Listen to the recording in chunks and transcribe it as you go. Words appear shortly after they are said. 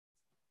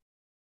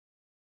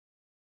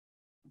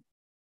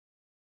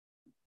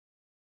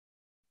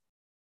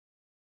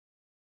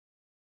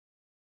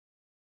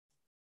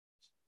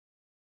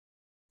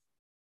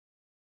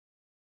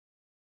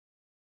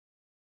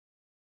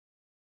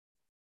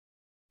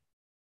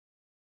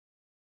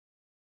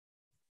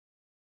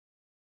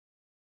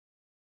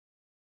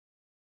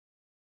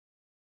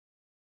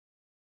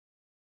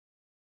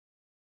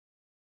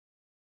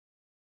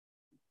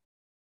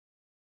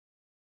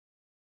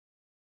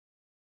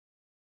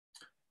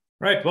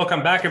Right,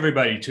 welcome back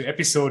everybody to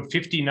episode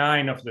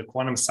 59 of the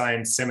Quantum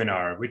Science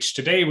Seminar, which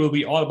today will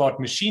be all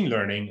about machine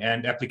learning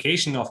and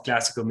application of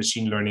classical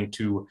machine learning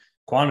to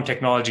quantum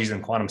technologies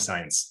and quantum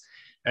science.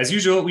 As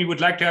usual, we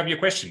would like to have your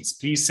questions.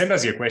 Please send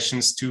us your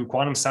questions to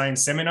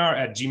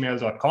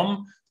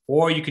quantumscienceseminar@gmail.com,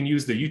 or you can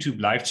use the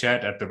YouTube live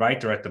chat at the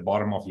right or at the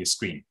bottom of your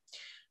screen.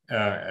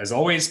 As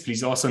always,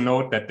 please also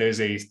note that there's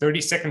a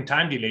 30-second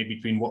time delay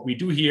between what we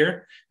do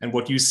here and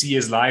what you see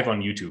as live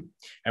on YouTube.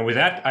 And with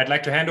that, I'd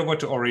like to hand over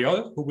to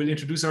Oriol, who will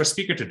introduce our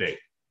speaker today.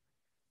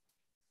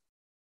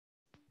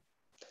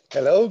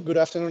 Hello, good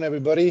afternoon,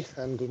 everybody,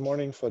 and good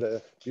morning for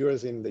the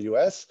viewers in the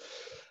US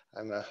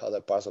and other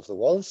parts of the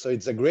world. So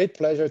it's a great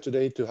pleasure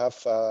today to have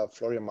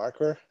Florian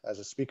Marquardt as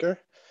a speaker.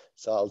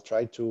 So I'll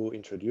try to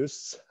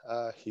introduce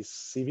his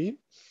CV.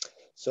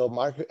 So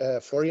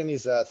Florian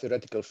is a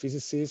theoretical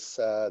physicist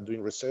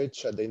doing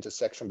research at the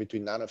intersection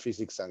between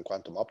nanophysics and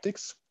quantum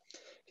optics.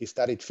 He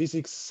studied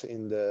physics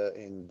in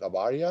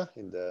Bavaria,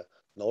 in the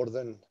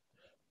northern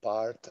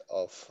part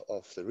of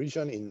the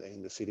region,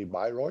 in the city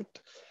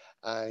Bayreuth.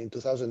 And in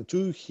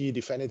 2002, he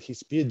defended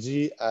his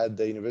PhD at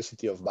the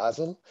University of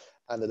Basel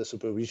under the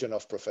supervision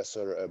of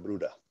Professor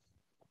Bruder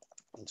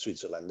in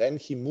Switzerland. Then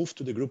he moved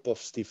to the group of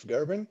Steve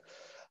Gerben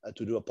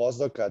to do a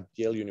postdoc at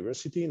Yale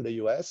University in the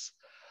US.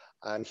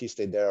 And he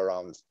stayed there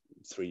around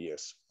 3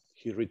 years.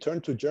 He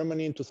returned to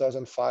Germany in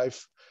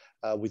 2005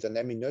 with an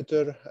Emmy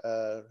Noether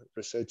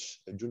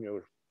research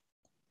junior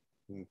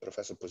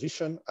professor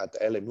position at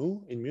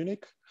LMU in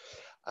Munich.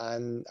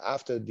 And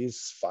after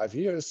these 5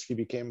 years, he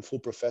became full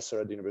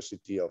professor at the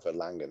University of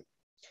Erlangen.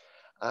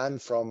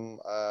 And from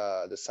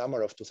the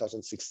summer of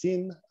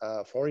 2016,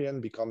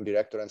 Florian became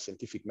director and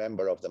scientific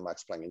member of the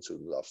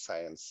Max-Planck-Institute of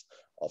Science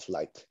of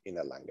Light in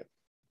Erlangen.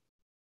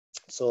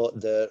 So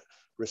the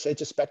research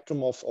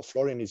spectrum of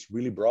Florian is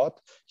really broad.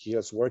 He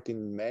has worked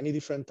in many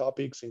different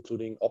topics,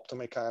 including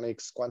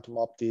optomechanics, quantum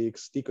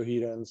optics,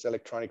 decoherence,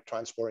 electronic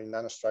transport in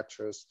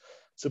nanostructures,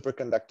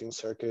 superconducting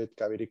circuit,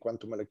 cavity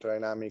quantum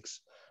electrodynamics,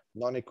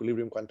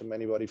 non-equilibrium quantum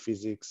many-body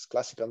physics,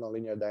 classical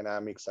nonlinear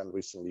dynamics, and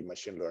recently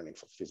machine learning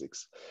for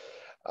physics.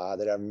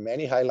 There are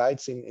many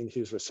highlights in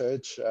his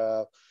research.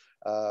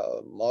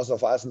 Most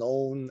of us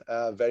known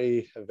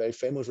very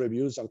famous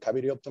reviews on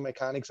cavity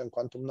optomechanics and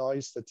quantum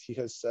noise that he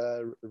has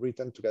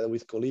written together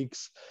with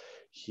colleagues.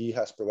 He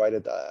has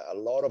provided a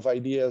lot of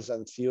ideas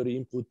and theory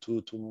input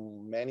to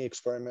many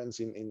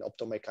experiments in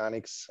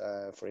optomechanics.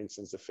 For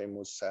instance, the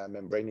famous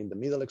membrane in the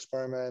middle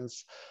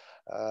experiments,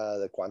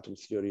 the quantum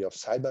theory of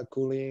sidebar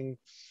cooling,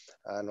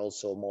 and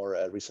also more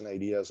recent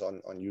ideas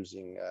on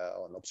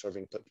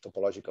observing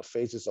topological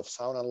phases of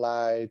sound and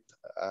light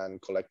and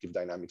collective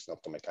dynamics in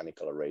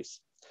optomechanical arrays.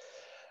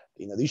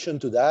 In addition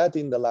to that,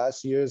 in the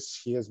last years,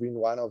 he has been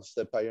one of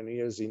the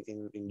pioneers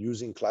in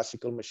using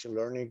classical machine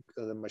learning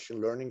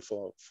in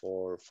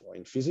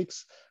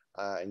physics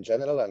in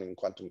general and in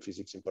quantum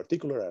physics in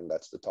particular, and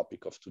that's the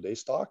topic of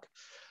today's talk.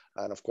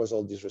 And of course,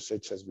 all this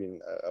research has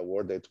been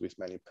awarded with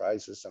many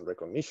prizes and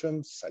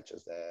recognitions, such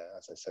as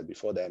as I said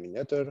before, the Emmy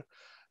Noether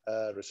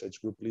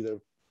Research Group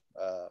Leader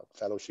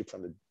Fellowship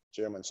from the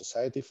German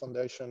Society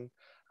Foundation,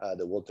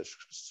 the Walter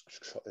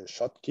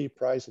Schottky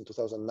Prize in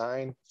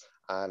 2009,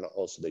 and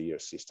also the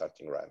ERC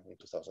Starting Run in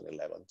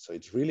 2011. So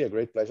it's really a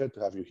great pleasure to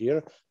have you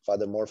here.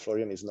 Furthermore,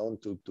 Florian is known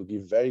to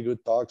give very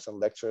good talks and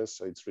lectures,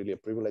 so it's really a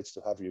privilege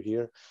to have you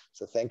here.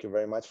 So thank you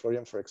very much,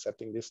 Florian, for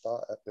accepting this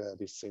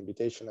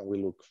invitation, and we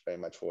look very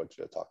much forward to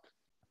your talk.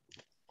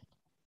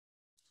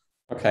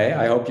 Okay,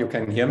 I hope you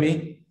can hear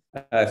me.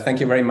 Thank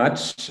you very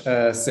much,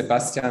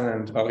 Sebastian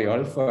and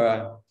Oriol,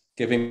 for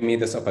giving me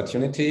this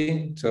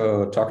opportunity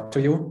to talk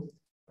to you.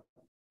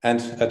 And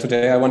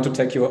today I want to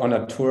take you on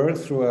a tour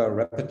through a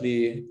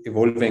rapidly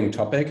evolving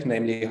topic,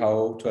 namely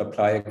how to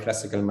apply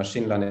classical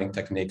machine learning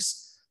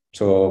techniques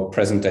to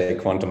present-day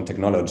quantum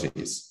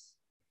technologies.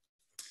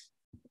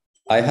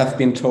 I have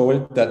been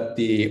told that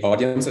the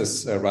audience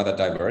is rather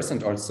diverse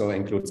and also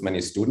includes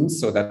many students,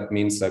 so that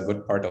means a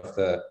good part of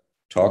the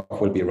talk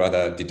will be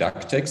rather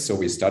didactic. So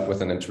we start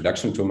with an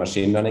introduction to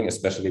machine learning,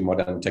 especially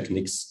modern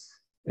techniques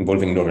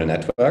involving neural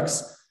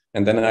networks.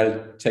 And then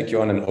I'll take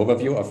you on an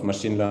overview of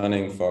machine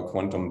learning for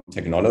quantum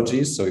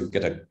technologies, so you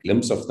get a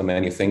glimpse of the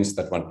many things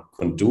that one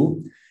can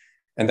do.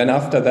 And then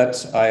after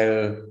that,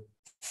 I'll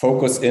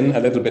focus in a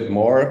little bit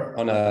more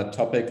on a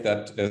topic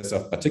that is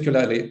of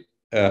particularly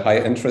high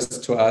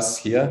interest to us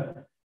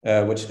here,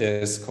 which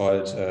is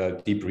called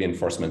deep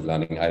reinforcement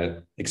learning.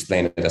 I'll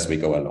explain it as we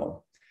go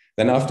along.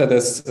 Then after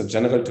this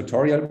general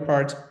tutorial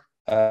part,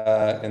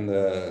 in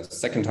the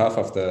second half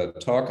of the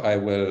talk, I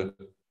will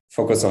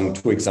focus on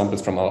two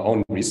examples from our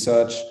own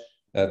research.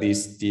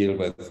 These deal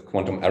with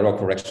quantum error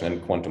correction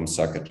and quantum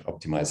circuit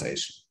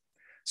optimization.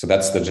 So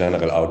that's the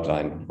general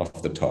outline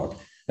of the talk.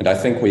 And I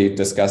think we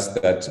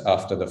discussed that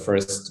after the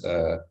first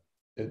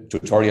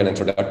tutorial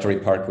introductory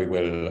part, we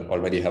will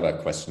already have a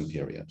question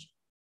period.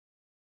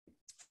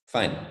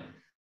 Fine.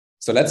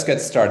 So let's get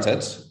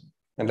started.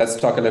 And let's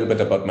talk a little bit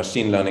about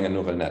machine learning and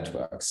neural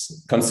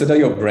networks. Consider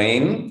your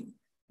brain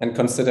and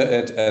consider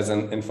it as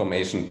an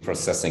information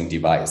processing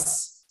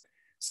device.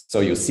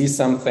 So you see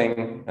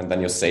something and then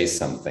you say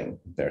something.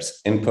 There's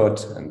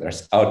input and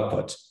there's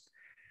output.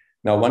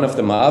 Now, one of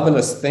the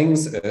marvelous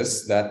things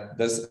is that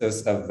this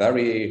is a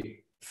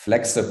very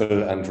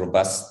flexible and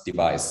robust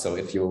device. So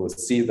if you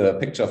see the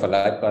picture of a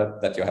light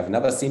bulb that you have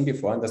never seen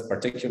before in this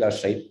particular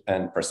shape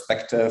and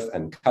perspective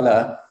and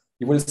color,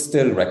 you will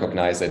still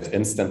recognize it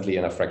instantly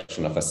in a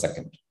fraction of a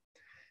second.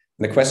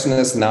 And the question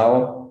is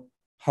now,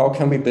 how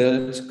can we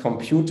build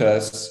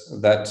computers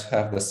that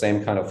have the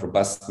same kind of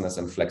robustness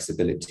and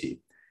flexibility?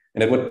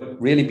 And it would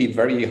really be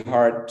very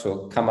hard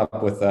to come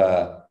up with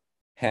a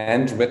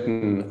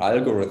handwritten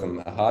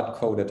algorithm, a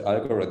hard-coded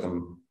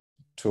algorithm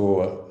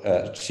to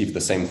achieve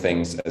the same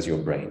things as your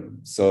brain.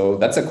 So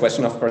that's a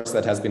question, of course,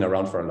 that has been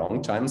around for a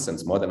long time,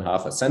 since more than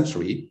half a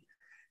century.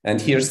 And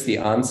here's the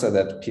answer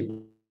that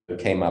people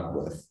came up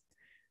with.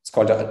 It's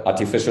called an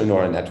artificial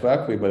neural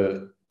network. We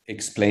will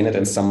explain it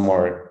in some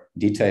more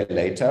detail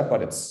later,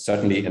 but it's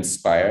certainly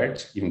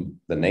inspired. Even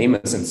the name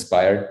is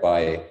inspired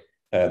by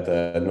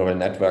the neural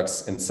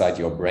networks inside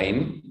your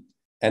brain.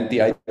 And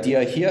the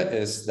idea here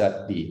is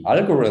that the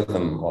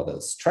algorithm or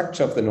the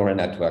structure of the neural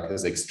network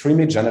is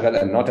extremely general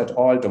and not at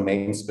all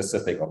domain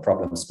specific or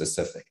problem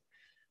specific.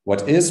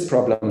 What is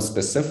problem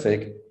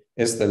specific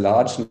is the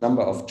large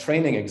number of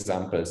training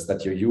examples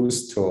that you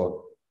use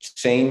to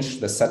change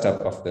the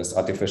setup of this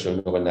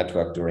artificial neural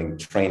network during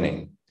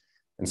training.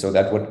 And so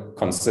that would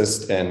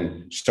consist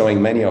in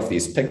showing many of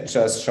these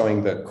pictures,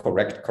 showing the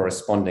correct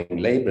corresponding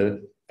label,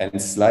 and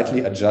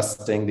slightly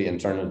adjusting the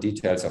internal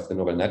details of the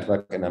neural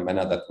network in a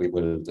manner that we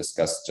will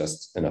discuss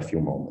just in a few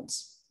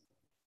moments.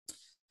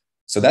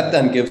 So that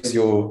then gives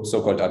you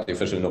so-called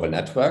artificial neural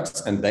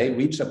networks, and they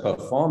reach a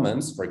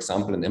performance, for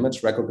example, in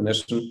image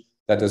recognition,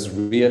 that is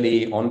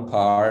really on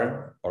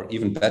par or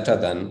even better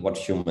than what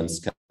humans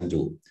can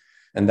do.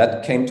 And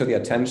that came to the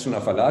attention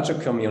of a larger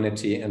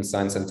community in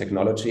science and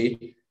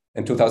technology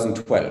in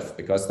 2012,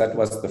 because that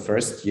was the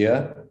first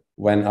year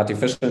when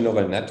artificial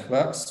neural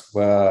networks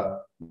were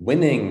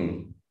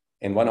winning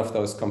in one of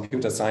those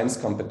computer science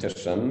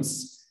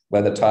competitions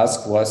where the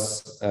task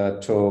was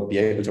to be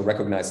able to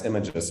recognize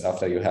images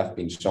after you have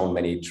been shown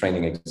many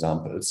training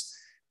examples.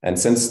 And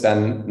since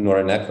then,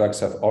 neural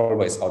networks have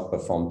always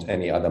outperformed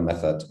any other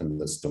method in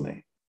this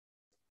domain.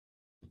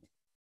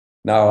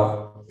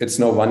 Now, it's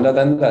no wonder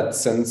then that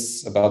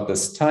since about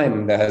this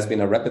time, there has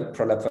been a rapid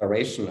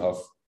proliferation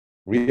of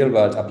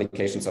real-world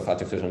applications of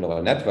artificial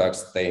neural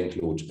networks. They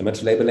include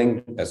image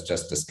labeling, as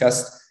just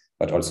discussed,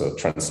 but also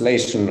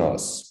translation or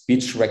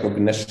speech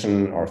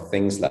recognition or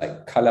things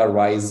like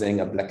colorizing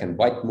a black and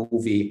white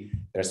movie.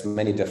 There's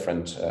many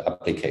different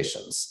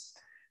applications.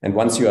 And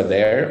once you are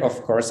there,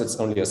 of course, it's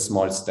only a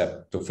small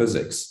step to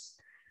physics.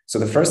 So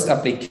the first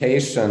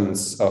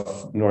applications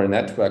of neural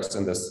networks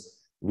in this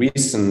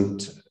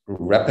recent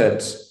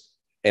rapid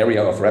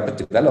area of rapid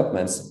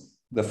developments,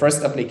 the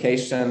first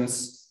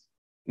applications,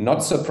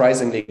 not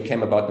surprisingly,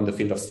 came about in the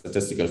field of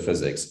statistical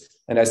physics.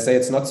 And I say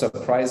it's not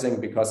surprising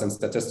because in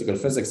statistical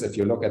physics, if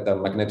you look at the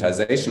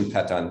magnetization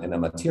pattern in a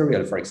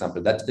material, for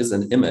example, that is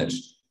an image.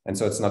 And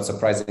so it's not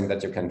surprising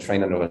that you can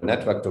train a neural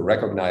network to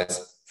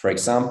recognize, for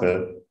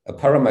example, a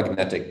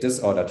paramagnetic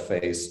disordered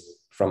phase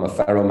from a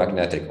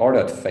ferromagnetic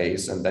ordered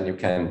phase. And then you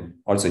can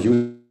also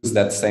use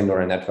that same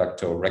neural network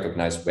to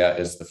recognize where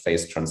is the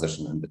phase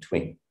transition in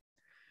between.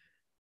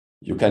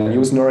 You can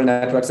use neural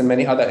networks in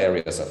many other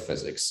areas of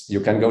physics.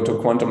 You can go to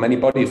quantum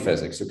many-body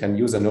physics. You can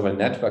use a neural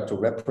network to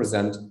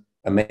represent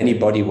a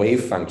many-body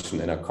wave function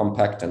in a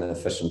compact and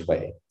efficient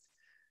way.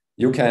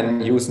 You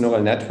can use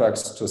neural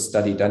networks to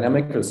study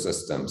dynamical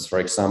systems. For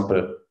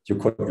example, you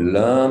could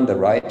learn the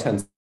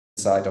right-hand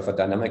side of a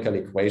dynamical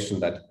equation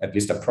that at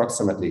least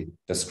approximately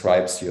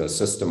describes your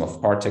system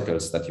of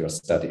particles that you're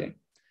studying.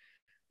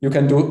 You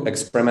can do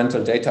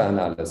experimental data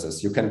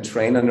analysis. You can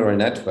train a neural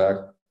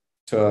network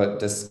to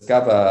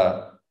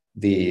discover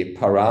the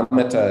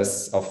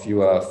parameters of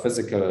your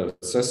physical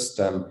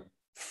system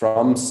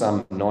from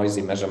some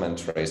noisy measurement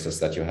traces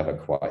that you have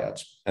acquired.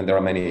 And there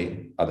are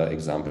many other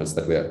examples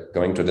that we're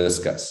going to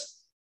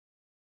discuss.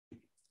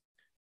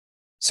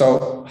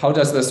 So how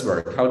does this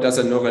work? How does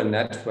a neural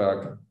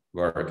network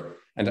work?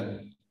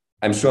 And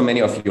I'm sure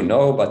many of you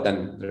know, but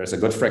then there's a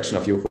good fraction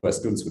of you who are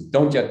students who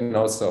don't yet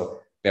know, so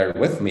bear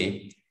with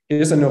me.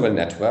 Here's a neural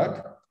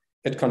network.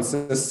 It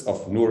consists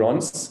of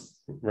neurons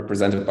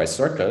represented by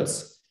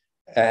circles.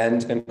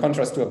 And in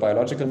contrast to a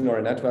biological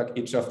neural network,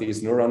 each of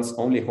these neurons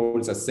only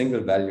holds a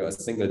single value, a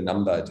single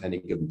number at any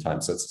given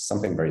time. So it's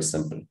something very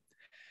simple.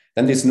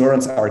 Then these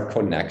neurons are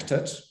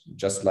connected,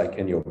 just like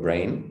in your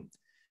brain.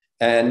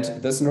 And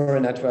this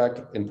neural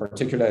network in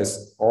particular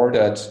is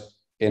ordered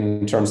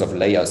in terms of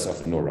layers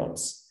of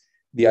neurons.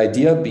 The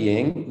idea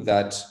being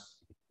that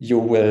you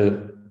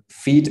will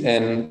feed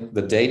in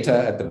the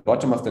data at the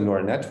bottom of the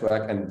neural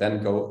network and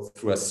then go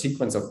through a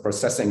sequence of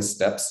processing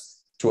steps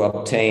to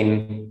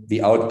obtain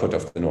the output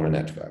of the neural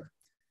network.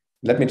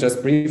 Let me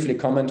just briefly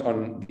comment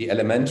on the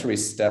elementary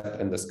step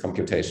in this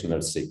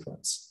computational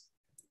sequence.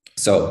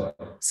 So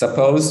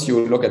suppose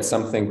you look at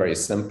something very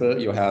simple.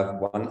 You have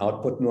one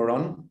output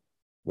neuron,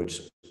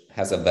 which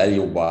has a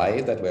value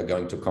y that we're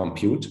going to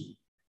compute,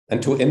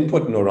 and 2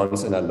 input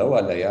neurons in a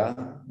lower layer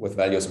with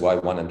values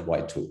y1 and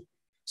y2.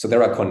 So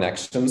there are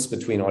connections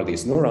between all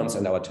these neurons,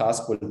 and our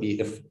task will be,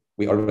 if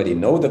we already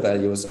know the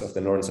values of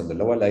the neurons in the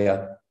lower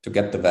layer, to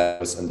get the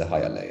values in the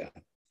higher layer.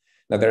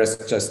 Now, there is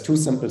just 2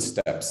 simple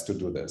steps to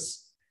do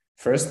this.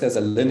 First, there's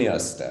a linear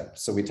step.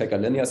 So we take a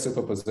linear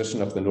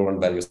superposition of the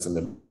neuron values in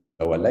the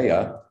lower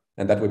layer,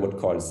 and that we would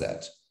call Z.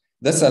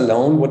 This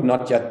alone would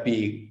not yet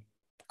be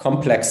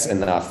complex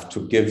enough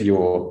to give you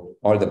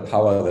all the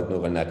power that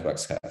neural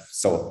networks have.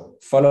 So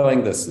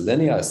following this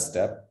linear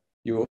step,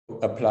 you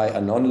apply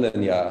a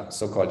nonlinear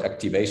so-called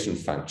activation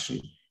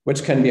function,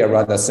 which can be a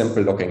rather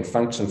simple looking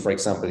function. For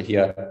example,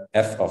 here,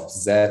 f of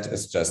z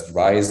is just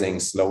rising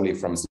slowly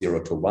from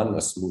 0 to 1,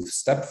 a smooth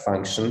step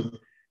function,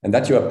 and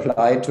that you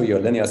apply to your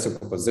linear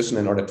superposition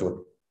in order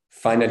to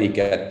finally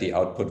get the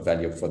output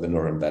value for the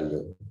neuron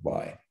value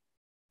y.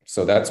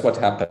 So that's what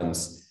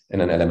happens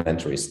in an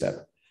elementary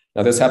step.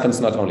 Now, this happens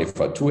not only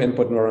for 2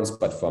 input neurons,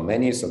 but for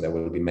many. So there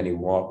will be many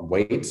more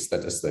weights,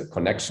 that is the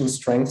connection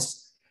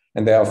strengths.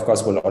 And there, of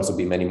course, will also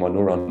be many more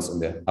neurons in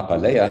the upper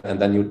layer.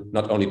 And then you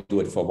not only do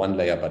it for 1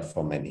 layer, but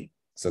for many.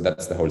 So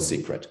that's the whole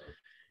secret.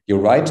 You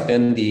write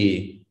in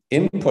the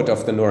input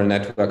of the neural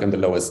network in the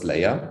lowest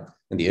layer,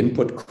 and the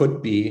input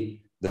could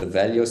be the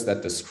values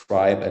that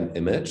describe an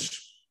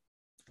image.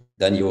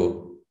 Then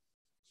you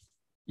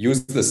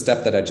use the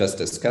step that I just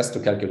discussed to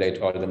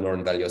calculate all the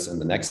neuron values in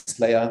the next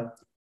layer.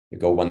 You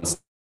go 1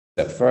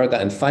 step further,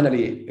 and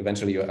finally,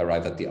 eventually you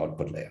arrive at the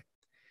output layer.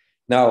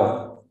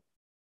 Now,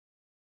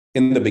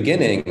 in the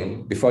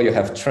beginning, before you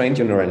have trained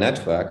your neural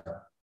network,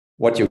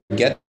 what you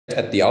get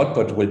at the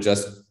output will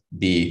just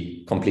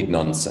be complete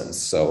nonsense.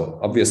 So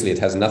obviously it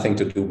has nothing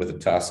to do with the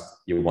task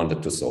you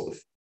wanted to solve.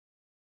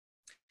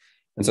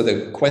 And so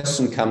the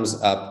question comes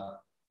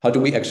up, how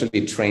do we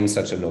actually train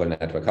such a neural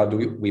network? How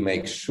do we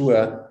make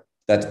sure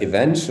that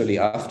eventually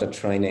after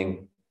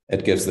training,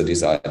 it gives the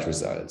desired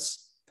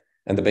results?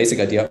 And the basic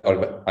idea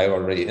I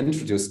already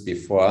introduced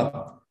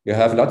before, you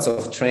have lots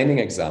of training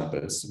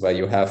examples where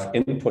you have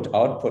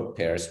input-output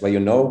pairs where you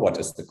know what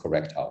is the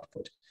correct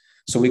output.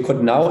 So we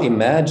could now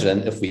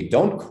imagine, if we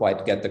don't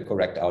quite get the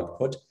correct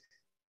output,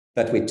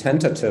 that we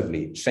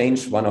tentatively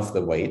change one of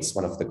the weights,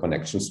 one of the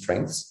connection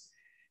strengths.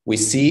 We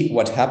see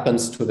what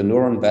happens to the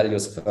neuron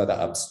values further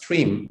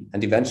upstream,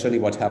 and eventually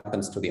what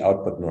happens to the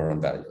output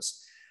neuron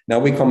values. Now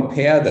we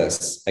compare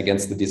this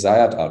against the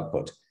desired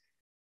output.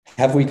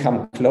 Have we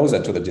come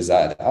closer to the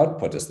desired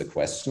output is the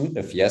question.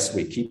 If yes,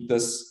 we keep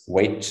this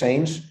weight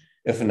change.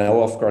 If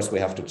no, of course, we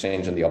have to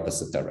change in the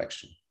opposite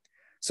direction.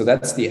 So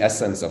that's the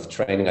essence of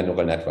training a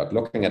neural network,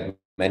 looking at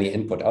many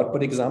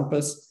input-output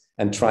examples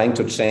and trying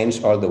to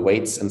change all the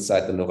weights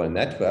inside the neural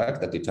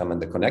network that determine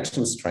the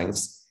connection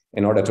strengths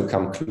in order to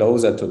come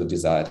closer to the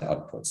desired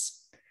outputs.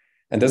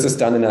 And this is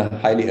done in a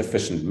highly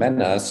efficient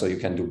manner. So you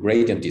can do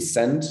gradient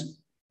descent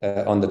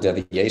on the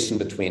deviation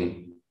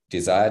between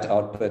desired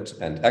output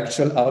and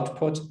actual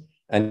output.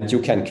 And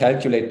you can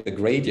calculate the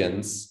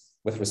gradients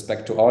with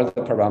respect to all the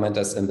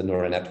parameters in the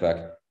neural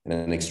network in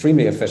an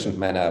extremely efficient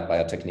manner by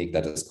a technique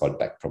that is called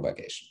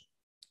backpropagation.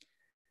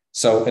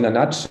 So in a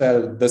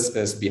nutshell, this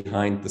is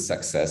behind the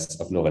success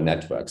of neural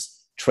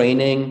networks,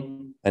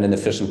 training and an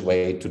efficient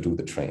way to do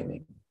the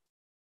training.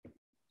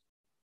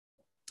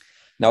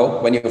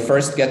 Now, when you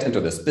first get into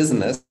this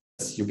business,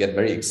 you get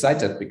very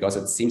excited because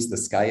it seems the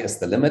sky is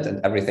the limit and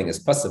everything is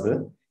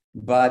possible.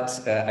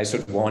 But I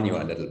should warn you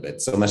a little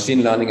bit. So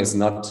machine learning is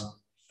not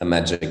a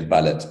magic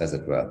bullet, as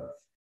it were.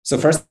 So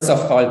first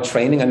of all,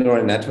 training a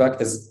neural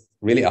network is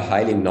really a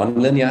highly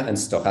nonlinear and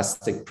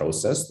stochastic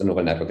process. The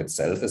neural network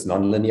itself is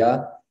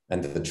nonlinear,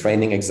 and the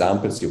training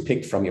examples you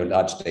picked from your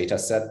large data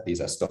set,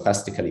 these are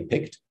stochastically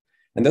picked.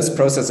 And this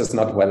process is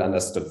not well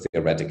understood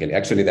theoretically.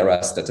 Actually, there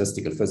are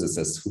statistical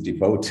physicists who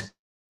devote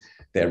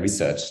their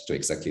research to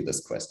exactly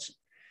this question.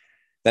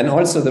 Then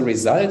also the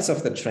results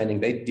of the training,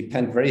 they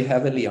depend very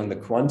heavily on the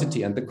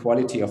quantity and the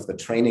quality of the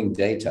training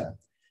data.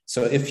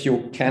 So if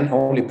you can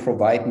only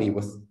provide me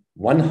with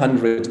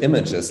 100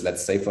 images,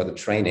 let's say, for the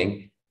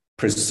training,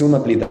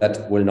 presumably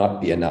that will not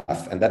be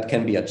enough. And that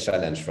can be a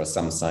challenge for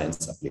some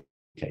science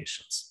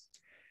applications.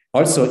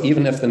 Also,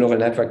 even if the neural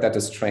network that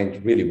is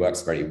trained really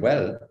works very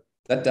well,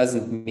 that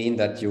doesn't mean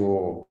that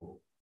you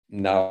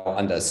now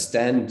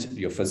understand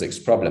your physics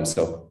problem.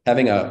 So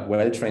having a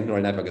well-trained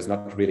neural network is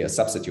not really a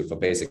substitute for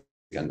basic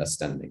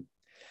understanding.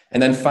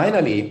 And then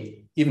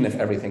finally, even if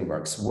everything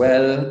works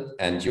well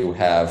and you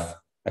have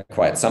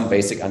acquired some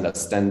basic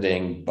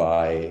understanding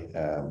by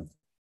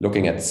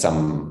looking at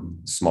some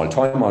small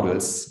toy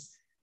models,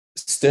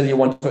 still you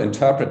want to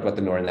interpret what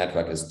the neural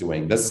network is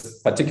doing. This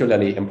is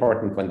particularly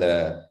important when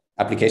the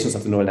applications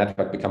of the neural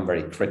network become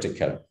very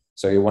critical.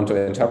 So you want to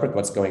interpret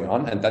what's going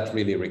on, and that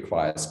really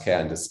requires care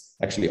and is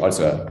actually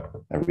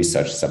also a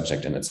research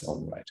subject in its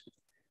own right.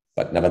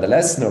 But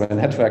nevertheless, neural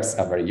networks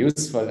are very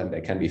useful and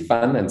they can be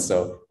fun. And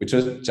so we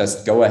should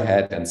just go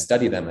ahead and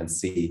study them and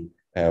see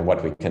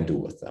what we can do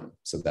with them.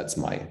 So that's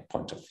my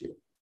point of view.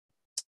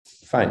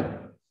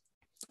 Fine.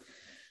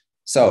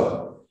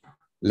 So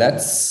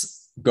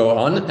let's go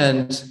on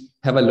and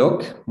have a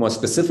look more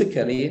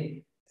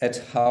specifically at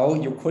how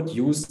you could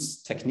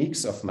use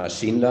techniques of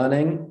machine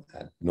learning.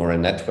 Neural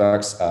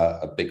networks are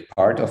a big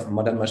part of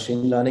modern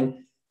machine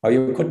learning. How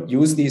you could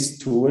use these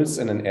tools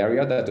in an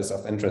area that is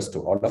of interest to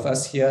all of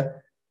us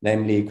here,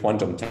 namely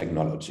quantum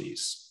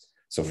technologies.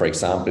 So for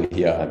example,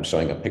 here I'm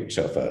showing a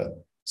picture of a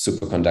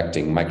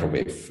superconducting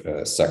microwave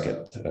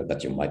circuit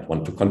that you might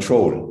want to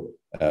control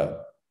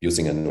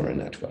using a neural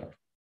network.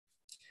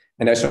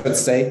 And I should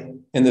say,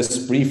 in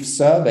this brief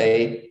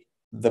survey,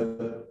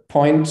 the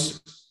point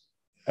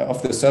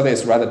of the survey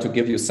is rather to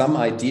give you some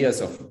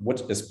ideas of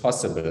what is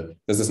possible.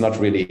 This is not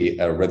really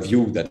a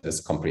review that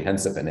is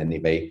comprehensive in any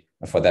way.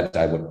 For that,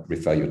 I would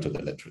refer you to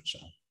the literature.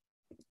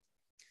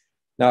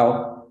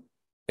 Now,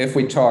 if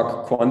we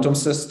talk quantum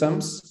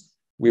systems,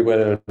 we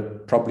will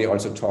probably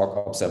also talk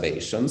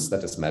observations,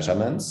 that is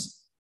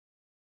measurements.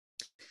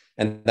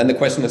 And then the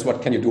question is,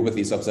 what can you do with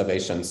these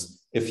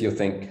observations if you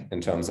think in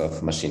terms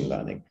of machine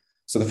learning?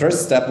 So the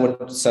first step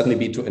would certainly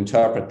be to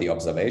interpret the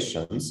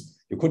observations.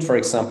 You could, for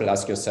example,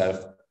 ask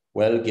yourself,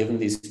 well, given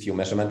these few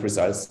measurement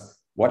results,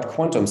 what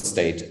quantum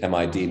state am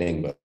I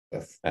dealing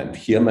with? And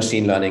here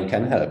machine learning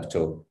can help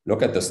to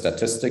look at the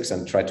statistics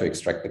and try to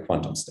extract the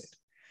quantum state.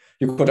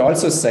 You could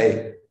also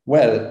say,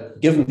 well,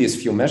 given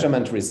these few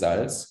measurement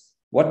results,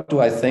 what do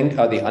I think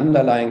are the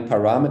underlying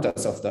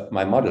parameters of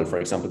my model? For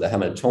example, the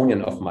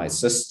Hamiltonian of my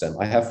system.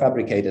 I have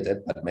fabricated it,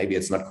 but maybe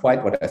it's not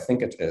quite what I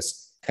think it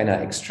is. Can I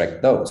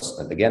extract those?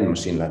 And again,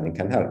 machine learning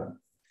can help.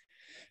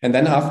 And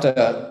then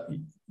after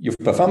you've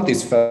performed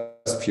these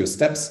first few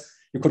steps,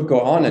 you could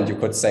go on and you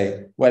could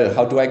say, well,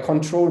 how do I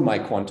control my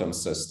quantum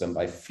system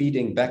by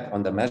feeding back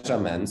on the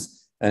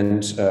measurements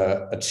and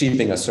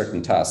achieving a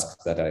certain task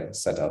that I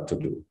set out to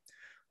do?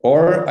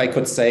 Or I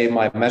could say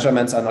my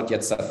measurements are not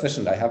yet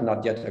sufficient. I have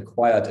not yet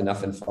acquired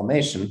enough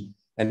information,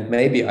 and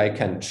maybe I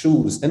can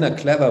choose in a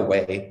clever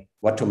way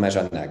what to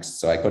measure next.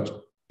 So I could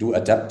do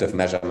adaptive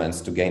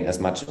measurements to gain as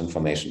much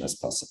information as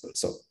possible.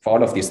 So for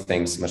all of these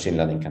things, machine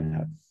learning can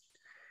help.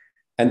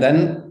 And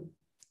then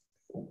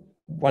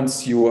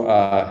once you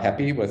are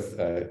happy with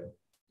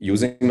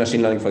using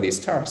machine learning for these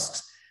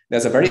tasks,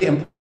 there's a very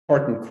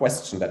important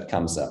question that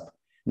comes up,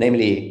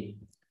 namely,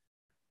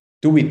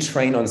 do we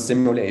train on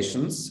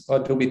simulations or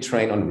do we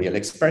train on real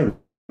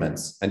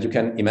experiments? And you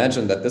can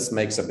imagine that this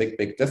makes a big,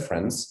 big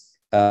difference.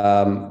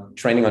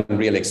 Training on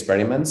real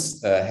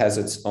experiments has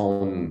its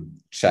own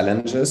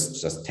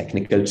challenges, just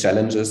technical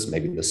challenges,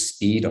 maybe the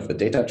speed of the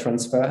data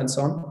transfer and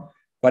so on.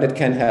 But it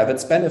can have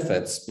its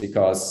benefits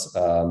because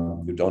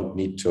you don't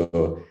need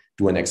to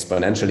do an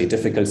exponentially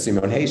difficult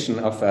simulation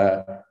of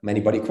a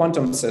many-body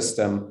quantum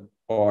system,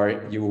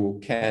 or you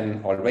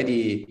can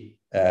already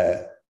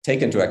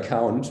take into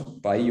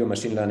account by your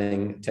machine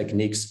learning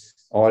techniques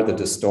all the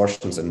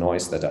distortions and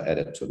noise that are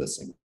added to the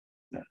signal.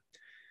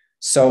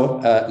 So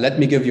let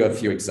me give you a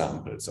few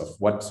examples of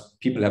what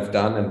people have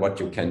done and what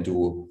you can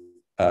do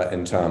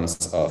in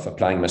terms of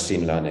applying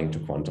machine learning to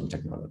quantum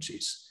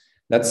technologies.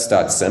 Let's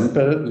start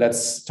simple.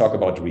 Let's talk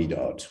about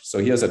readout. So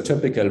here's a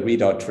typical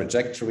readout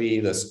trajectory.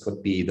 This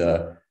could be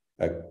the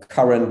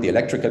current, the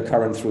electrical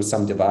current through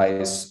some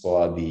device,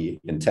 or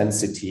the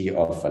intensity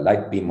of a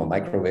light beam or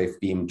microwave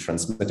beam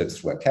transmitted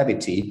through a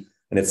cavity,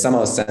 and it's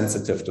somehow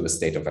sensitive to the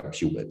state of a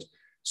qubit.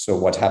 So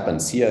what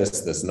happens here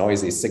is this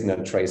noisy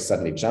signal trace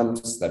suddenly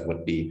jumps. That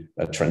would be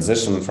a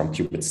transition from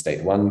qubit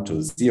state 1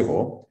 to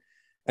 0.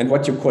 And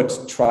what you could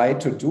try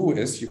to do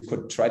is you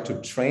could try to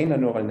train a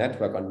neural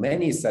network on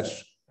many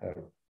such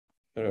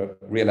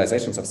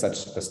realizations of such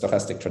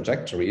stochastic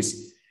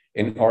trajectories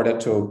in order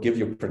to give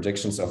you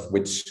predictions of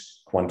which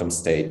quantum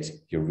state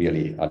you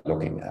really are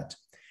looking at.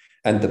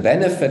 And the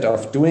benefit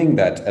of doing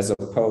that, as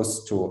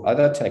opposed to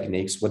other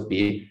techniques, would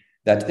be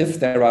that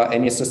if there are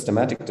any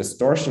systematic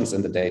distortions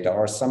in the data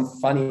or some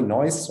funny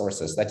noise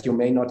sources that you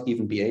may not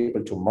even be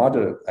able to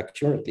model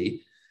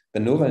accurately, the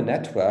neural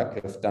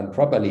network, if done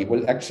properly,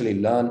 will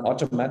actually learn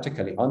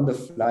automatically on the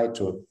fly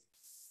to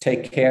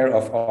take care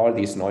of all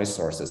these noise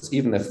sources,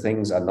 even if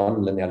things are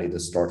non-linearly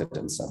distorted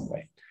in some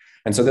way.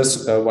 And so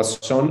this was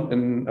shown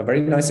in a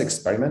very nice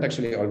experiment,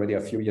 actually already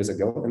a few years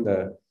ago in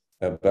the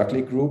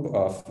Berkeley group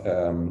of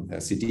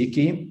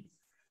Siddiqui.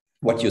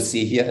 What you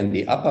see here in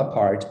the upper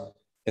part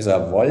is a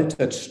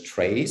voltage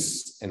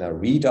trace in a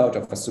readout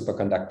of a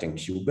superconducting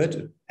qubit.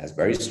 It has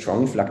very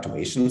strong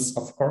fluctuations,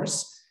 of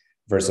course,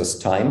 versus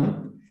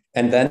time.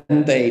 And then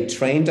they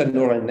trained a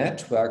neural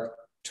network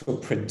to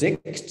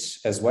predict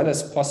as well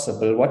as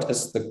possible what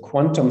is the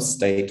quantum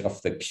state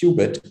of the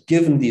qubit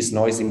given these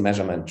noisy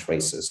measurement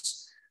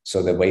traces.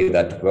 So the way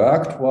that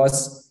worked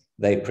was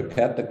they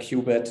prepared the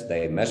qubit,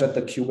 they measured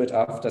the qubit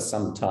after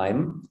some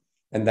time,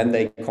 and then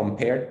they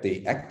compared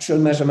the actual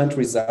measurement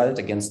result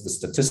against the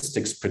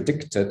statistics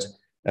predicted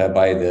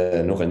by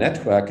the neural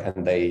network,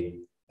 and they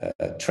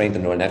trained the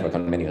neural network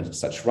on many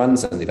such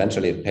runs, and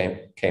eventually it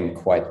became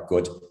quite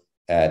good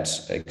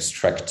at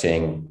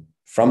extracting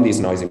from these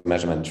noisy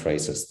measurement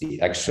traces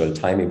the actual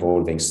time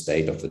evolving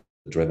state of the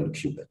driven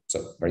qubit.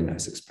 So very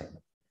nice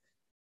experiment.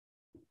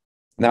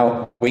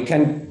 Now, we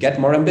can get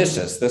more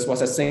ambitious. This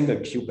was a single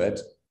qubit.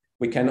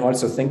 We can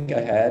also think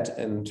ahead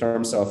in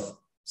terms of,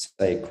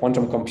 say,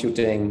 quantum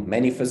computing,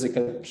 many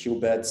physical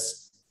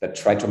qubits that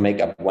try to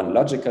make up one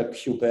logical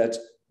qubit.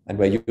 And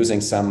we're using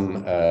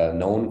some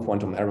known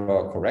quantum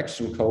error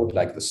correction code,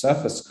 like the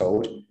surface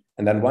code.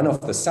 And then one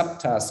of the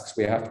subtasks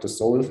we have to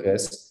solve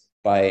is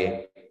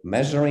by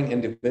measuring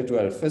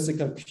individual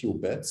physical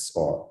qubits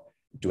or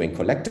doing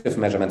collective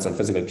measurements on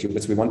physical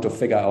qubits, we want to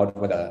figure out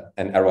whether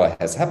an error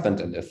has happened,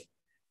 and if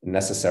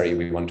necessary,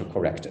 we want to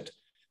correct it.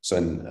 So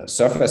in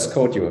surface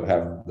code, you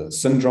have the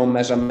syndrome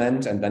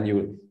measurement, and then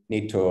you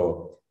need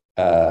to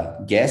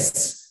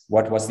guess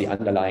what was the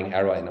underlying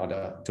error in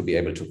order to be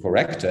able to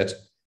correct it.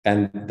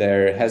 And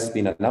there has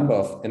been a number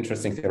of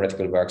interesting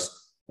theoretical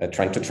works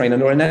trying to train a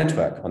neural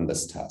network on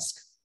this task.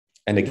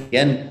 And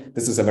again,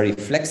 this is a very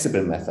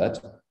flexible method,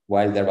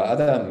 while there are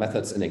other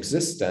methods in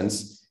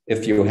existence.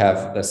 If you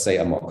have, let's say,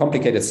 a more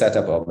complicated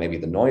setup, or maybe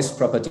the noise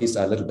properties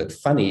are a little bit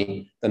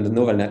funny, then the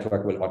neural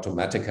network will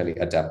automatically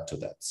adapt to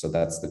that. So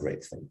that's the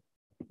great thing.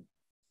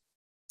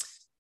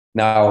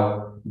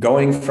 Now,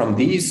 going from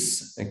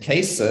these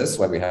cases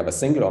where we have a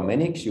single or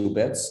many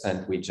qubits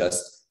and we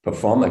just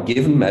perform a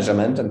given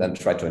measurement and then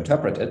try to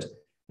interpret it,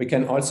 we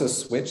can also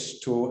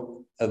switch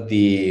to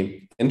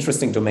the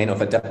interesting domain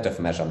of adaptive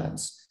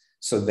measurements.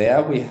 So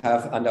there we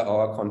have under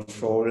our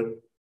control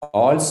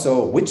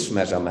also which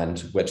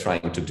measurement we're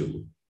trying to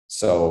do.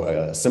 So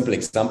a simple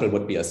example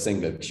would be a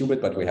single qubit,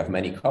 but we have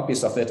many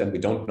copies of it and we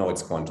don't know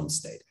its quantum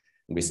state.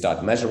 And we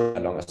start measuring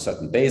along a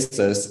certain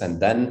basis, and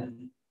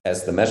then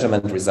as the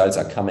measurement results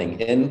are coming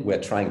in,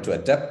 we're trying to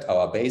adapt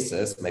our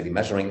basis, maybe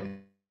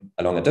measuring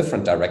along a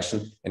different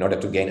direction in order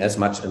to gain as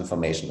much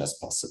information as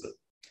possible.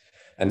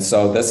 And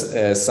so this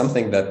is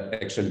something that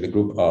actually the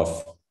group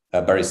of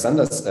Barry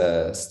Sanders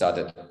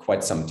started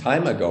quite some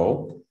time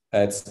ago.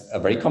 It's a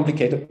very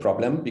complicated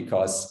problem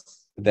because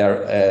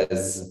there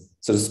is,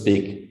 so to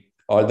speak,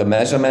 all the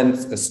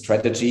measurement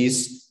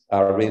strategies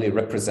are really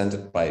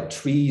represented by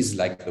trees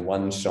like the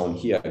one shown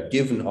here.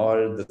 Given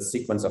all the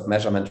sequence of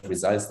measurement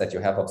results that you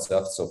have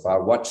observed so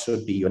far, what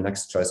should be your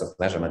next choice of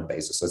measurement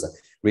basis? So it's a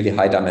really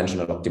high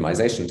dimensional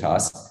optimization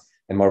task.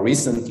 And more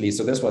recently,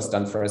 so this was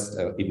done first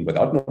even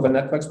without neural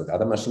networks, with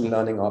other machine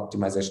learning or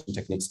optimization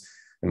techniques.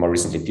 And more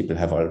recently, people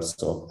have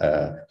also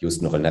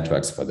used neural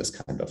networks for this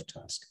kind of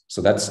task.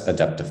 So that's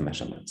adaptive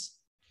measurements.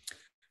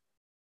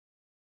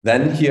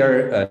 Then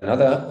here,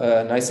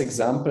 another nice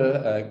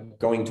example,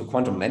 going to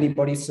quantum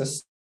many-body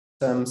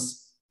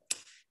systems.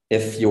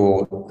 If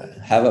you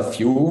have a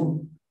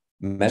few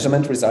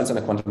measurement results in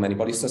a quantum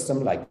many-body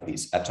system, like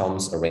these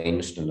atoms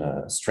arranged in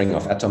a string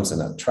of atoms in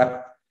a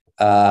trap,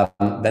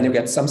 then you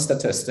get some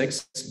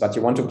statistics, but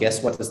you want to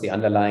guess what is the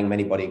underlying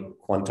many-body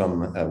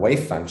quantum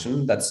wave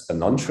function. That's a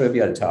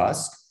non-trivial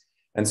task.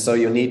 And so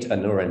you need a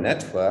neural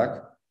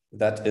network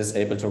that is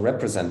able to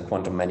represent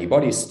quantum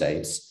many-body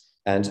states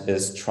and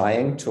is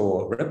trying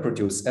to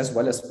reproduce as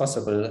well as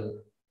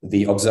possible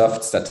the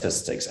observed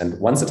statistics. And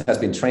once it has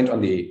been trained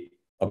on the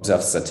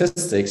observed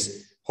statistics,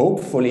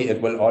 hopefully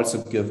it will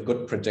also give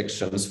good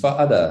predictions for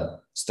other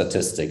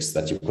statistics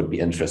that you could be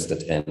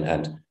interested in.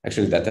 And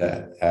actually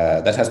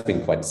that has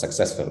been quite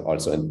successful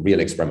also in real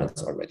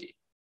experiments already.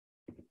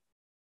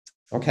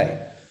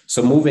 Okay,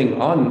 so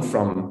moving on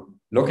from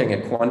looking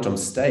at quantum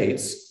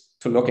states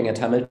to looking at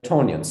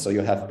Hamiltonians. So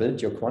you have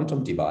built your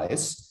quantum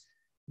device,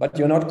 but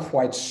you're not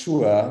quite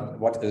sure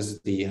what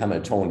is the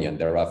Hamiltonian.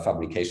 There are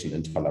fabrication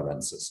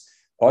intolerances.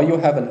 Or you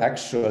have an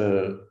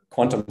actual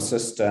quantum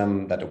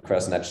system that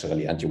occurs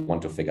naturally and you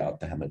want to figure out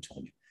the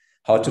Hamiltonian.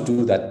 How to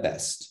do that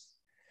best?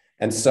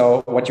 And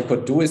so what you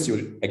could do is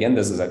again,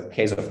 this is a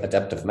case of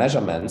adaptive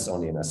measurements,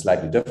 only in a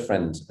slightly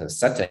different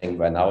setting,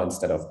 where now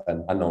instead of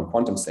an unknown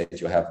quantum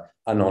state, you have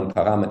unknown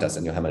parameters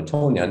in your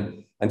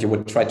Hamiltonian, and you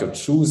would try to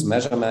choose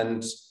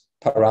measurement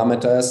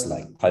parameters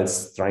like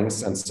pulse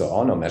strengths and so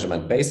on, or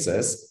measurement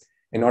basis,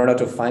 in order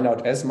to find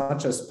out as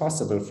much as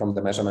possible from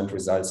the measurement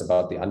results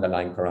about the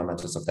underlying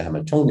parameters of the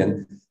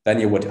Hamiltonian. Then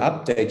you would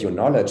update your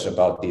knowledge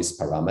about these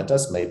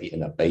parameters, maybe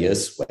in a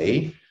Bayes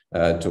way,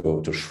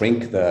 to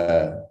shrink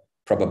the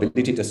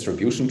probability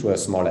distribution to a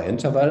smaller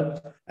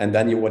interval. And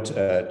then you would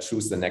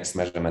choose the next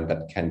measurement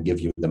that can give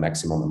you the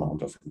maximum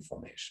amount of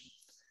information.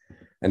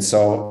 And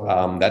so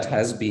that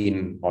has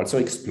been also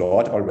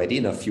explored already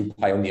in a few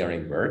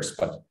pioneering works,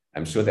 but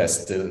I'm sure there's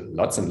still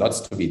lots and lots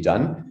to be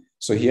done.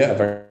 So here a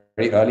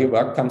very early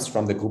work comes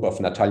from the group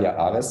of Natalia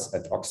Ares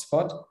at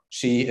Oxford.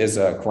 She is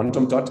a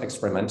quantum dot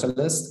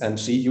experimentalist, and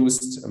she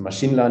used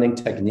machine learning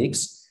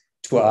techniques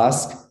to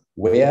ask,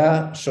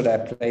 where should I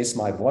place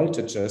my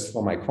voltages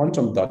for my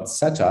quantum dot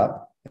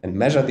setup and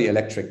measure the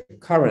electric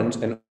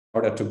current in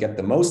order to get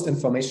the most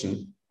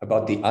information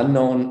about the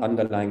unknown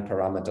underlying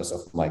parameters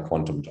of my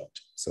quantum dot.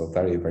 So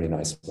very, very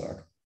nice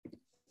work.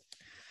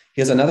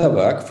 Here's another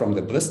work from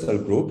the Bristol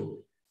group.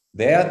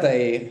 There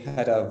they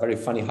had a very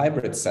funny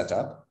hybrid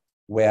setup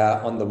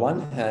where on the one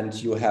hand,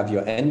 you have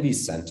your NV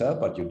center,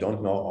 but you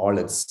don't know all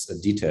its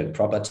detailed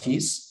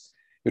properties.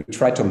 You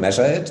try to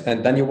measure it,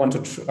 and then you want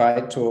to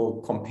try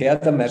to compare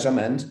the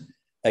measurement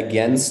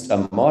against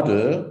a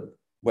model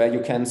where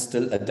you can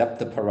still adapt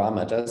the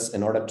parameters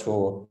in order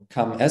to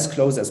come as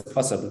close as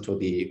possible to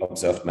the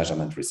observed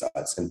measurement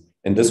results. And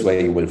in this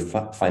way, you will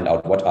find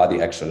out what are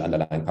the actual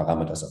underlying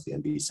parameters of the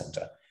NV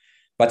center.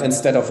 But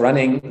instead of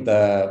running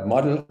the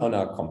model on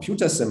a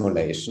computer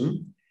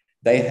simulation,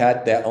 they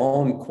had their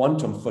own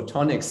quantum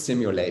photonics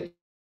simulator,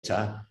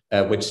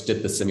 which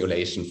did the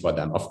simulation for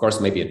them. Of course,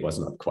 maybe it was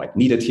not quite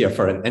needed here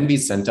for an NV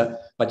center,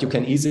 but you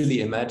can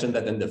easily imagine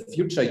that in the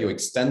future, you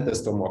extend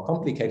this to more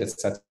complicated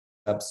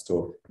setups,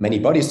 to many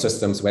body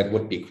systems, where it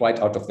would be quite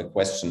out of the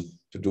question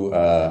to do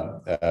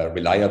a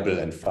reliable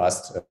and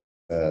fast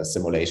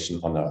simulation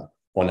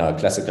on a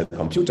classical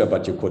computer,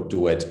 but you could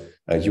do it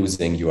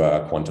using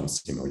your quantum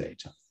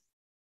simulator.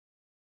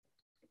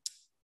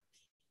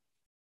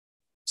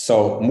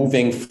 So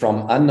moving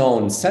from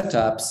unknown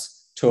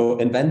setups to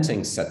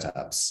inventing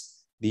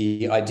setups.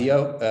 The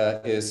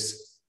idea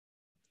is,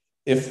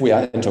 if we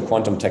are into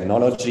quantum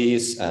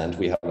technologies and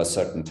we have a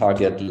certain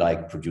target,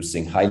 like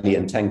producing highly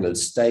entangled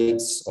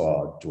states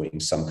or doing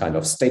some kind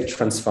of state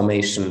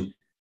transformation,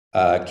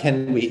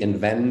 can we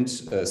invent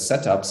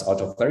setups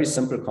out of very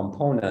simple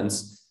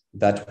components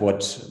that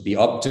would be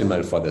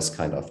optimal for this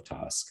kind of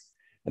task?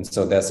 And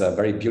so there's a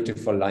very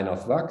beautiful line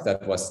of work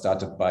that was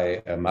started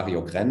by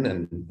Mario Gren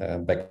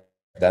and back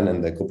then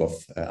in the group of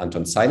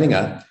Anton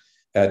Zeilinger,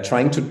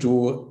 trying to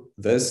do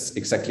this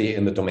exactly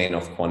in the domain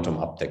of quantum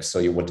optics. So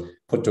you would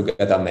put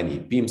together many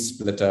beam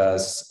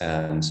splitters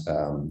and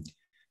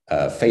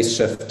phase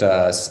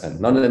shifters and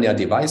nonlinear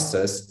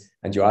devices,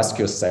 and you ask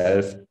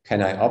yourself,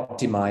 can I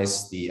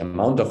optimize the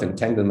amount of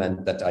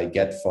entanglement that I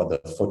get for the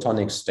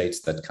photonic states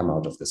that come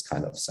out of this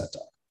kind of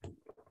setup?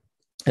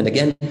 And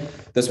again,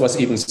 this was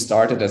even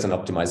started as an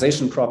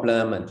optimization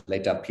problem, and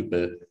later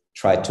people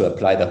tried to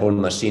apply the whole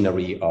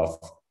machinery of,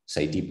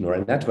 say, deep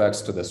neural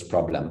networks to this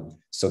problem.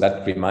 So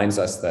that reminds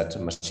us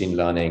that machine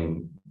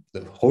learning,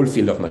 the whole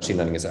field of machine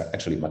learning, is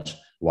actually much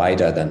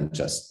wider than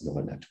just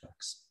neural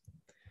networks.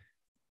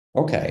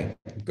 Okay,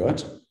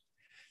 good.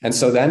 And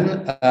so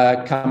then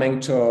coming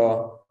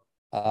to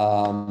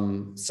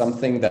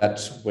something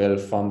that will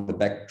form the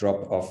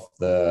backdrop of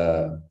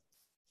the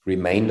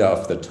remainder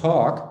of the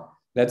talk,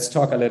 let's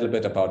talk a little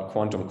bit about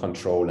quantum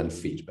control and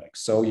feedback.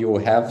 So you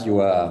have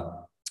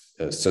your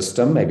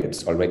system, maybe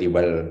it's already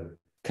well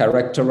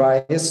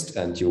characterized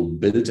and you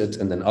build it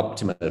in an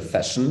optimal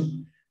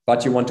fashion,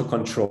 but you want to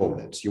control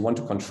it. You want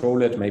to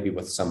control it maybe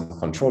with some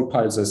control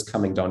pulses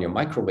coming down your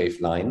microwave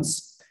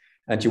lines,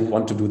 and you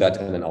want to do that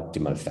in an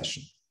optimal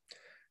fashion.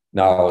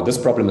 Now, this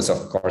problem is,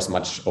 of course,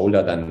 much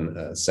older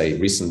than, say,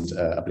 recent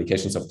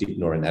applications of deep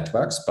neural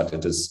networks, but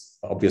it is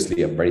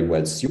obviously a very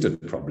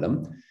well-suited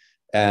problem.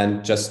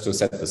 And just to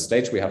set the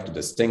stage, we have to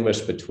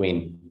distinguish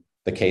between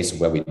the case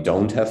where we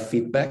don't have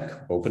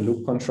feedback, open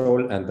loop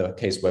control, and the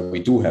case where we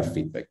do have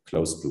feedback,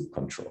 closed loop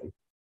control.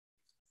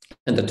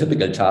 And the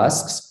typical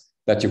tasks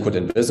that you could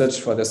envisage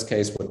for this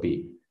case would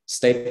be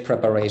state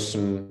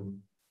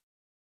preparation,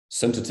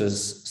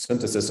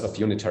 synthesis of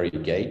unitary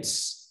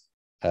gates,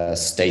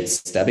 state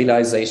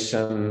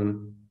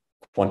stabilization,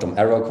 quantum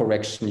error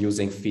correction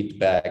using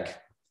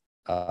feedback,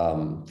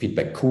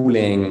 feedback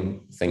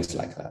cooling, things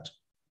like that.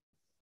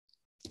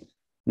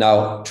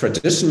 Now,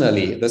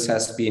 traditionally, this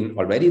has been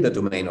already the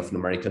domain of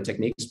numerical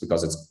techniques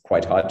because it's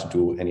quite hard to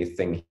do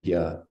anything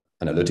here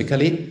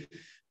analytically.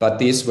 But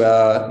these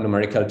were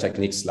numerical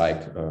techniques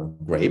like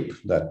GRAPE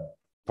that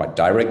quite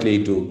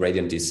directly do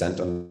gradient descent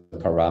on the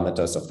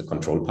parameters of the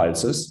control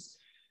pulses.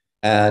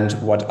 And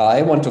what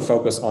I want to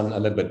focus on a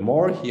little bit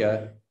more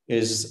here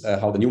is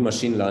how the new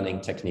machine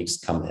learning techniques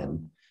come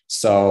in.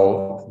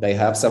 So they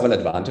have several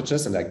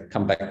advantages, and I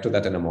come back to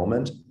that in a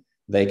moment.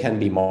 They can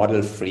be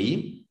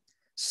model-free.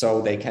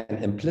 So they can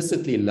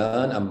implicitly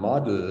learn a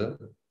model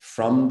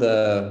from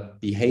the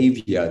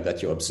behavior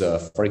that you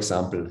observe, for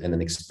example, in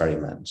an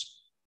experiment.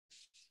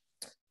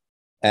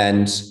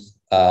 And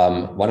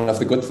one of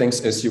the good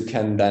things is you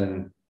can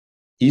then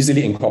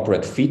easily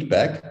incorporate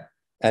feedback,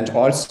 and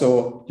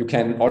also you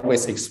can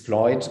always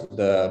exploit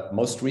the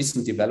most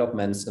recent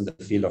developments in the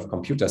field of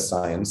computer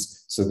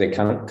science, so they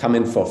can come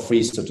in for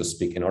free, so to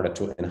speak, in order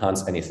to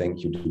enhance anything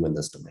you do in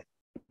this domain.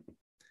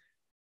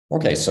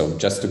 Okay, so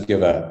just to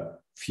give a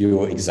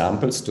few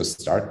examples to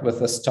start with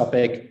this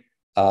topic.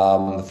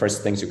 The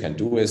first things you can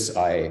do is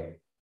I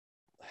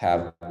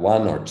have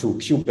 1 or 2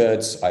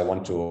 qubits. I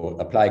want to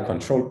apply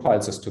control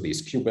pulses to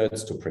these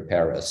qubits to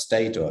prepare a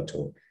state or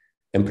to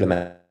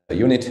implement a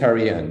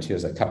unitary. And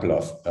here's a couple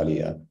of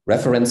earlier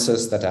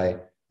references that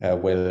I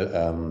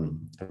will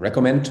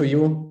recommend to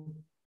you.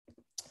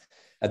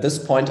 At this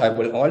point, I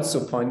will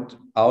also point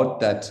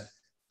out that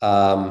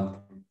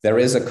there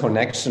is a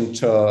connection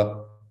to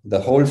the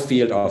whole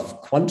field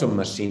of quantum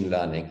machine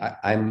learning.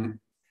 I'm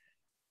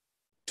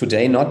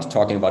today not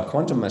talking about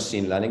quantum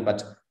machine learning,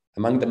 but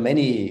among the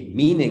many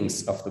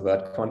meanings of the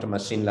word quantum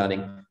machine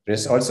learning,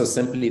 there's also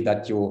simply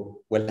that you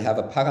will have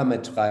a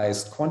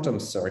parameterized quantum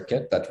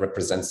circuit that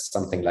represents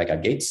something like a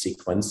gate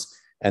sequence,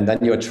 and then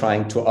you're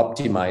trying to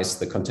optimize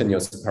the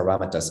continuous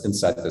parameters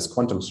inside this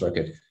quantum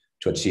circuit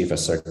to achieve a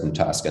certain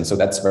task. And so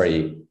that's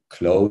very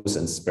close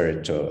in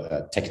spirit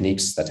to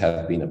techniques that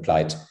have been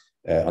applied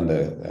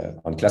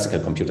on classical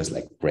computers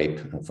like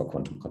GRAPE for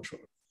quantum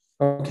control.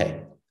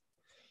 Okay.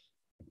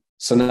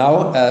 So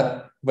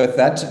now with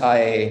that,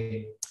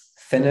 I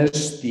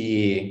finish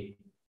the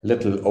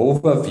little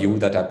overview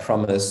that I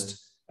promised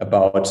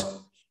about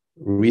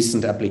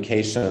recent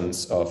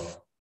applications of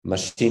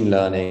machine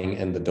learning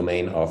in the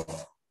domain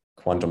of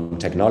quantum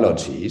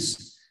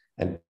technologies.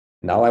 And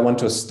now I want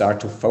to start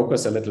to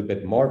focus a little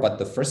bit more, but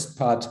the first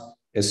part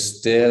is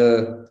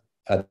still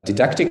a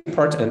didactic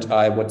part, and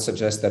I would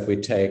suggest that we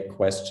take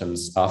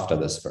questions after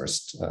this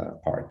first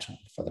part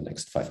for the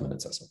next 5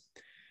 minutes or so.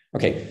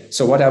 Okay,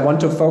 so what I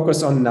want to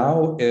focus on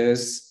now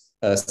is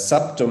a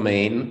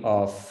subdomain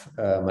of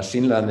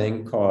machine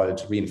learning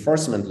called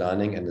reinforcement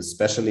learning, and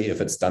especially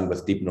if it's done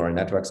with deep neural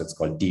networks, it's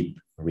called deep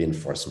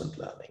reinforcement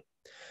learning.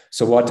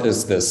 So what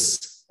is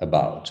this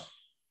about?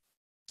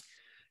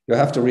 You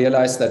have to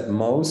realize that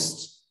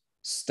most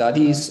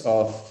studies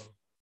of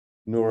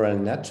neural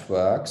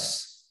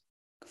networks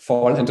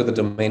fall into the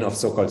domain of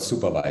so-called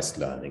supervised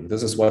learning.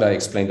 This is what I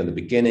explained in the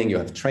beginning. You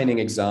have training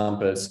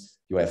examples,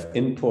 you have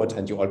input,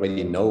 and you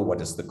already know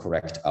what is the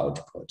correct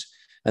output.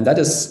 And that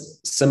is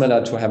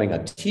similar to having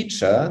a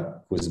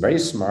teacher who is very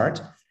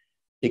smart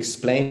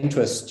explain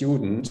to a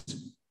student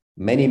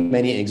many,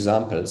 many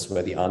examples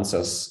where the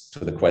answers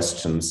to the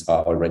questions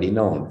are already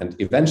known. And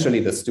eventually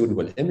the student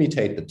will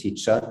imitate the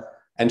teacher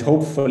and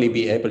hopefully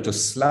be able to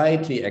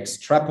slightly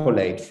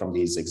extrapolate from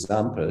these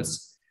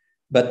examples.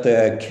 But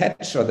the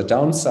catch or the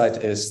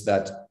downside is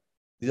that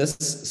this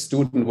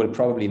student will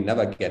probably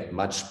never get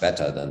much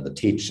better than the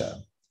teacher.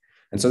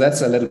 And so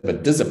that's a little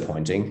bit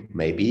disappointing,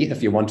 maybe.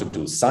 If you want to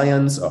do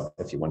science, or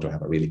if you want to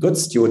have a really good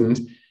student,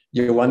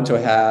 you want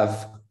to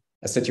have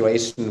a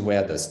situation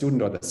where the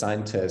student or the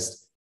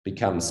scientist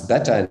becomes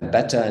better and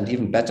better and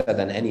even better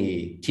than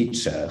any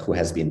teacher who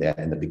has been there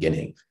in the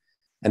beginning.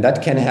 And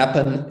that can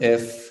happen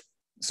if,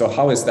 so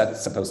how is that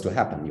supposed to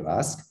happen, you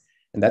ask?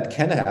 And that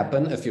can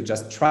happen if you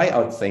just try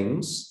out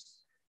things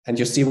and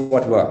you see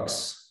what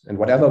works. And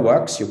whatever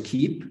works, you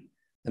keep.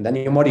 And then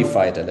you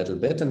modify it a little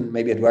bit, and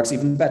maybe it works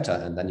even better,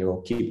 and then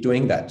you keep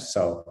doing that.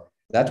 So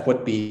that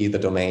would be the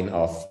domain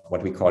of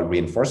what we call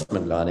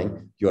reinforcement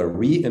learning. You are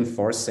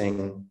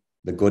reinforcing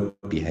the good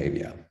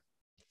behavior.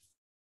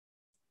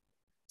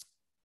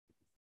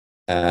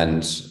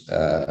 And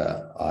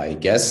I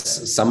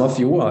guess some of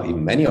you, or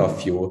even many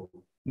of you,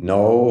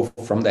 know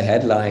from the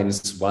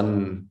headlines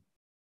one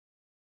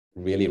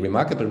really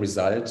remarkable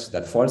result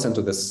that falls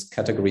into this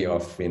category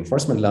of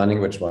reinforcement learning,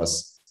 which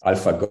was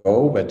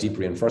AlphaGo, where deep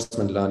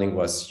reinforcement learning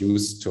was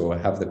used to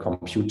have the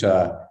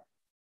computer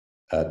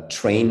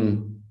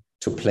train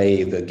to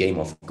play the game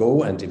of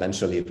Go, and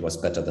eventually it was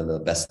better than the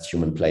best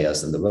human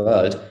players in the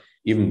world,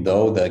 even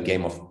though the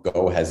game of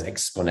Go has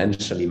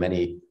exponentially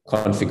many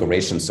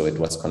configurations, so it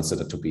was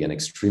considered to be an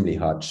extremely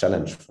hard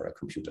challenge for a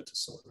computer to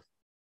solve.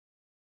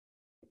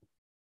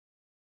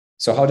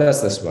 So how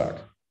does this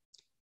work?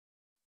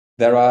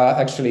 There are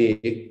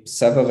actually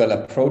several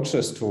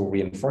approaches to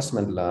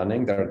reinforcement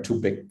learning. There are two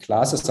big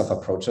classes of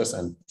approaches,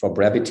 and for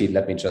brevity,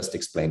 let me just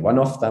explain one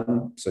of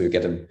them so you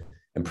get an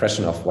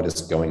impression of what is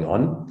going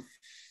on.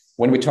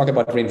 When we talk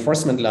about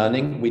reinforcement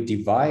learning, we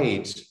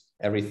divide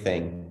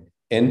everything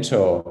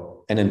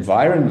into an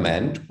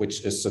environment,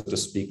 which is, so to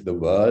speak, the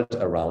world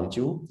around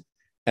you,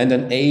 and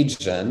an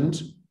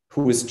agent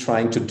who is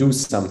trying to do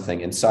something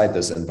inside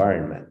this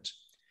environment.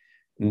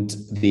 And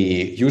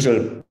the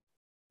usual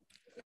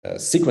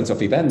sequence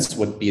of events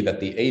would be that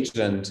the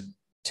agent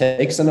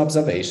takes an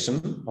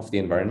observation of the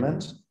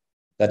environment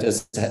that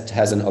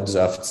has an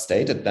observed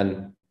state. It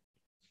then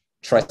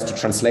tries to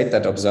translate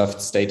that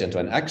observed state into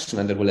an action,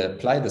 and it will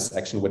apply this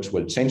action, which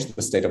will change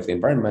the state of the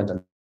environment.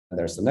 And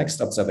there's the next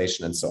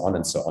observation, and so on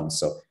and so on.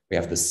 So we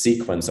have the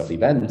sequence of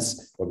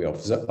events where we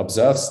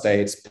observe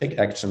states, pick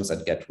actions,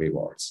 and get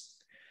rewards.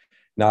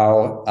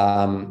 Now,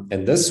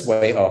 in this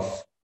way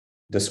of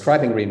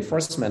describing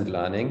reinforcement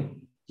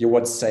learning, you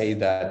would say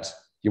that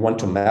you want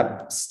to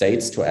map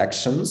states to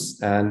actions,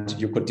 and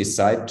you could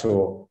decide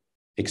to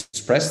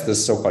express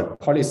this so-called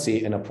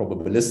policy in a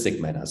probabilistic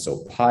manner.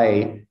 So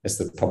pi is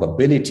the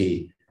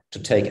probability to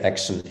take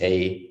action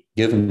A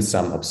given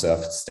some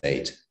observed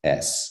state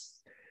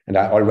S. And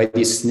I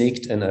already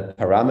sneaked in a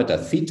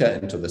parameter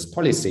theta into this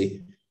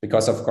policy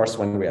because, of course,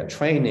 when we are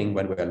training,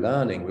 when we are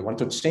learning, we want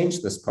to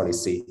change this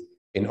policy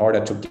in order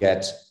to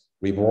get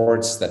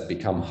rewards that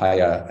become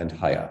higher and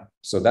higher.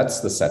 So that's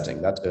the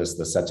setting. That is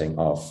the setting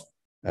of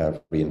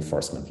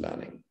reinforcement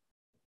learning.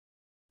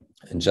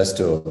 And just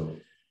to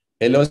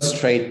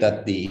illustrate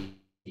that the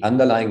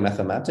underlying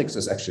mathematics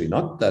is actually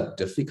not that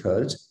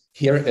difficult,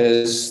 here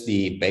is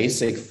the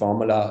basic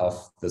formula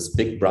of this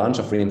big branch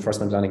of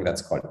reinforcement learning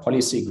that's called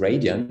policy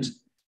gradient.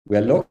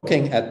 We're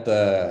looking at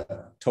the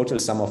total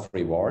sum of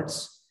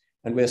rewards,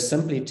 and we're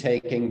simply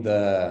taking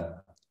the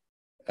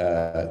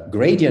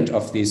gradient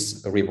of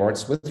these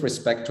rewards with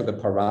respect to the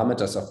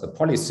parameters of the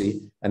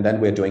policy, and then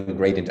we're doing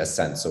gradient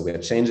ascent. So we're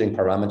changing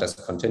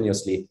parameters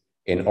continuously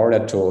in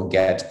order to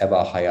get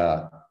ever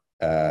higher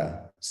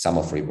sum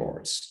of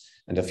rewards.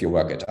 And if you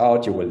work it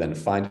out, you will then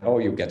find, oh,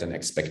 you get an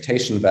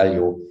expectation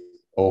value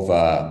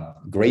over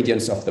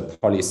gradients of the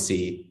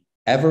policy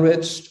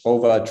averaged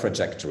over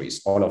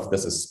trajectories. All of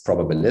this is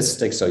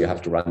probabilistic, so you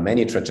have to run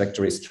many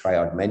trajectories, try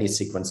out many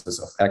sequences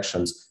of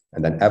actions,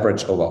 and then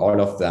average over all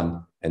of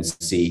them and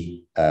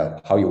see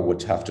how you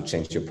would have to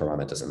change your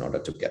parameters in order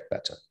to get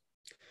better.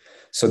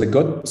 So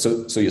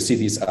you see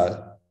these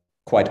are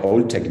quite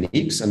old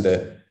techniques, and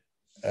the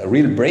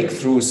real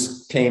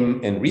breakthroughs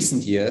came in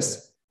recent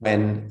years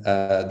when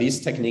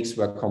these techniques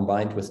were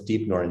combined with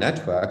deep neural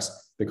networks,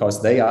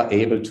 because they are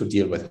able to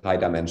deal with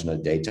high-dimensional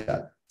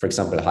data. For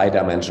example,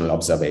 high-dimensional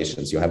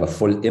observations. You have a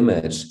full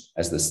image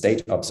as the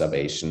state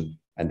observation,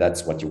 and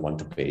that's what you want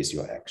to base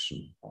your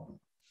action on.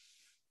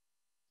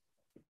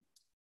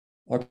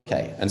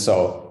 Okay, and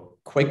so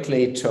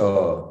quickly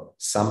to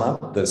sum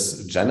up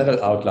this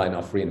general outline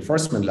of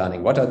reinforcement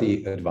learning, what are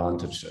the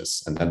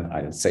advantages? And then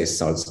I'll say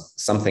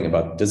something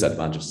about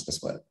disadvantages as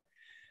well.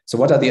 So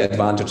what are the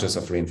advantages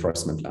of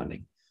reinforcement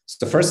learning?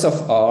 So first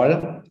of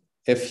all,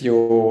 if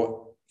you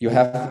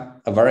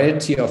have a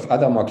variety of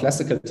other more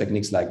classical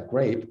techniques like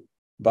GRAPE,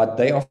 but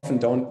they often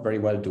don't very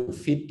well do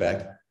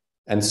feedback.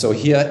 And so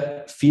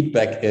here,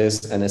 feedback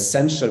is an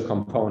essential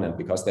component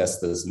because there's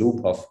this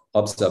loop of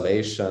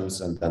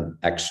observations and then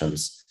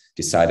actions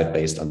decided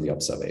based on the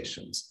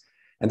observations.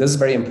 And this is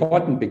very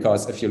important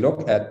because if you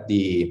look at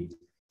the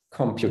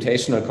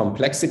computational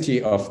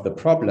complexity of the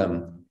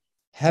problem,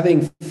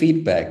 having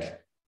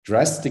feedback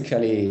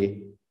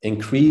drastically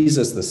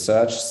increases the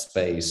search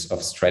space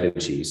of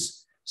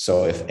strategies.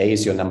 So if A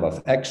is your number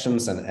of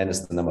actions and N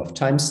is the number of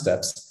time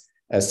steps,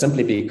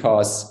 simply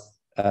because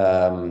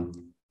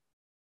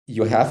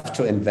you have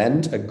to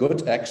invent a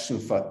good action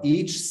for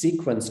each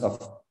sequence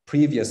of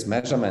previous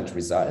measurement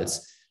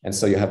results. And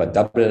so you have a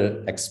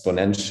double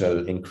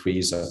exponential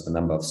increase of the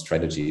number of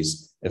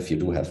strategies if you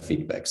do have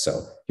feedback.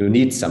 So you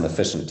need some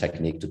efficient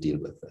technique to deal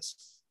with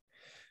this.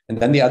 And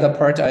then the other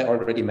part I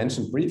already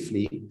mentioned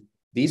briefly,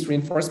 these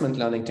reinforcement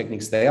learning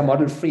techniques, they are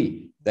model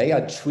free. They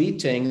are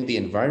treating the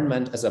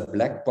environment as a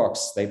black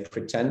box. They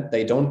pretend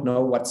they don't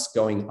know what's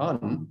going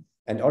on.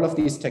 And all of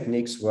these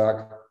techniques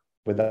work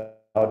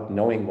without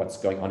knowing what's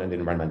going on in the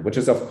environment, which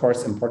is of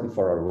course important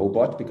for a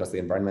robot because the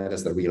environment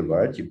is the real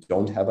world. You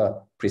don't have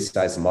a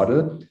precise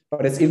model,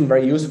 but it's even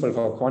very useful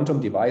for quantum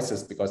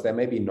devices because there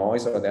may be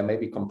noise or there may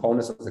be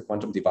components of the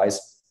quantum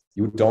device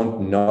you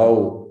don't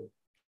know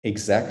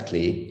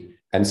exactly.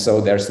 And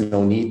so there's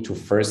no need to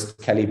first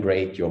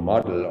calibrate your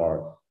model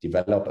or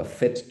develop a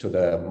fit to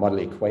the model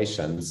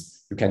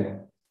equations. You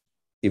can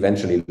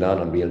eventually learn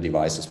on real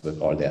devices with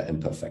all their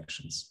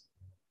imperfections.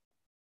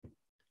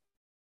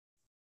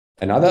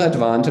 Another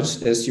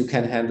advantage is you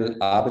can handle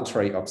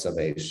arbitrary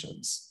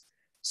observations.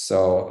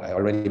 So I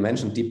already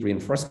mentioned deep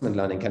reinforcement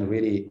learning can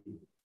really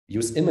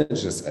use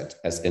images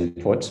as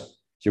input.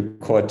 You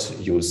could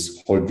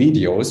use whole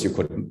videos. You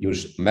could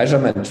use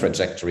measurement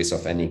trajectories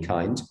of any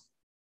kind.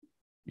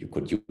 You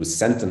could use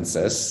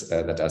sentences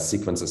that are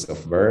sequences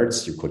of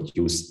words. You could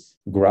use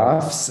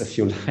graphs, if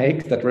you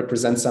like, that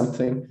represent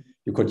something.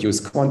 You could use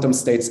quantum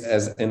states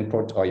as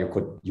input, or you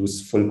could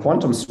use full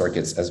quantum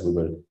circuits, as we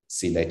will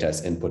see later,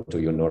 as input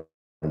to your neural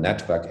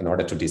network in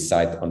order to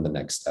decide on the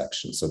next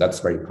action. So that's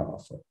very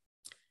powerful.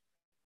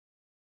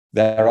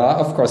 There are,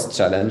 of course,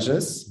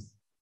 challenges.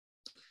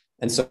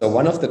 And so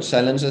one of the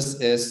challenges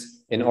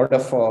is, in order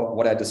for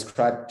what I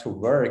described to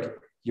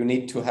work, you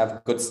need to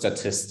have good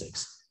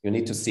statistics. You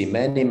need to see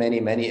many, many,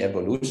 many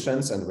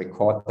evolutions and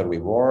record the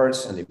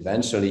rewards. And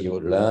eventually you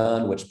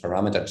learn which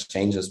parameter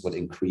changes would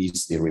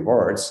increase the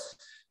rewards.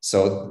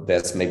 So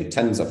there's maybe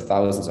tens of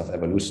thousands of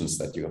evolutions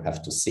that you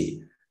have to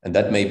see. And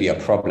that may be a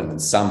problem in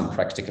some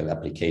practical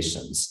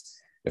applications.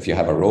 If you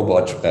have a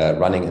robot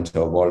running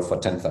into a wall for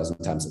 10,000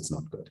 times, it's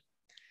not good.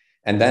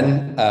 And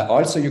then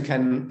also you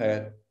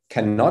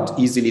cannot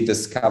easily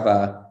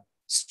discover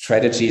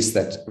strategies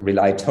that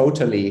rely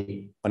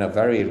totally on a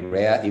very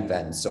rare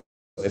event. So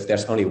if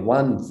there's only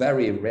one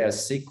very rare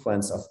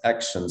sequence of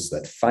actions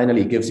that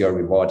finally gives you a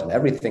reward and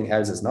everything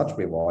else is not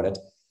rewarded,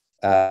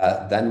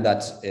 then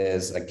that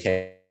is a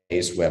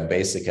case where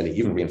basically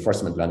even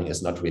reinforcement learning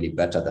is not really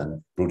better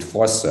than brute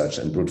force search.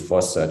 And brute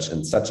force search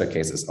in such a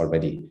case is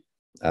already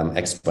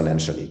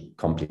exponentially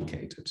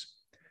complicated.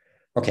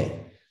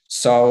 Okay,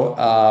 so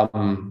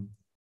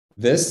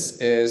this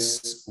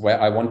is where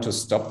I want to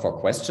stop for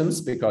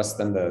questions, because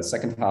then the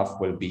second half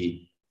will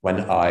be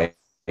when I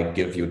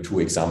give you two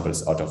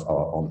examples out of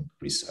our own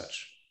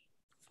research.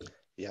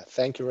 Yeah,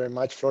 thank you very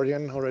much,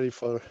 Florian, already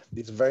for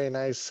this very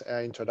nice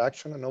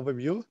introduction and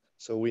overview.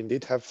 So we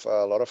indeed have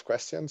a lot of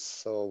questions,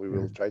 so we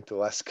will try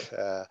to ask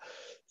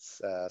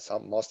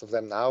most of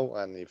them now,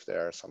 and if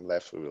there are some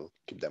left, we will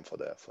keep them for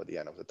the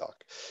end of the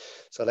talk.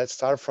 So let's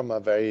start from a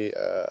very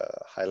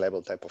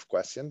high-level type of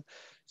question.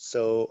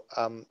 So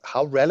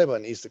how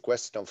relevant is the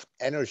question of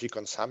energy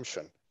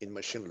consumption in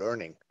machine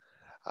learning?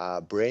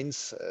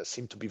 Brains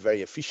seem to be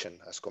very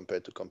efficient as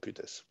compared to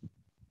computers.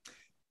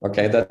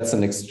 Okay, that's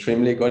an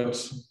extremely good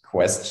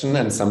question.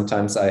 And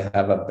sometimes I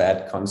have a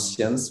bad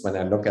conscience when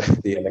I look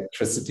at the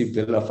electricity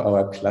bill of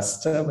our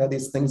cluster where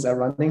these things are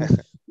running,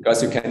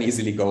 because you can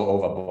easily go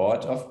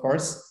overboard, of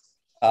course.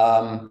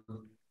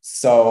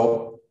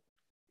 So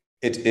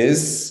it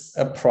is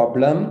a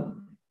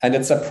problem, and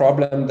it's a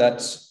problem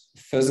that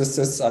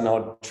physicists are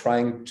now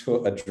trying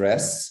to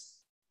address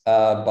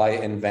by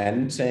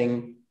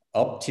inventing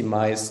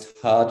optimized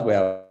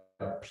hardware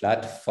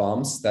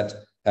platforms that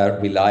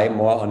rely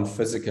more on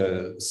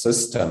physical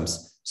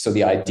systems. So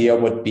the idea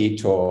would be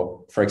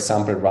to, for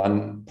example,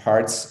 run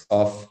parts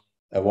of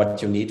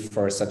what you need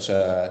for such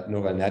a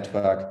neural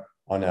network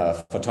on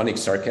a photonic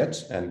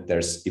circuit. And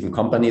there's even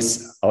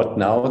companies out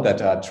now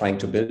that are trying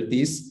to build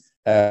these,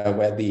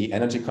 where the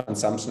energy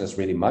consumption is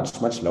really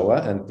much, much lower,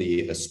 and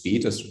the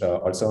speed is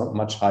also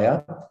much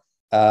higher.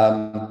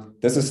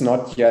 This is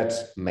not yet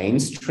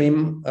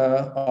mainstream,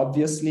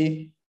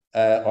 obviously.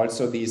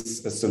 Also,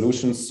 these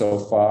solutions so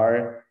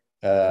far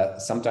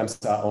sometimes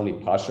are only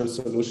partial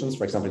solutions.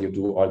 For example, you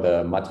do all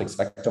the matrix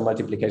vector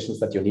multiplications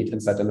that you need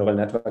inside a neural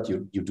network.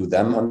 You do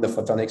them on the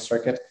photonic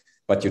circuit,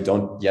 but you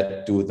don't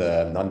yet do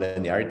the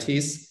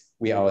nonlinearities.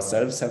 We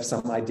ourselves have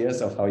some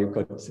ideas of how you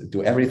could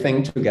do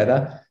everything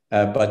together,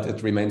 but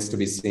it remains to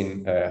be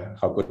seen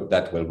how good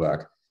that will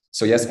work.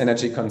 So yes,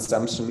 energy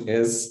consumption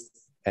is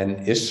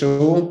an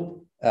issue,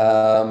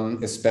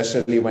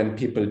 especially when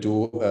people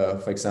do,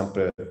 for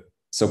example,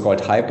 so-called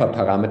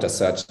hyperparameter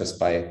searches,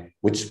 by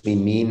which we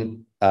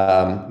mean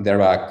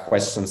there are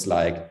questions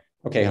like,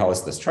 okay, how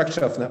is the structure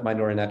of my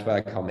neural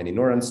network? How many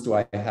neurons do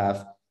I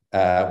have?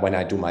 When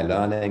I do my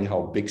learning,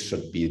 how big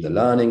should be the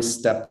learning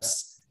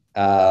steps?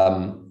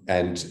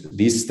 And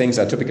these things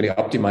are typically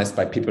optimized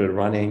by people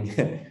running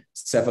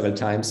several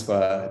times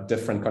for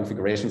different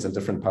configurations and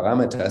different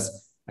parameters.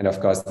 And of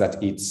course,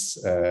 that eats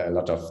a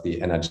lot of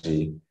the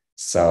energy.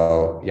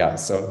 So yeah,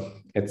 so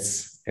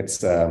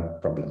it's a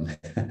problem.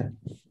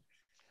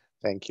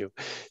 Thank you.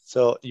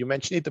 So you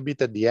mentioned it a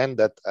bit at the end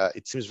that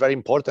it seems very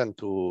important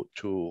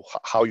to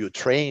how you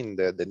train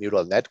the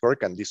neural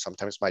network, and this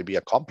sometimes might be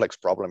a complex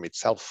problem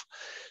itself.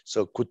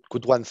 So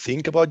could one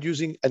think about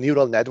using a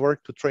neural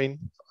network to train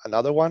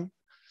another one?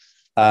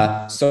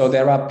 So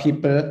there are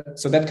people,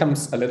 so that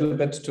comes a little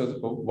bit to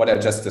what I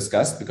just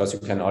discussed, because you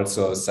can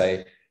also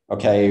say,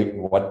 okay,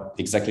 what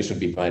exactly should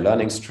be my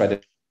learning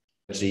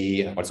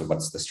strategy? Also,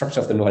 what's the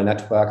structure of the neural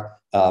network?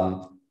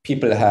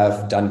 People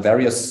have done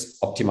various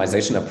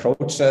optimization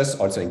approaches,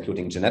 also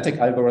including genetic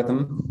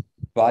algorithm,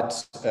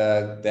 but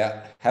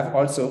there have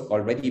also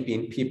already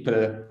been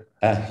people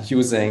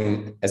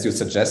using, as you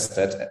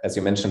suggested, as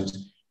you mentioned,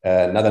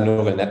 another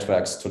neural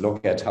networks to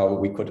look at how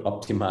we could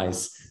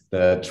optimize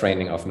the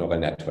training of neural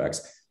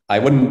networks. I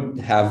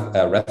wouldn't have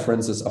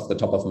references off the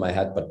top of my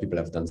head, but people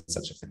have done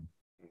such a thing.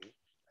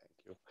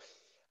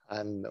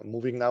 And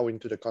moving now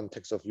into the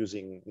context of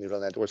using neural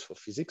networks for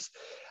physics,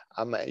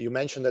 you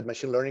mentioned that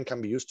machine learning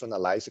can be used to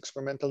analyze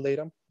experimental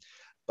data,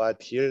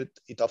 but here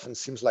it often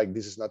seems like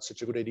this is not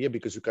such a good idea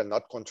because you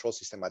cannot control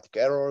systematic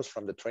errors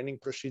from the training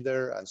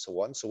procedure and so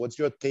on. So what's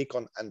your take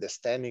on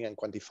understanding and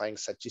quantifying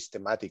such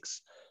systematics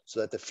so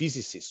that the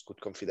physicist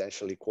could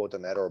confidentially quote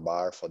an error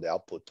bar for the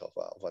output of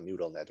a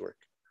neural network?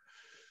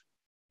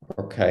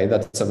 Okay,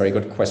 that's a very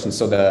good question.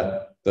 So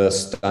the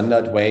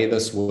standard way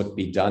this would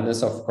be done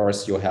is, of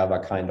course, you have a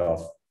kind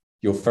of,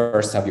 you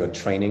first have your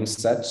training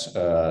set.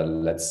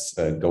 Let's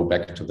go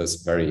back to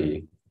this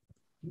very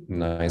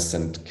nice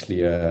and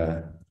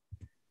clear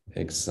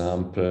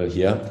example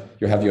here.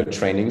 You have your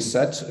training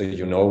set.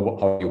 You know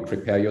how you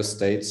prepare your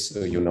states.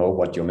 You know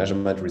what your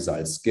measurement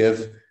results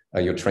give.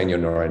 You train your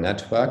neural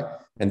network.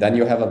 And then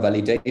you have a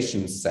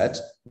validation set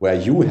where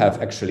you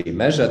have actually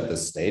measured the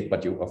state,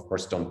 but you, of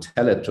course, don't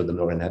tell it to the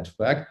neural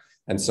network.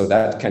 And so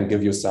that can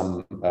give you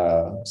some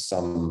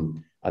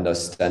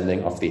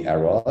understanding of the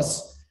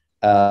errors.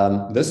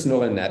 This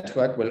neural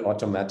network will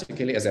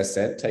automatically, as I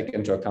said, take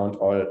into account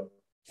all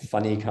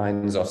funny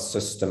kinds of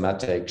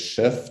systematic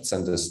shifts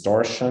and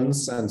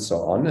distortions and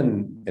so on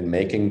in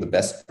making the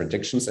best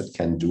predictions it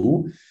can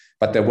do.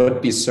 But there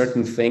would be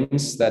certain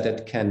things that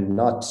it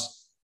cannot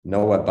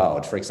know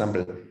about. For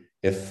example,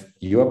 if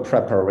your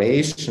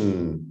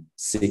preparation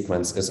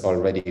sequence is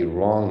already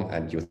wrong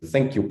and you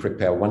think you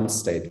prepare one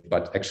state,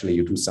 but actually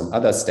you do some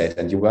other state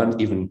and you weren't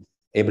even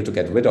able to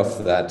get rid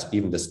of that,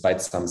 even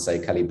despite some, say,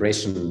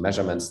 calibration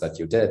measurements that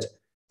you did,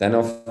 then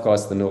of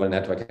course the neural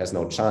network has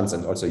no chance.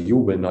 And also you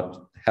will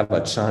not have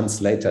a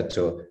chance later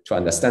to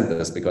understand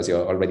this because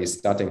you're already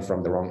starting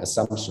from the wrong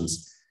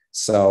assumptions.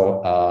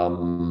 So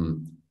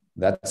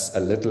that's a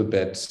little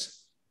bit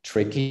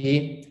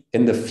tricky.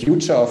 In the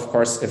future, of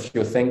course, if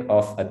you think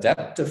of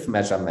adaptive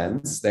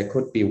measurements, there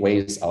could be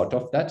ways out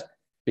of that,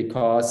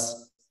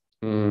 because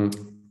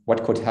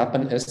what could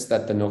happen is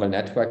that the neural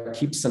network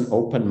keeps an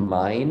open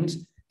mind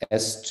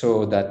as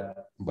to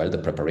that, well, the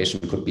preparation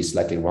could be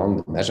slightly wrong,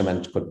 the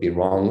measurement could be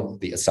wrong,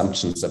 the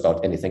assumptions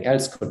about anything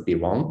else could be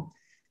wrong.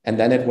 And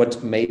then it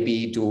would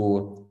maybe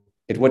do,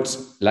 it would,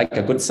 like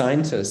a good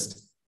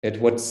scientist,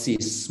 it would see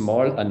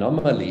small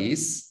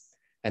anomalies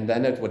And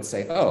then it would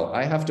say, oh,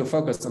 I have to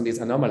focus on these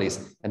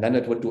anomalies. And then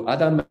it would do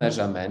other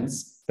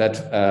measurements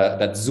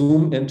that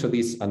zoom into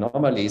these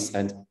anomalies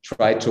and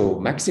try to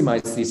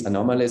maximize these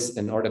anomalies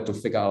in order to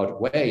figure out,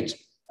 wait,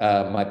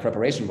 my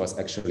preparation was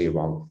actually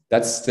wrong.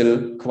 That's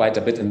still quite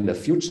a bit in the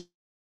future.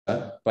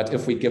 But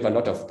if we give a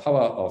lot of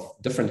power of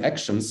different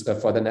actions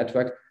for the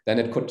network, then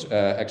it could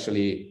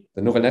the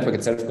neural network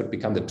itself could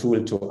become the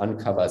tool to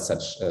uncover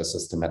such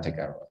systematic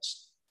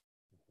errors.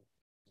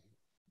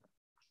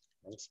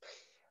 Thanks.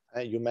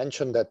 You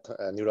mentioned that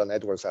neural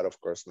networks are, of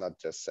course, not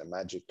just a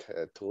magic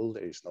tool.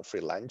 There is no free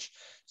lunch.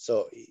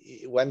 So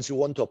once you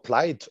want to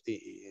apply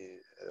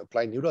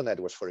neural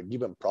networks for a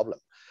given problem,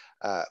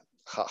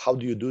 how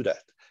do you do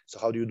that? So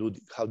how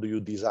do you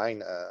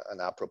design an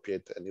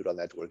appropriate neural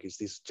network? Is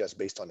this just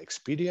based on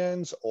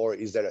experience, or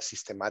is there a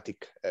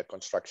systematic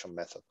construction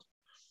method?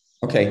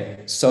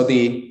 Okay, so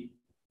the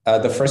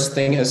first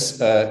thing is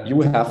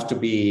you have to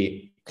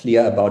be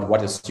clear about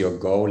what is your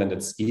goal, and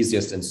it's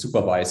easiest in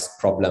supervised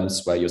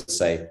problems where you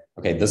say,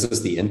 okay, this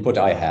is the input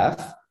I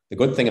have. The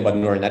good thing about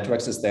neural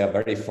networks is they are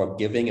very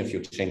forgiving. If you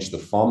change the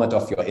format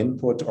of your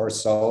input or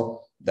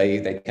so,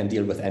 they can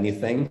deal with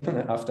anything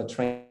after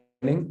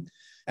training.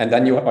 And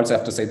then you also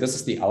have to say, this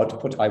is the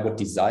output I would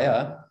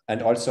desire.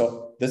 And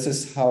also, this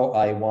is how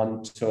I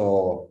want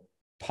to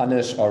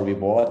punish or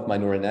reward my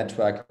neural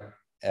network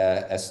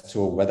as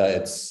to whether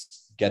it's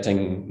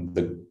getting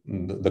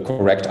the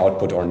correct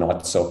output or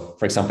not. So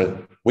for example,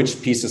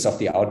 which pieces of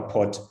the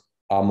output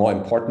are more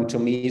important to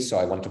me? So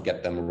I want to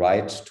get them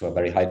right to a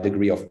very high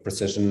degree of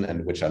precision,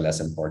 and which are less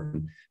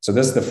important. So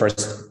this is the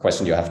first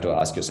question you have to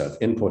ask yourself,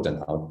 input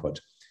and output.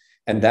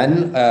 And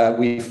then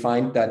we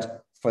find that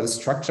for the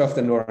structure of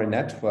the neural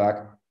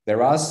network,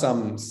 there are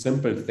some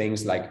simple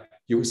things like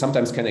you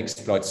sometimes can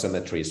exploit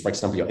symmetries. For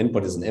example, your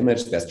input is an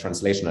image, there's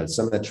translational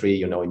symmetry,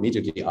 you know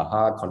immediately,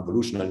 aha,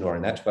 convolutional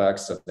neural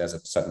networks. So there's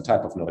a certain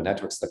type of neural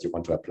networks that you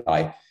want to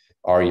apply.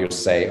 Or you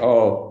say,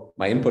 oh,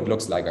 my input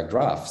looks like a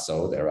graph,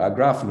 so there are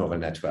graph neural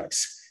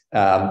networks.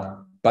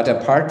 But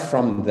apart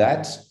from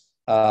that,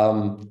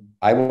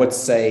 I would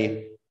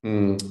say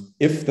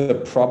if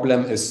the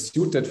problem is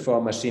suited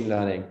for machine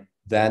learning,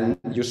 then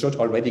you should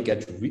already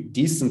get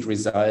decent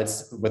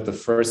results with the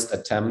first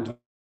attempt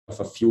of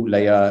a few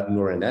layer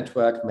neural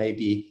network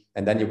maybe,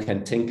 and then you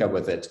can tinker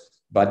with it.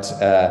 But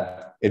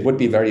it would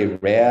be very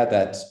rare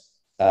that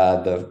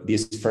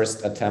these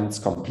first attempts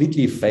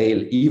completely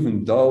fail,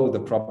 even though the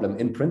problem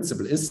in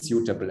principle is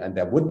suitable and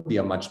there would be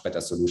a much better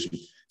solution.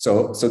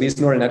 So these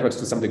neural networks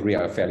to some degree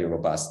are fairly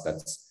robust.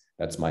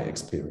 That's my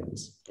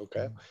experience.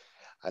 Okay.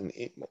 And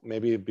it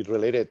maybe a bit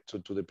related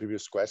to the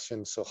previous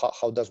question. So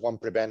how does one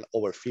prevent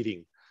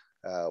overfitting?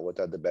 What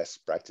are the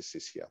best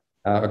practices here?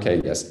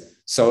 Okay, yes.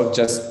 So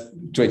just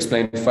to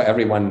explain for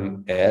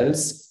everyone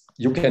else,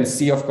 you can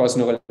see, of course,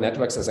 neural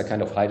networks as a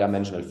kind of high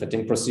dimensional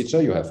fitting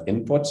procedure. You have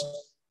input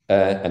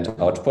and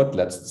output.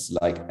 That's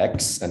like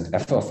x and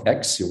f of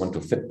x. You want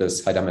to fit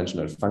this high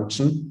dimensional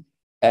function.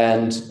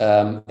 And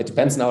it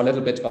depends now a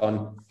little bit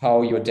on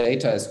how your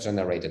data is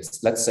generated.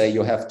 Let's say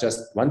you have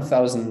just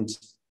 1,000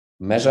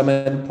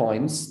 measurement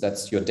points.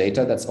 That's your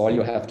data. That's all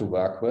you have to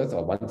work with,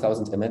 or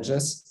 1,000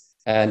 images.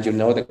 And you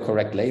know the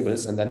correct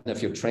labels. And then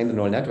if you train the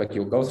neural network,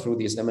 you go through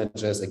these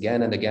images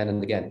again and again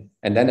and again.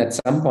 And then at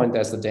some point,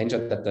 there's the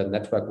danger that the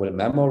network will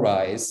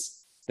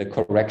memorize the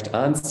correct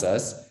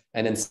answers.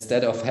 And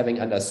instead of having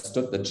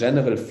understood the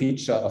general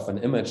feature of an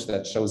image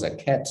that shows a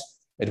cat,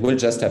 it will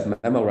just have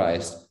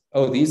memorized,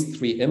 oh, these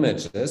 3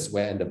 images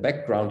where in the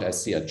background I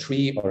see a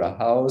tree or a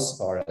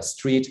house or a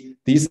street,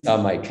 these are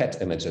my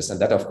cat images.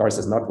 And that, of course,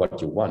 is not what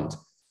you want.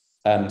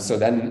 So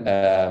then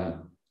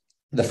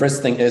the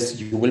first thing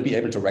is you will be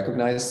able to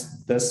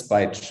recognize this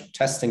by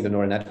testing the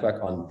neural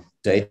network on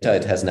data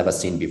it has never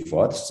seen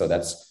before. So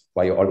that's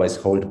why you always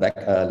hold back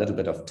a little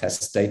bit of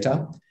test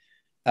data.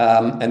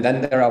 And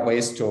then there are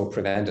ways to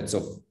prevent it.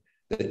 So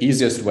the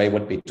easiest way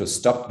would be to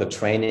stop the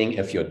training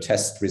if your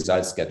test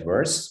results get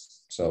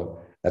worse.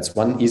 So that's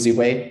one easy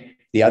way.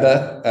 The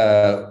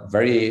other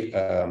very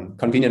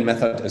convenient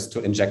method is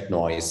to inject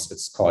noise.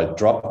 It's called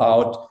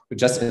dropout. You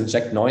just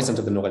inject noise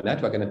into the neural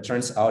network, and it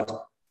turns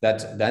out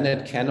that then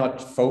it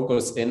cannot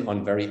focus in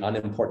on very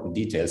unimportant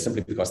details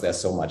simply because there's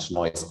so much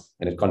noise,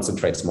 and it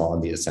concentrates more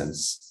on the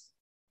essence.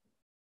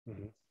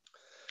 Mm-hmm.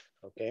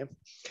 Okay.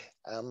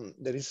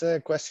 There is a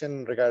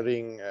question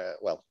regarding,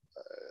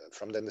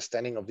 from the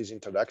understanding of this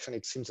introduction,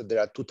 it seems that there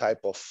are 2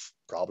 types of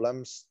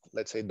problems.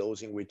 Let's say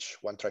those in which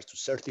one tries to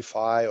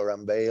certify or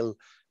unveil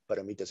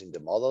parameters in the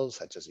model,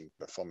 such as in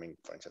performing,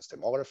 for instance,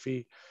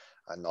 demography,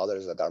 and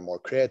others that are more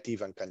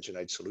creative and can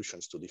generate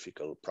solutions to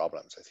difficult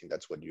problems. I think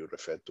that's what you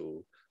refer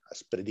to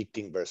as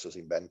predicting versus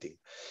inventing.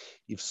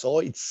 If so,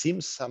 it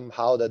seems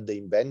somehow that the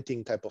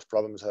inventing type of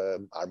problems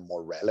are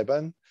more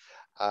relevant.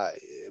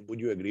 Would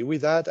you agree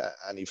with that?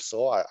 And if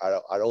so,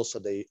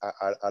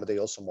 are they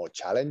also more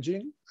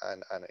challenging,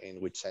 and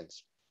in which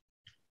sense?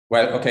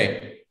 Well,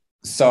 okay.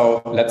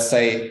 So let's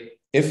say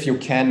if you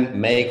can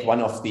make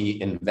one of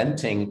the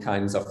inventing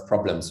kinds of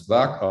problems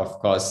work, of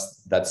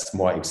course, that's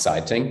more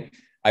exciting.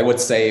 I would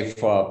say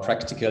for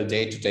practical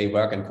day-to-day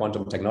work in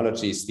quantum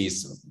technologies,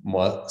 these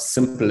more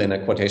simple, in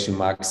a quotation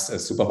marks,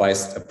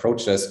 supervised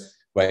approaches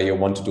where you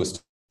want to do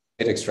state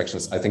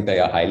extractions, I think they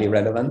are highly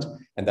relevant.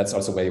 And that's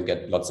also where you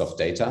get lots of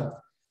data.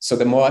 So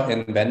the more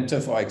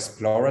inventive or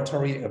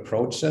exploratory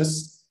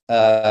approaches,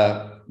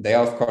 they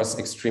are, of course,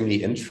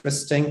 extremely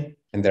interesting.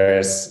 And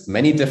there's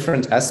many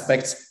different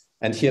aspects.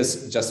 And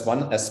here's just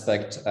one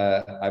aspect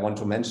I want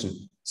to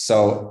mention.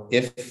 So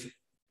if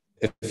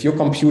your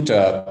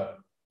computer,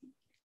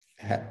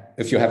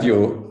 if you have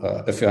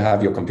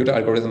your computer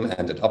algorithm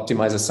and it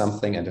optimizes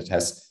something and it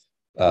has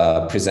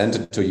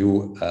presented to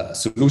you a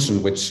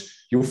solution which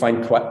you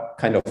find quite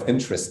kind of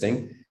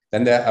interesting,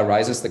 then there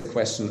arises the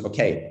question,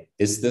 okay,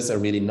 is this a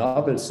really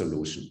novel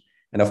solution?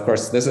 And of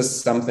course, this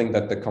is something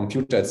that the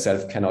computer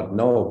itself cannot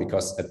know,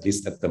 because at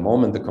least at the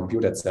moment, the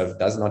computer itself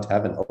does not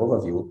have an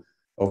overview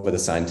over the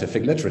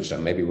scientific literature.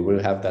 Maybe we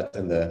will have that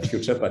in the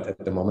future, but at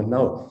the moment,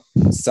 no.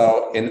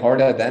 So in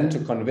order then to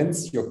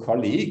convince your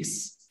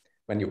colleagues,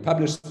 when you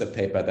publish the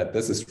paper, that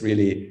this is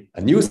really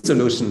a new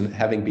solution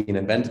having been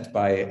invented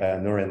by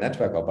a neural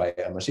network or by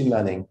a machine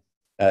learning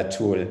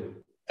tool,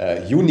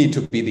 you need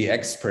to be the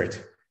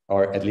expert,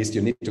 or at least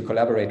you need to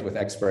collaborate with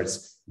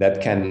experts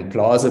that can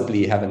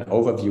plausibly have an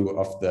overview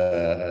of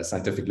the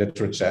scientific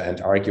literature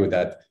and argue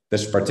that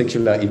this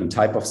particular even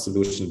type of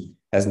solution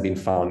hasn't been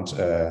found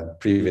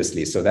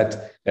previously. So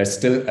that there's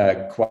still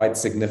a quite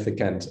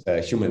significant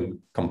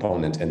human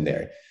component in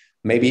there.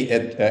 Maybe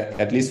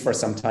at least for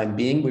some time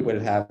being, we will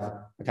have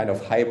a kind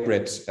of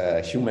hybrid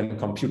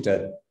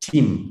human-computer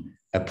team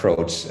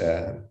approach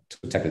to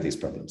tackle these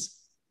problems.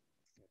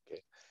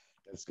 Okay,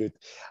 that's good.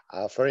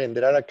 Florian,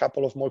 there are a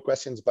couple of more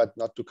questions, but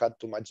not to cut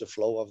too much the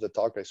flow of the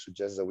talk, I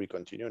suggest that we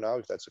continue now,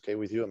 if that's okay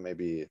with you, and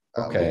maybe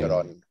later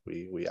on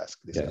we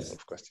ask this couple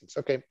of questions.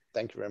 Okay,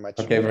 thank you very much.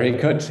 Okay, very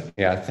good.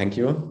 Yeah, thank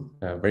you.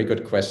 Very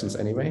good questions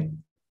anyway.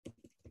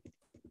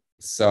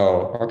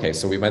 So, okay,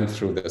 so we went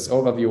through this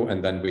overview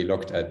and then we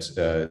looked at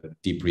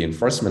deep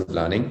reinforcement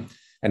learning.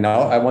 And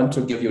now I want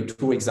to give you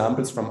two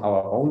examples from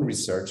our own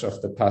research of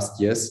the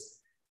past years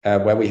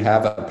where we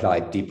have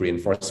applied deep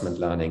reinforcement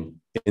learning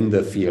in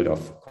the field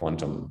of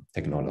quantum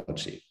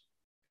technology.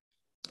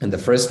 And the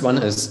first one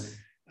is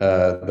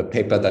the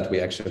paper that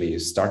we actually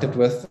started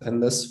with in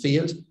this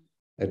field.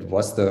 It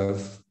was, to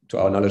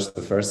our knowledge,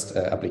 the first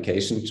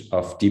application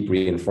of deep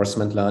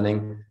reinforcement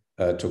learning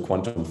to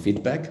quantum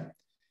feedback.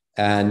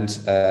 And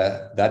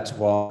that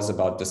was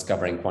about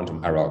discovering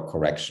quantum error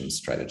correction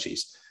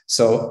strategies.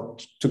 So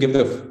to give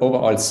the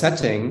overall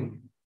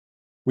setting,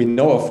 we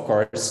know, of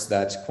course,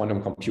 that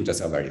quantum computers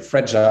are very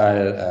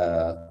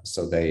fragile.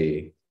 So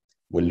they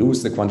will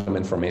lose the quantum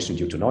information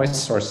due to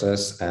noise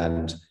sources.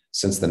 And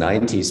since the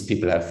 90s,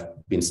 people have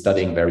been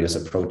studying various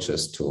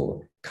approaches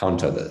to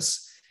counter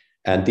this.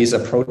 And these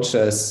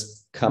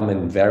approaches come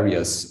in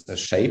various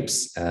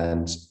shapes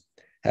and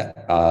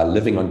are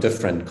living on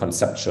different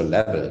conceptual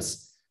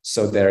levels.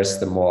 So there's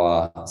the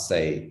more,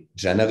 say,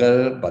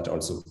 general, but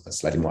also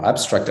slightly more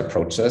abstract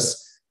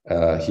approaches,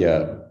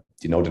 here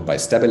denoted by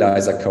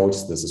stabilizer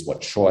codes. This is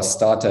what Shor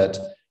started,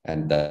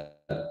 and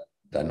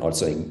then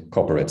also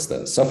incorporates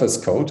the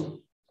sophist code.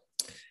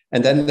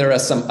 And then there are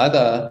some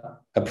other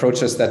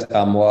approaches that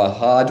are more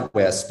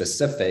hardware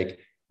specific,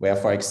 where,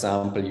 for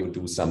example, you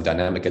do some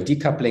dynamical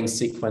decoupling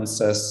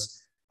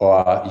sequences,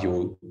 or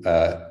you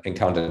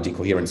encounter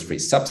decoherence-free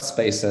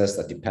subspaces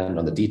that depend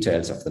on the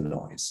details of the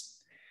noise.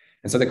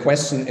 And so the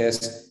question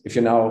is, if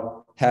you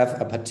now have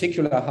a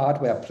particular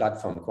hardware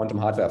platform, quantum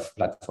hardware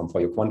platform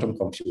for your quantum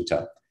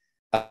computer,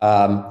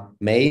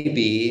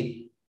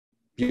 maybe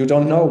you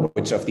don't know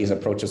which of these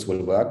approaches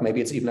will work.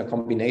 Maybe it's even a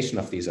combination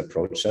of these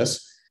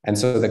approaches. And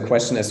so the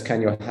question is,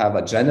 can you have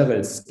a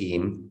general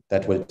scheme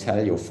that will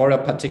tell you for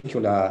a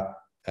particular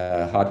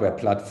hardware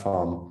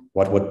platform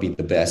what would be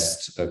the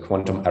best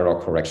quantum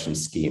error correction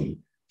scheme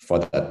for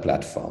that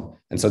platform?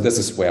 And so this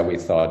is where we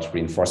thought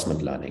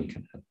reinforcement learning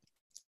can help.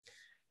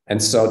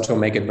 And so to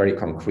make it very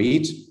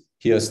concrete,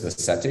 here's the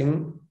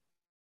setting.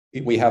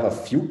 We have a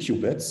few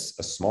qubits,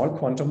 a small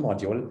quantum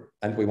module,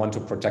 and we want to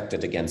protect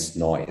it against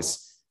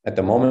noise. At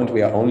the moment,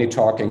 we are only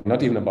talking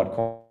not even about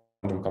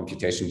quantum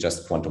computation,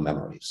 just quantum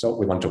memory. So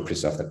we want to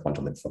preserve the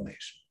quantum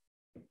information.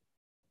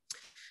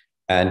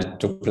 And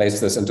to place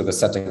this into the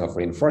setting of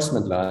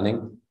reinforcement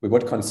learning, we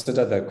would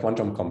consider the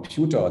quantum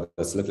computer, or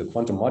this little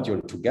quantum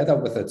module, together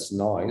with its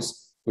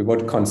noise. We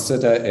would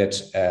consider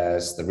it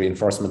as the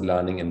reinforcement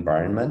learning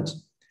environment.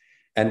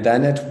 And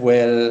then it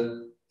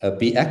will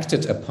be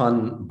acted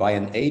upon by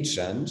an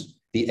agent.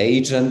 The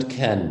agent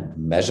can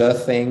measure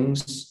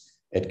things.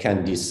 It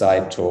can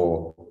decide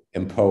to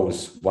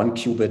impose 1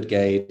 qubit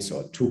gates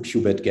or 2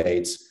 qubit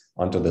gates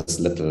onto this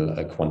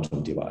little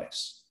quantum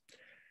device.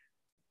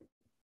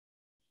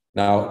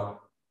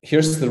 Now,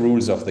 here's the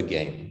rules of the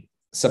game.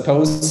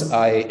 Suppose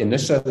I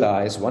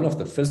initialize one of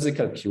the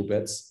physical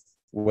qubits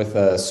with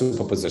a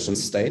superposition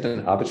state,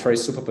 an arbitrary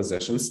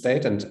superposition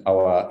state, and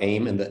our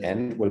aim in the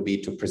end will be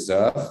to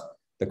preserve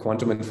the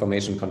quantum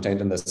information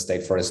contained in the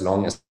state for as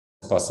long as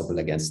possible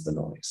against the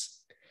noise.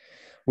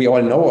 We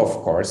all know, of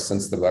course,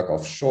 since the work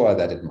offshore,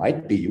 that it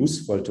might be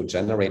useful to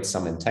generate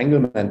some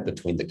entanglement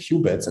between the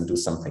qubits and do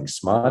something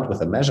smart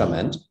with a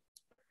measurement.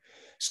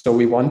 So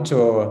we want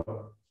to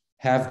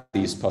have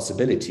these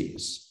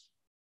possibilities.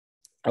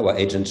 Our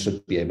agent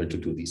should be able to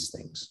do these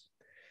things.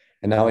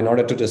 And now, in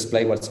order to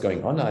display what's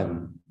going on,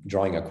 I'm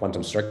drawing a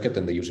quantum circuit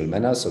in the usual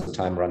manner. So the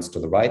time runs to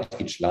the right.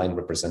 Each line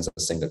represents a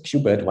single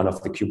qubit. One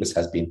of the qubits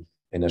has been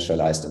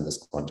initialized in this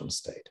quantum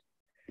state.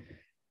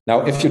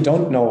 Now, if you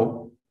don't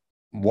know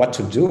what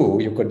to do,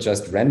 you could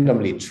just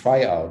randomly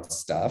try out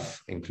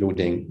stuff,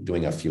 including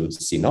doing a few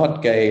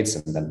C0 gates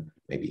and then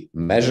maybe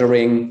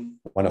measuring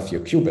one of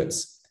your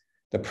qubits.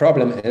 The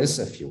problem is,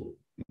 if you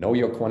know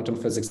your quantum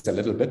physics a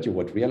little bit, you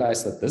would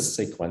realize that this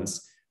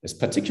sequence is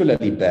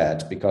particularly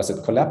bad because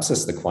it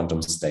collapses the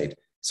quantum state.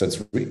 So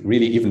it's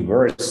really even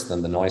worse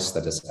than the noise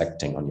that is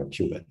acting on your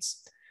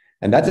qubits.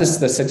 And that is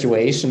the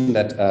situation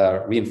that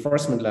a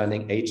reinforcement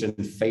learning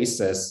agent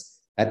faces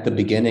at the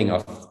beginning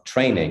of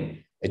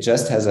training. It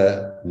just has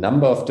a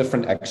number of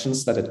different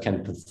actions that it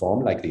can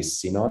perform, like these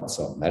C0s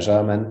or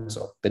measurements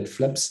or bit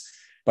flips,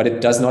 but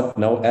it does not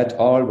know at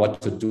all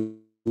what to do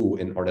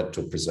in order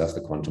to preserve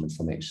the quantum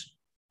information.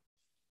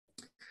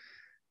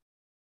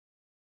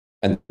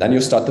 And then you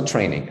start the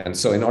training. And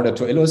so in order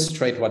to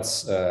illustrate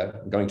what's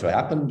going to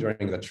happen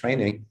during the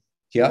training,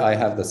 here I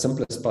have the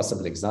simplest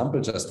possible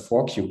example, just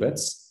 4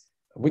 qubits.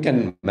 We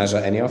can measure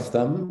any of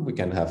them. We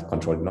can have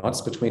controlled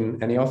knots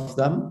between any of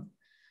them.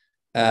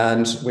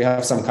 And we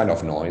have some kind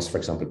of noise, for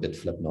example, bit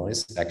flip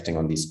noise, acting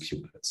on these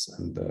qubits.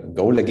 And the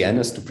goal again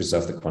is to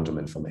preserve the quantum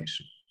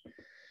information.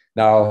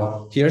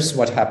 Now, here's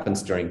what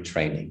happens during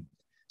training.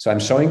 So I'm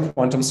showing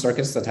quantum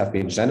circuits that have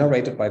been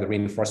generated by the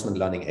reinforcement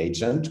learning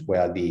agent,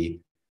 where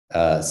the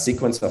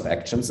sequence of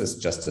actions is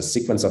just a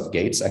sequence of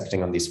gates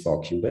acting on these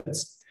 4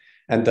 qubits.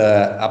 And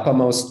the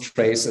uppermost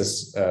trace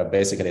is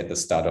basically at the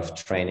start of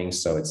training,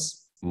 so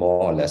it's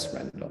more or less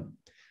random.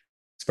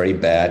 It's very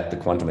bad, the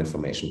quantum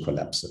information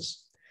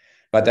collapses.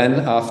 But then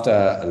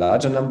after a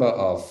larger number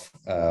of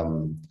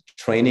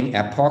training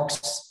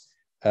epochs,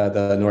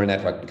 the neural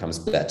network becomes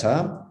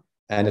better,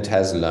 and it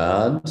has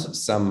learned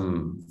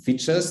some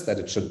features that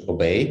it should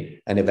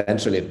obey, and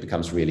eventually it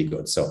becomes really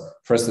good. So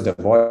first it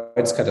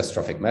avoids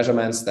catastrophic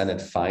measurements, then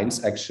it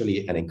finds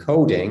actually an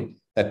encoding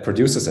that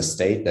produces a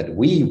state that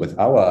we, with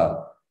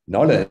our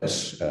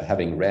knowledge,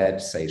 having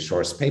read, say,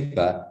 Shor's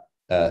paper,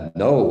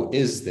 know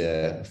is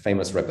the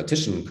famous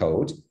repetition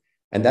code.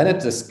 And then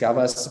it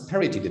discovers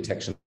parity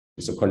detection,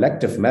 so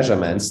collective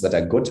measurements that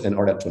are good in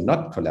order to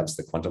not collapse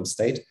the quantum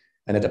state.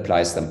 And it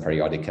applies them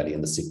periodically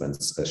in the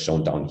sequence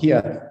shown down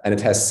here. And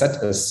it has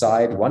set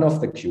aside one of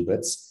the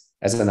qubits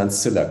as an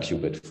ancilla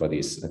qubit for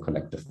these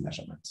collective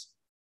measurements.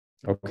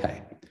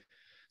 Okay,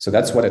 so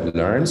that's what it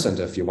learns. And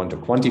if you want to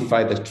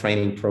quantify the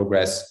training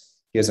progress,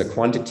 here's a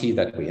quantity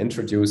that we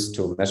introduce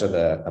to measure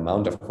the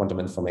amount of quantum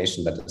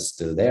information that is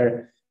still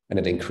there. And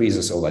it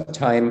increases over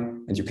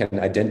time. And you can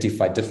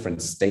identify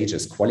different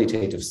stages,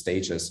 qualitative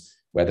stages,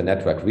 where the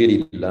network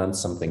really learns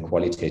something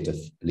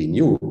qualitatively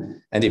new.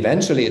 And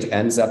eventually it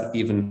ends up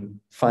even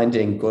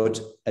finding good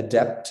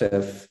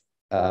adaptive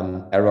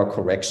error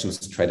correction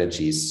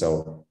strategies.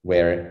 So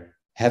where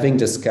having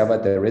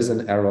discovered there is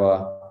an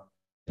error,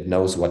 it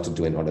knows what to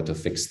do in order to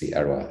fix the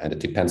error. And it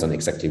depends on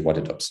exactly what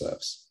it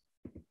observes.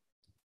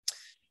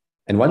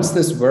 And once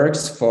this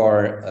works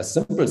for a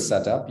simple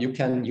setup, you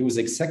can use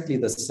exactly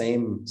the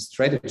same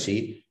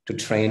strategy to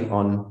train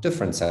on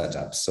different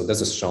setups. So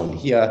this is shown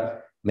here.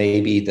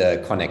 Maybe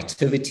the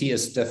connectivity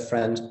is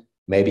different.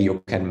 Maybe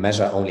you can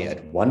measure only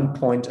at one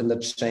point in the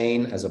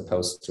chain as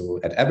opposed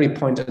to at every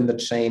point in the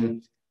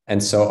chain,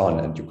 and so on.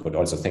 And you could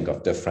also think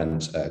of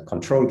different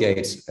control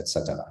gates,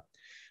 etc.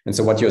 And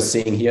so what you're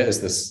seeing here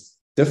is this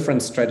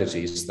different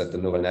strategies that the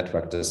neural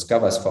network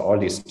discovers for all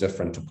these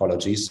different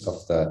topologies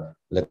of the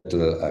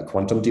little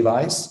quantum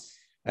device.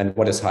 And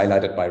what is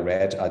highlighted by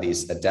red are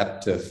these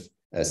adaptive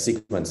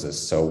sequences.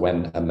 So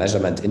when a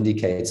measurement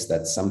indicates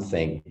that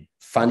something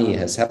funny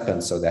has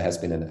happened, so there has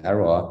been an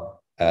error,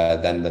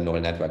 then the neural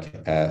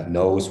network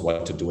knows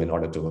what to do in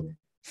order to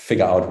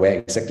figure out where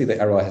exactly the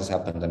error has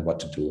happened and what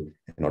to do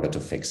in order to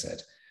fix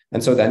it.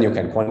 And so then you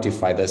can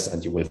quantify this,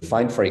 and you will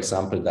find, for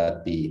example,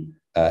 that the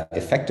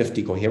effective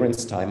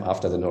decoherence time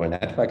after the neural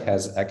network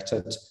has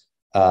acted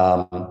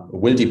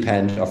will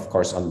depend, of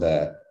course, on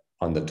the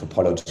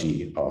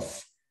topology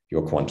of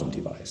your quantum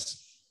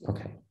device.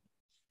 Okay.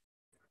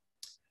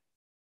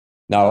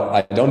 Now,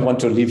 I don't want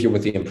to leave you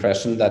with the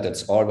impression that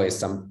it's always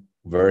some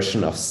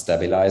version of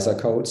stabilizer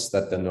codes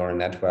that the neural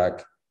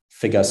network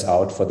figures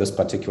out for this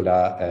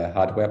particular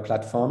hardware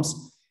platforms.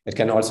 It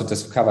can also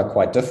discover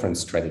quite different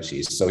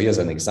strategies. So here's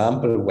an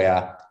example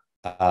where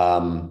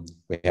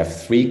we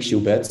have 3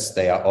 qubits.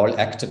 They are all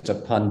acted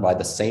upon by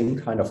the same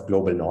kind of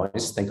global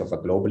noise. Think of a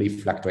globally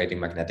fluctuating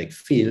magnetic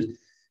field.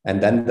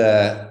 And then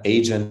the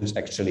agent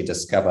actually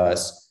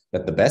discovers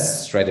that the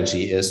best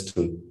strategy is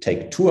to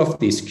take 2 of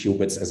these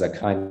qubits as a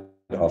kind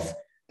of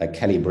a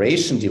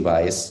calibration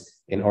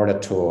device in order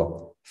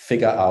to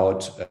figure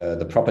out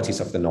the properties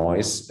of the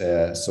noise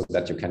so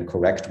that you can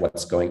correct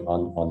what's going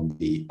on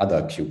the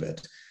other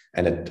qubit.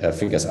 And it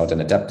figures out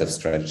an adaptive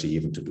strategy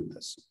even to do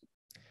this.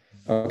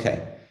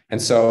 Okay,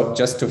 and so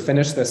just to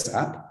finish this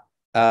up,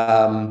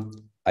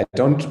 I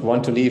don't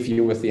want to leave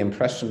you with the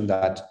impression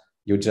that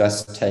you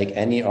just take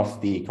any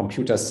of the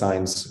computer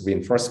science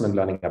reinforcement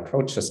learning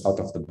approaches out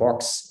of the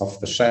box, off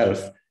the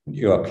shelf,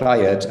 you apply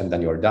it, and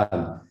then you're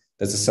done.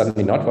 This is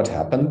certainly not what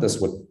happened. This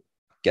would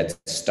get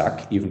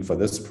stuck even for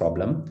this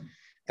problem.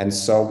 And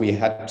so we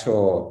had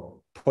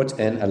to put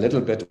in a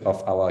little bit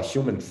of our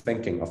human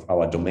thinking, of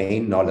our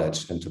domain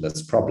knowledge into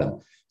this problem.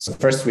 So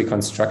first we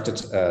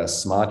constructed a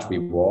smart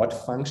reward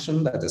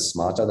function that is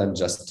smarter than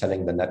just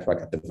telling the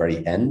network at the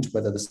very end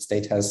whether the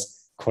state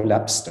has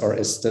collapsed or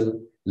is still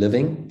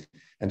living.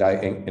 And I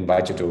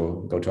invite you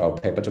to go to our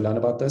paper to learn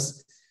about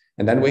this.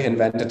 And then we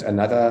invented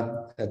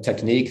another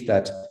technique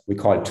that we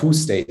call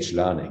two-stage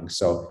learning.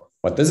 So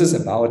what this is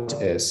about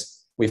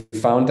is we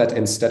found that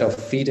instead of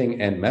feeding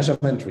in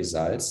measurement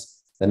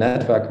results, the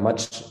network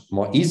much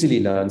more easily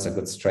learns a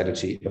good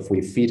strategy if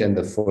we feed in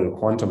the full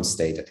quantum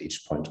state at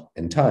each point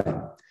in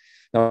time.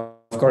 Now,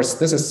 of course,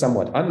 this is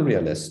somewhat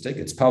unrealistic.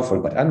 It's powerful,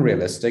 but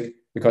unrealistic,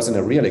 because in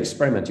a real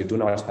experiment, you do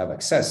not have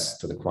access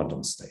to the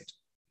quantum state.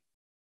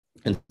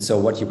 And so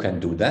what you can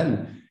do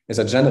then is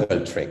a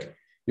general trick.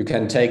 You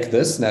can take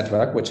this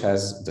network, which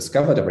has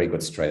discovered a very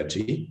good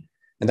strategy,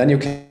 and then you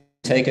can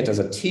take it as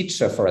a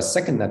teacher for a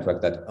second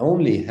network that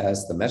only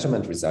has the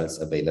measurement results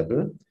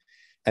available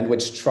and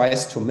which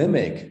tries to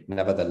mimic,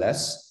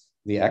 nevertheless,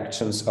 the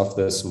actions of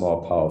this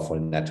more powerful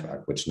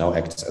network, which now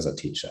acts as a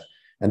teacher.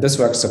 And this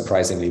works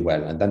surprisingly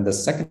well. And then the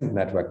second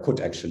network could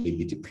actually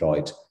be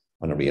deployed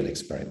on a real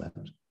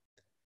experiment.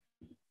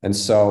 And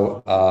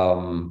so,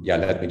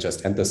 let me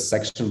just end this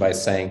section by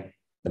saying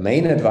the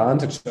main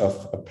advantage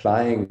of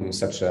applying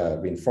such a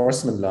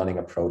reinforcement learning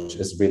approach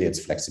is really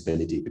its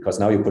flexibility, because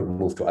now you could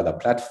move to other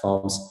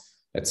platforms,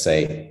 let's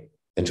say,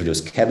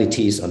 introduce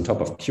cavities on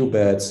top of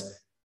qubits,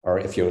 or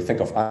if you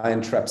think of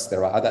ion traps,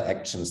 there are other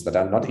actions that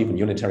are not even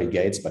unitary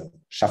gates, but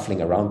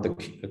shuffling around the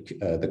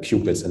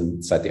qubits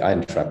inside the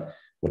ion trap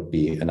would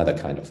be another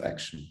kind of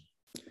action.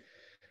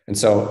 And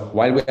so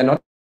while we are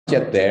not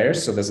yet there,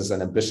 so this is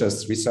an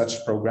ambitious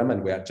research program,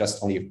 and we are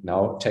just only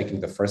now taking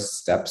the first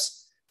steps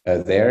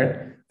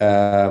there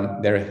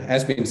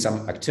has been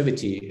some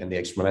activity in the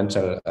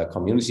experimental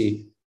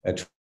community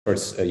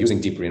towards using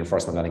deep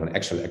reinforcement learning on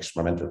actual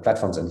experimental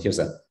platforms. And here's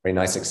a very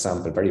nice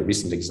example, very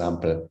recent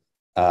example,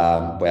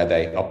 where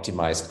they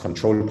optimized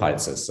control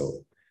pulses.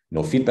 So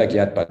no feedback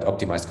yet, but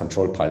optimized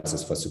control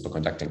pulses for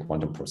superconducting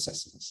quantum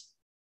processes.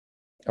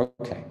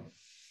 Okay.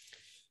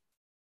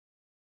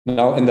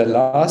 Now, in the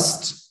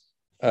last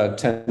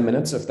 10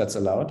 minutes, if that's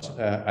allowed,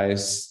 I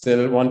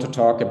still want to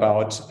talk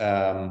about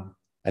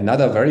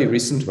another very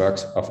recent work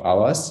of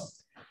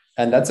ours,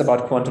 and that's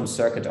about quantum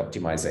circuit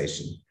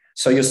optimization.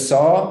 So you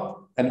saw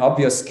an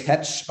obvious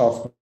catch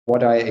of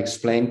what I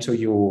explained to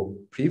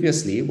you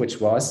previously,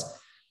 which was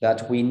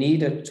that we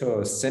needed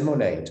to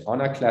simulate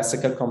on a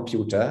classical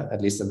computer,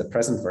 at least in the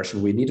present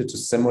version, we needed to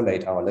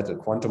simulate our little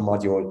quantum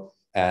module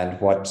and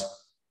what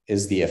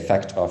is the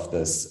effect of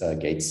this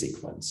gate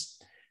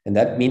sequence. And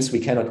that means we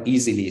cannot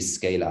easily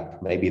scale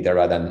up. Maybe there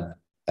are then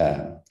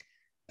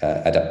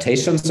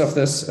adaptations of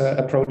this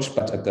approach,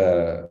 but at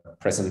the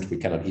present, we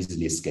cannot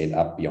easily scale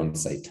up beyond,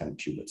 say, 10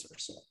 qubits or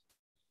so.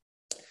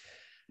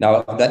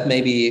 Now, that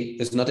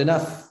maybe is not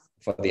enough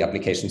for the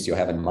applications you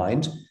have in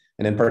mind.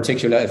 And in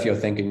particular, if you're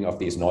thinking of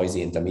these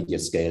noisy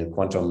intermediate scale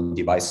quantum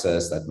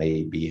devices that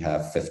maybe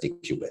have 50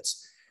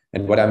 qubits.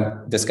 And what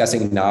I'm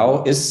discussing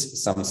now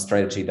is some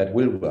strategy that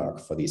will work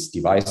for these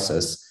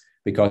devices,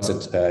 because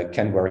it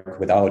can work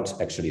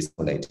without actually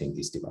simulating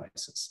these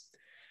devices.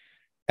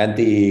 And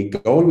the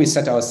goal we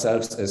set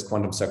ourselves is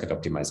quantum circuit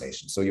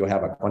optimization. So you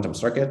have a quantum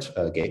circuit,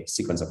 a gate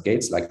sequence of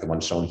gates like the one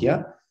shown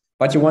here,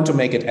 but you want to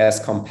make it as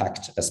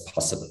compact as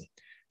possible.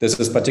 This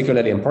is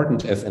particularly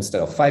important if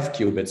instead of 5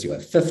 qubits, you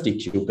have 50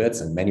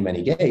 qubits and many,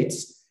 many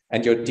gates,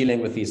 and you're dealing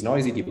with these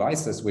noisy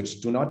devices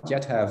which do not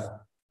yet have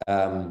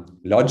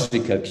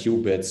logical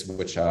qubits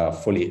which are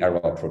fully error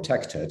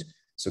protected.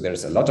 So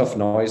there's a lot of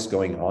noise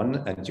going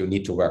on, and you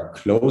need to work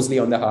closely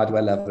on the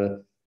hardware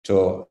level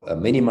to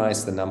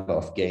minimize the number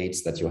of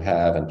gates that you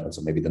have, and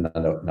also maybe the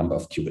number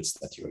of qubits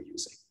that you're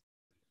using.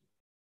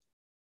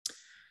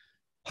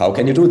 How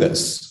can you do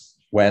this?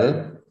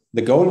 Well,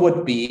 the goal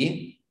would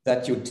be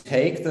that you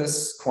take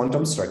this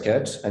quantum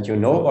circuit and you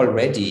know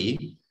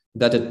already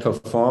that it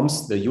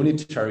performs the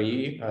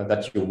unitary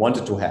that you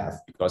wanted to have,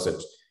 because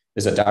it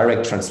is a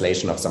direct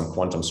translation of some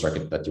quantum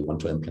circuit that you want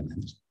to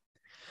implement.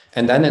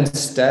 And then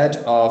instead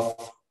of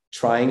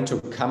trying to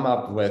come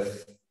up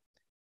with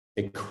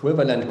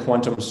equivalent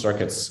quantum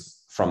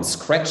circuits from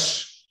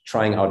scratch,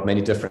 trying out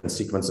many different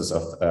sequences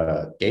of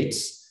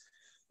gates,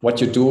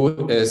 what you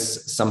do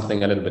is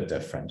something a little bit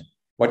different.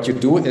 What you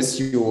do is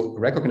you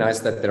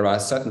recognize that there are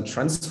certain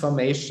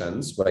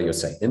transformations where you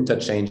say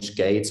interchange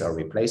gates or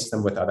replace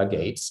them with other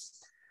gates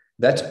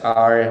that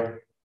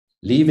are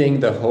leaving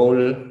the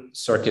whole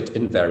circuit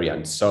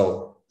invariant.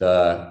 So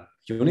the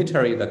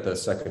unitary that the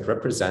circuit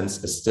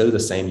represents is still the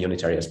same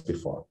unitary as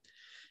before.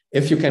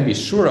 If you can be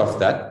sure of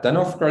that, then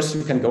of course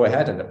you can go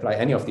ahead and apply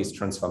any of these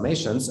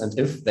transformations. And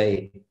if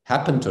they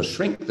happen to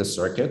shrink the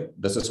circuit,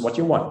 this is what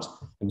you want.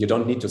 And you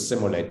don't need to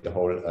simulate the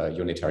whole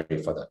unitary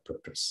for that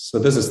purpose. So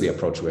this is the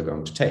approach we're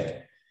going to take.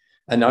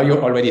 And now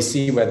you already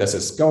see where this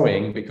is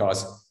going,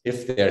 because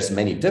if there's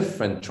many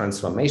different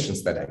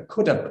transformations that I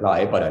could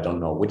apply, but I don't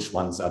know which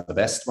ones are the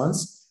best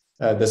ones,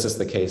 this is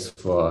the case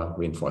for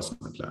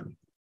reinforcement learning.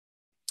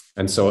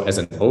 And so as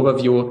an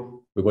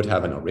overview, we would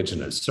have an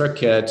original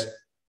circuit.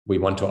 We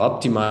want to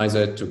optimize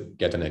it to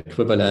get an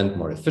equivalent,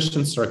 more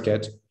efficient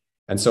circuit.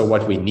 And so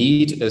what we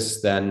need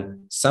is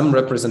then some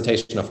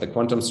representation of the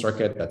quantum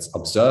circuit that's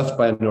observed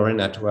by a neural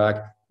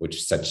network,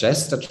 which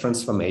suggests a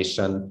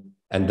transformation,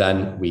 and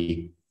then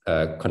we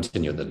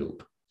continue the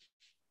loop.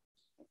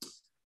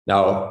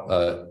 Now,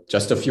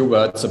 just a few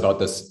words about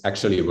this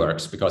actually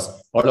works, because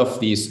all of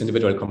these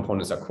individual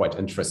components are quite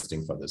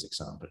interesting for this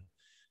example.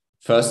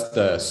 First,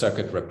 the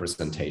circuit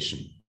representation.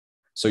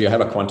 So you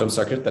have a quantum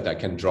circuit that I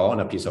can draw on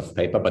a piece of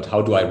paper, but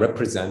how do I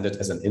represent it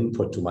as an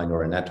input to my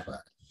neural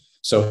network?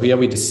 So here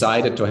we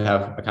decided to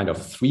have a kind of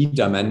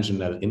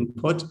three-dimensional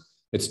input.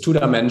 It's 2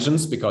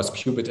 dimensions because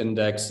qubit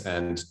index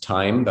and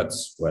time,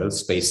 that's, well,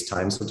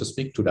 space-time, so to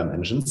speak, 2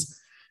 dimensions.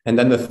 And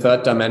then the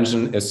third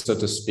dimension is, so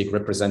to speak,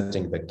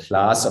 representing the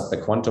class of the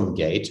quantum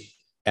gate.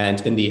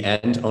 And in the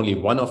end, only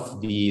one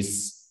of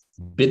these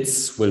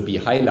bits will be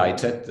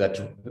highlighted that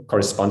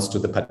corresponds to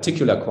the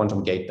particular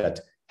quantum gate that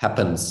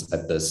happens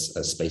at this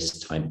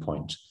space-time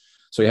point.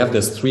 So you have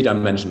this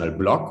 3-dimensional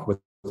block with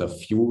a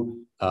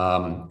few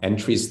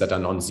entries that are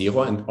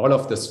non-zero, and all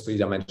of this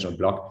 3-dimensional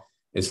block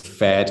is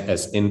fed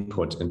as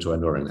input into a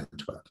neural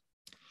network.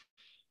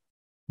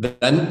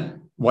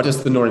 Then what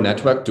is the neural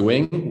network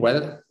doing?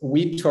 Well,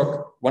 we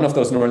took one of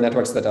those neural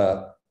networks that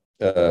are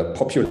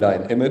popular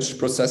in image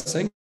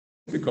processing,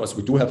 because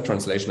we do have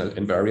translational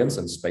invariance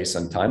in space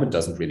and time. It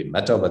doesn't really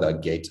matter whether a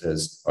gate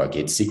is, or a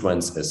gate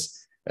sequence is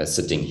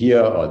sitting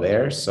here or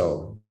there.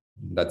 So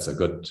that's a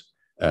good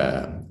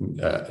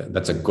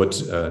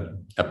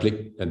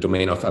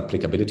domain of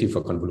applicability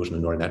for convolutional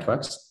neural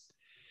networks.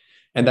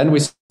 And then we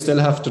still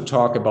have to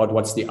talk about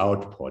what's the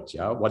output,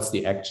 yeah? What's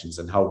the actions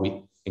and how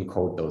we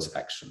encode those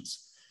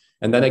actions.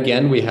 And then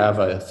again, we have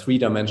a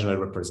 3-dimensional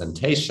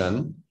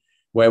representation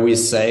where we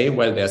say,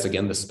 well, there's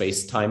again the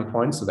space-time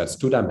point, so that's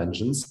 2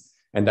 dimensions.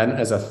 And then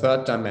as a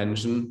third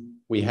dimension,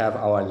 we have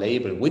our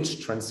label,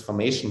 which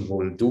transformation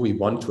rule do we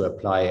want to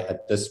apply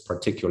at this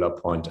particular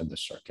point in the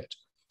circuit.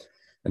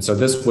 And so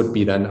this would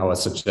be then our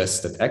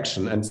suggested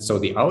action. And so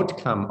the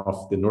outcome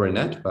of the neural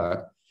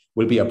network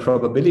will be a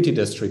probability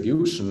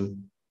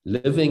distribution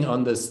living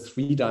on this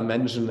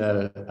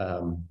 3-dimensional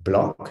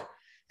block.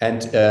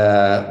 And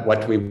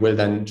what we will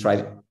then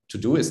try to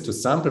do is to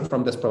sample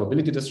from this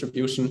probability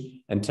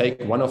distribution and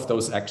take one of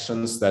those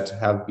actions that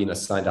have been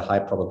assigned a high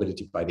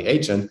probability by the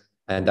agent,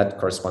 and that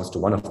corresponds to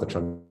one of the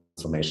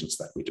transformations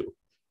that we do.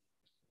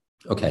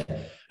 Okay,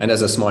 and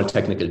as a small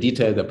technical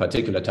detail, the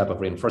particular type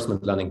of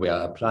reinforcement learning we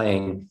are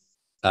applying,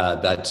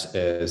 that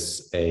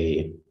is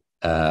an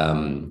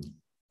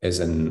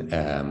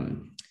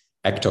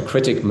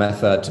actor-critic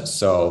method.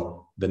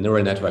 So the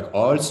neural network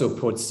also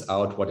puts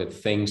out what it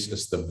thinks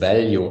is the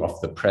value of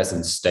the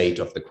present state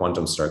of the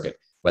quantum circuit,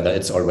 whether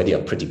it's already a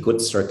pretty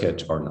good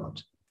circuit or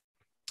not.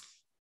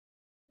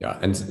 Yeah,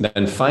 and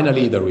then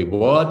finally, the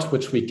reward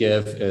which we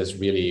give is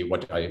really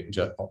what I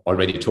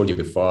already told you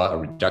before, a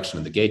reduction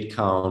in the gate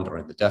count or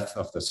in the depth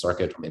of the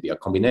circuit, or maybe a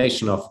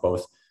combination of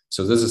both.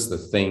 So this is the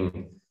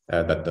thing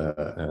that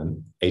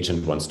the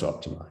agent wants to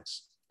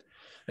optimize.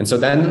 And so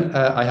then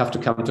I have to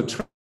come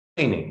to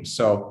training.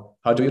 So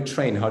how do you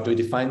train? How do you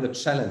define the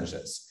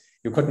challenges?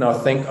 You could now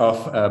think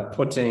of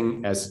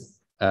putting as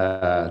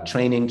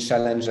training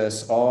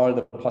challenges all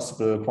the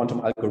possible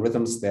quantum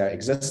algorithms there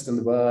exist in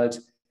the world,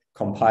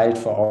 compiled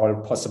for all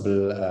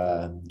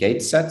possible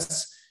gate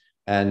sets.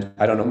 And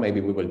I don't know,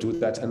 maybe we will do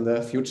that in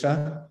the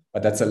future,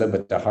 but that's a little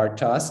bit a hard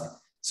task.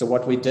 So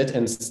what we did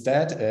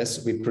instead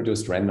is we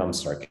produced random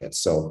circuits.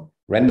 So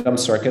random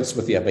circuits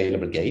with the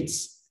available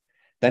gates.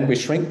 Then we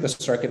shrink the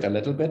circuit a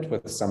little bit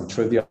with some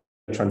trivial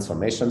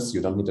transformations.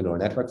 You don't need a neural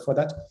network for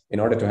that, in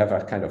order to have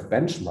a kind of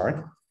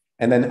benchmark.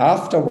 And then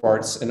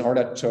afterwards, in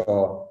order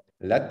to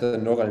let the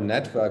neural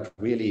network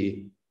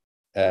really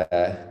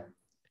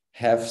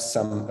have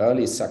some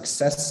early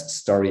success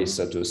story,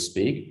 so to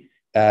speak,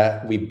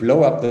 we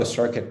blow up the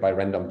circuit by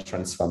random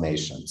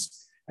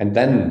transformations. And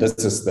then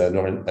this is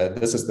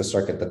the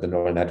circuit that the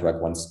neural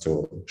network wants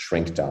to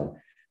shrink down.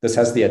 This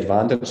has the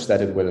advantage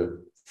that it will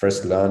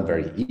first learn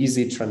very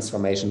easy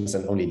transformations,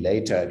 and only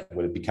later it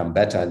will become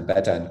better and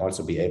better, and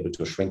also be able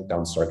to shrink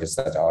down circuits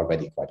that are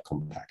already quite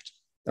compact.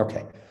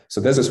 Okay,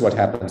 so this is what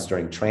happens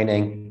during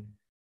training.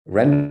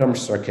 Random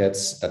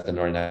circuits that the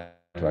neural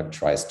network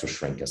tries to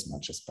shrink as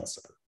much as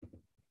possible.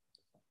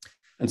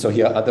 And so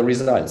here are the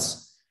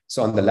results.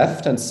 So on the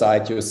left-hand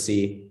side, you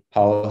see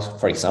how,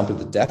 for example,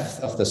 the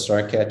depth of the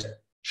circuit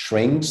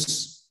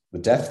shrinks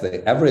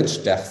the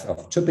average depth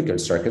of typical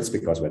circuits,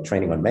 because we're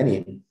training on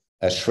many,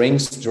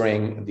 shrinks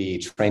during the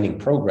training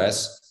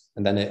progress,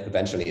 and then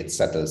eventually it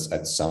settles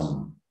at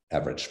some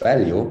average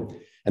value.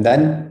 And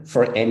then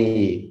for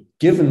any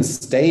given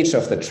stage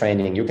of the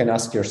training, you can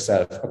ask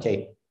yourself,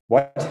 okay,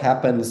 what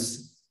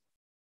happens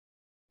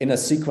in a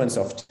sequence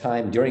of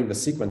time during the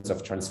sequence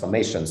of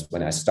transformations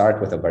when I start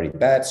with a very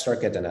bad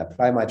circuit and I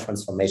apply my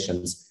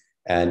transformations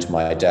and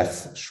my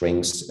depth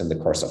shrinks in the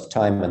course of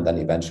time, and then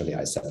eventually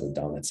I settle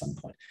down at some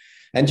point.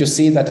 And you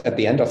see that at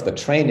the end of the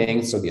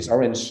training, so these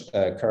orange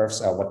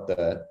curves are what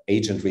the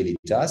agent really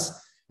does.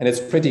 And it's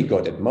pretty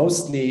good. It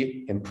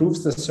mostly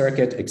improves the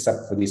circuit,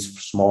 except for these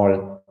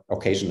small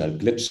occasional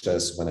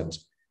glitches when it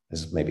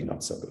is maybe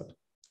not so good.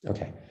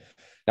 Okay.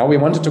 Now we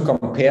wanted to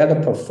compare the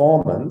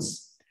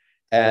performance,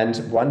 and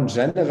one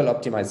general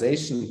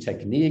optimization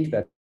technique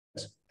that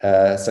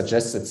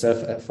suggests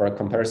itself for a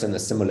comparison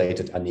is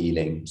simulated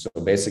annealing. So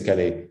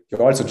basically, you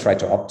also try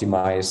to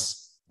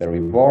optimize the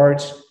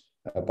reward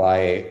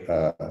by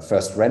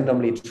first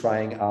randomly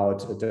trying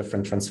out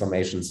different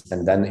transformations,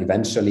 and then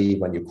eventually,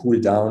 when you cool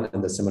down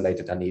in the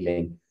simulated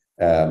annealing,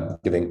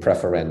 giving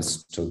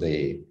preference to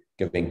the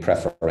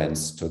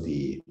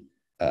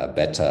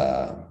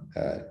better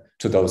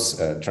to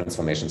those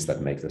transformations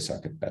that make the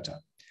circuit better.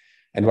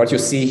 And what you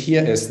see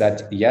here is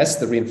that, yes,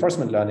 the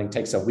reinforcement learning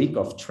takes a week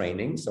of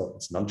training, so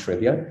it's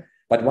non-trivial,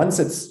 but once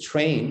it's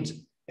trained,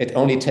 it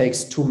only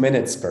takes 2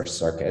 minutes per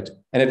circuit,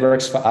 and it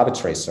works for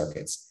arbitrary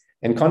circuits.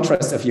 In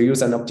contrast, if you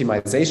use an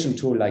optimization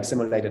tool like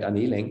simulated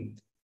annealing,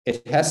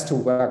 it has to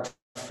work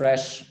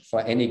fresh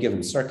for any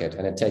given circuit,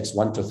 and it takes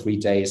 1 to 3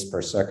 days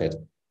per circuit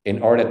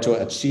in order to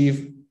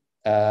achieve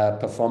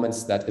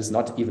performance that is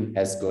not even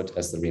as good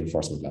as the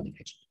reinforcement learning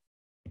agent.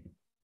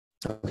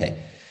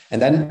 Okay, and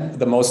then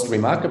the most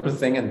remarkable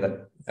thing, and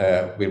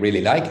that we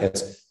really like,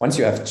 is once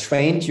you have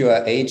trained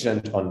your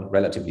agent on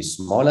relatively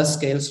smaller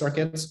scale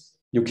circuits,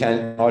 you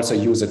can also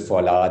use it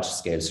for large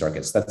scale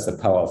circuits. That's the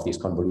power of these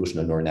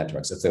convolutional neural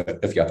networks.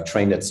 If you have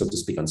trained it, so to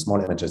speak, on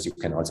small images, you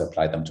can also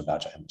apply them to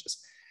larger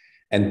images.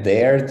 And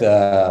there,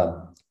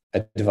 the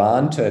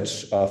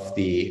advantage of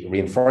the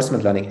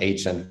reinforcement learning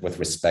agent with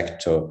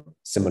respect to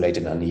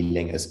simulated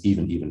annealing is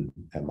even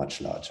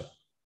much larger.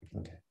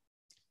 Okay.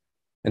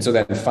 And so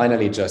then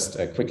finally, just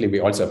quickly, we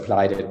also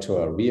applied it to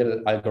a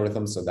real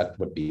algorithm. So that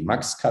would be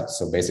Max-Cut.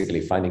 So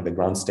basically finding the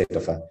ground state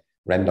of a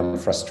random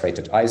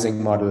frustrated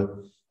Ising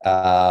model.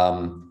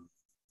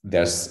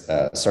 There's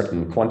a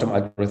certain quantum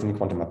algorithm,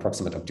 quantum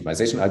approximate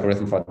optimization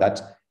algorithm for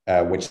that,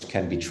 which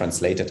can be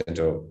translated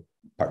into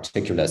a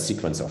particular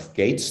sequence of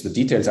gates. The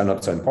details are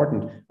not so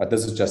important, but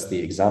this is just the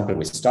example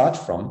we start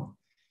from.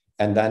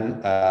 And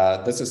then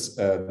this is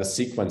the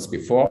sequence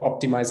before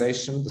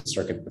optimization, the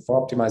circuit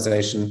before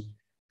optimization.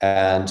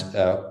 And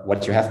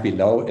what you have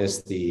below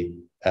is the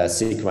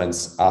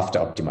sequence after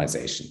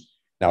optimization.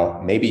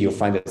 Now, maybe you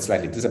find it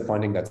slightly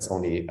disappointing. That's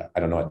only, I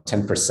don't know, a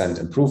 10%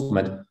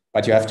 improvement,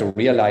 but you have to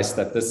realize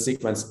that this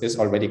sequence is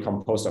already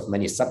composed of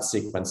many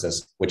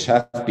subsequences which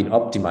have been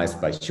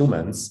optimized by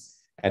humans.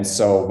 And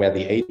so where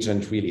the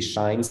agent really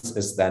shines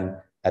is then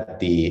at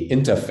the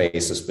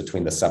interfaces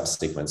between the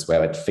subsequence,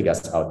 where it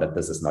figures out that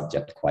this is not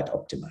yet quite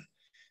optimal.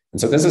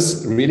 And so this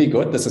is really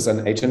good. This is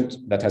an agent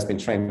that has been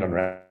trained on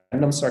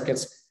random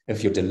circuits.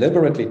 If you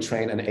deliberately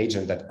train an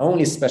agent that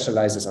only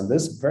specializes on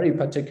this very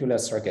particular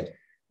circuit,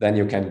 then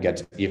you can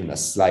get even a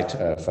slight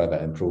further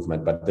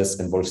improvement. But this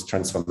involves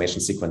transformation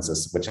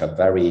sequences, which are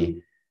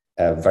very,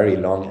 very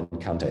long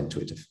and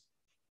counterintuitive.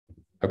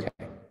 Okay.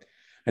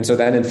 And so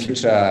then in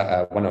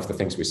future, one of the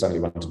things we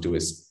certainly want to do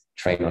is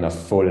train on a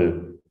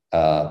full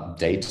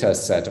data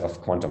set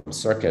of quantum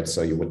circuits.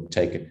 So you would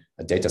take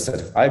a data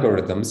set of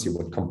algorithms, you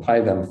would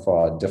compile them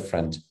for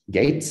different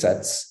gate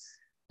sets,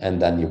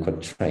 and then you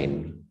could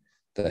train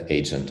the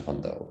agent on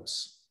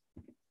those.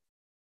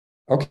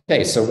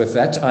 Okay, so with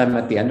that, I'm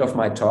at the end of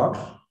my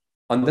talk.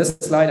 On this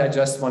slide, I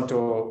just want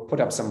to put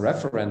up some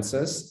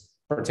references.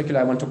 Particularly,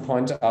 I want to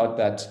point out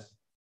that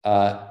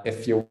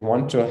if you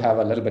want to have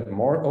a little bit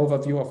more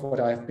overview of what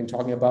I've been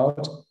talking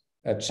about,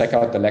 check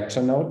out the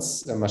lecture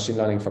notes, Machine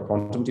Learning for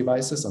Quantum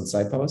Devices on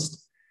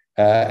SciPost.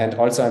 And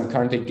also, I'm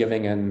currently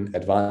giving an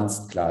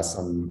advanced class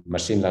on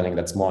machine learning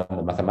that's more on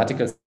the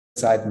mathematical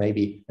side.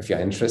 Maybe if you're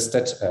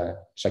interested,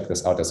 check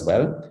this out as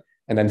well.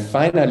 And then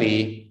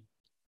finally,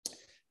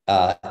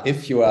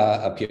 if you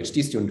are a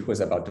PhD student who is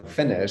about to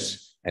finish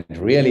and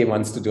really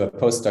wants to do a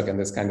postdoc in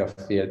this kind of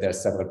field, there are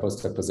several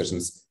postdoc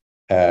positions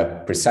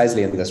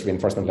precisely in this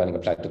reinforcement learning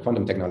applied to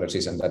quantum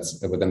technologies, and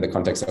that's within the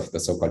context of the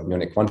so-called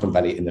Munich Quantum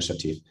Valley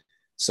Initiative.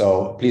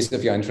 So please,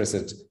 if you're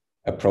interested,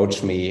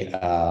 approach me.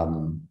 I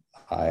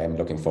am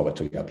looking forward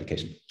to your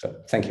application. So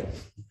thank you.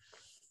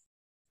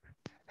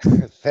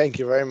 Thank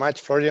you very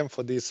much, Florian,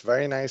 for this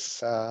very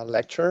nice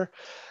lecture.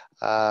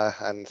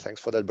 And thanks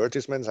for the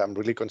advertisements. I'm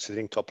really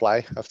considering to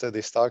apply after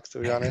this talk, to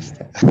be honest.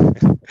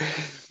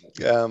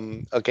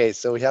 Okay,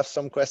 so we have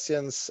some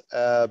questions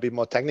a bit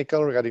more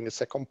technical regarding the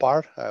second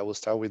part. We'll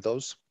start with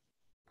those.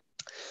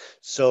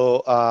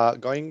 So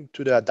going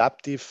to the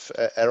adaptive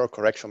error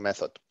correction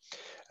method.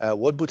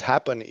 What would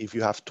happen if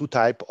you have two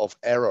types of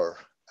error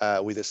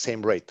with the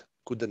same rate?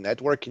 Could the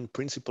network in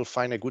principle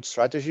find a good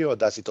strategy, or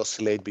does it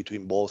oscillate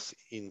between both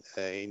in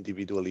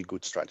individually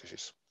good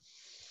strategies?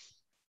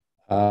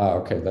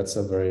 Okay, that's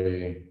a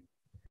very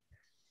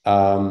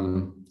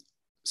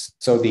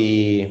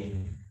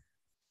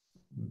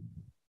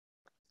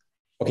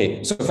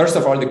so first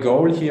of all, the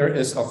goal here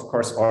is, of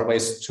course,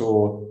 always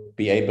to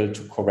be able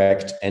to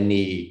correct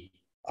any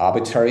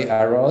arbitrary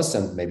errors,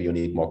 and maybe you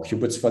need more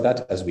qubits for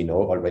that, as we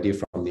know already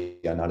from the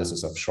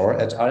analysis of Shor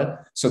et al.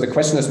 So the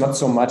question is not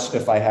so much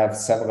if I have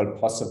several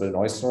possible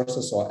noise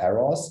sources or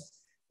errors.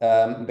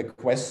 The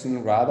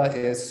question rather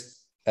is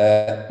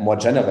more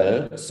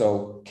general.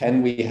 So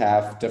can we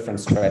have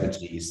different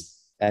strategies?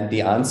 And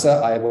the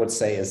answer, I would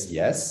say, is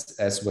yes.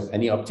 As with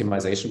any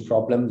optimization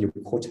problem, you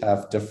could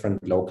have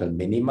different local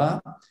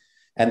minima.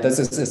 And this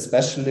is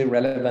especially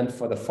relevant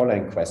for the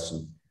following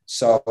question.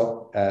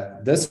 So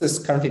this is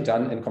currently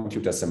done in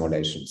computer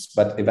simulations,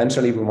 but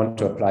eventually we want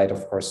to apply it,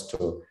 of course,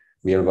 to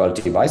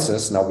real-world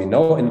devices. Now, we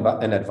know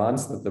in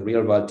advance that the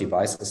real-world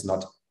device is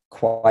not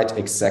quite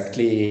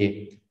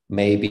exactly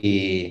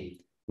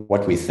maybe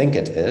what we think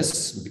it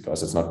is,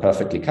 because it's not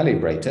perfectly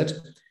calibrated.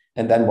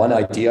 And then one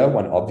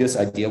obvious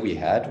idea we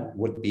had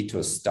would be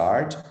to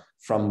start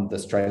from the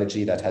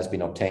strategy that has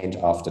been obtained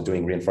after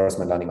doing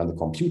reinforcement learning on the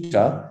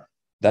computer,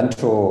 then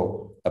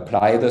to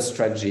apply the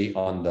strategy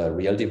on the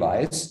real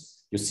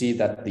device. You see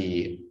that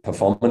the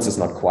performance is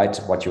not quite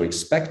what you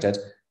expected,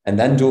 and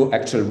then do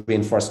actual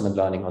reinforcement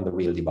learning on the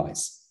real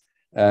device.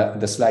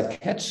 The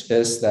slight catch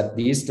is that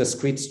these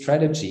discrete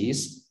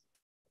strategies,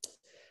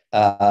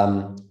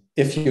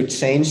 if you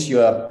change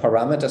your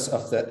parameters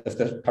if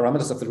the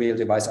parameters of the real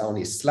device are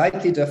only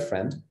slightly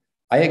different,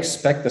 I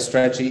expect the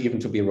strategy even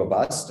to be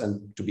robust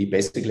and to be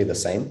basically the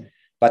same.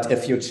 But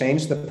if you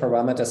change the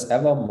parameters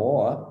ever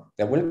more,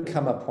 there will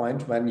come a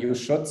point when you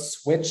should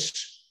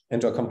switch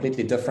into a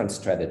completely different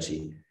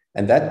strategy.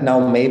 And that now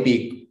may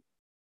be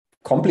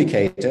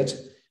complicated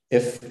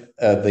if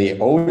the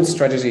old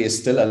strategy is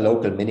still a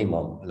local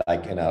minimum,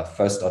 like in a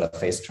first order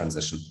phase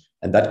transition.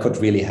 And that could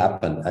really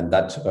happen. And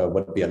that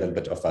would be a little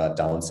bit of a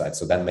downside.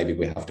 So then maybe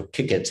we have to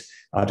kick it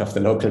out of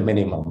the local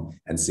minimum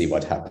and see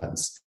what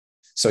happens.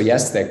 So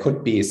yes, there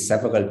could be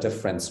several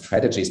different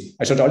strategies.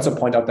 I should also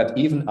point out that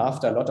even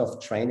after a lot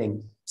of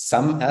training,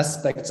 some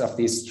aspects of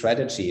these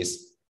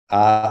strategies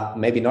are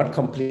maybe not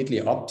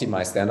completely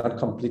optimized. They're not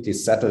completely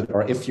settled.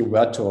 Or if you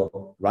were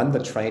to run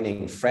the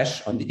training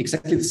fresh on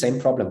exactly the same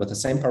problem with the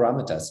same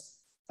parameters,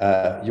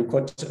 you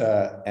could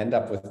end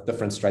up with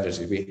different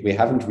strategies. We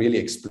haven't really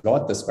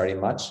explored this very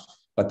much,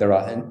 but there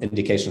are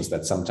indications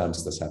that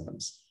sometimes this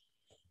happens.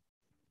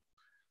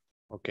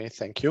 Okay,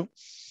 thank you.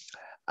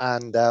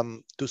 And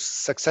to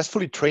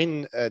successfully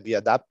train the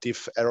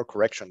adaptive error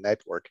correction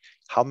network,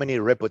 how many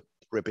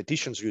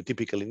repetitions do you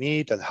typically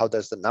need, and how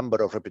does the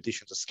number of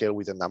repetitions scale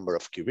with the number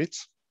of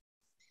qubits?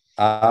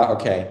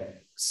 Okay,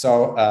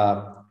 so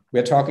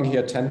we're talking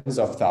here tens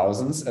of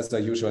thousands as the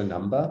usual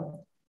number.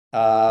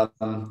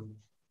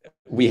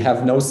 We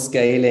have no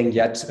scaling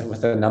yet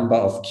with the number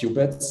of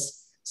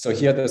qubits. So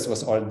here this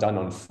was all done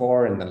on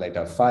 4 and then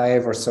later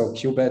 5 or so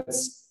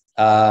qubits.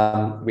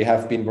 We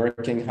have been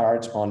working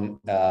hard on,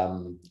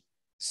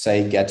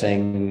 say,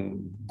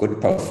 getting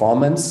good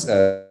performance.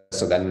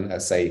 So then,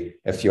 say,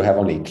 if you have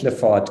only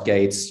Clifford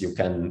gates, you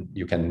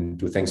can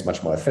do things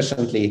much more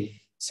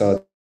efficiently.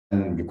 So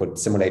then you could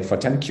simulate for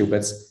 10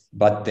 qubits.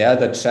 But there,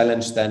 the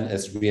challenge then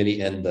is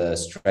really in the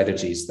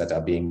strategies that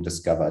are being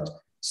discovered.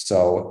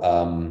 So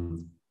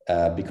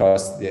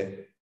because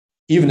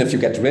even if you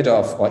get rid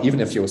of, or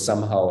even if you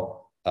somehow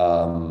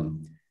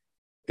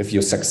if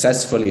you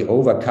successfully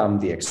overcome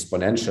the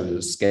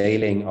exponential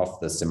scaling of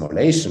the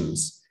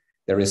simulations,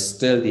 there is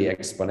still the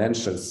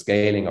exponential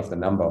scaling of the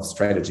number of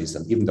strategies.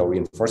 And even though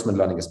reinforcement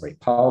learning is very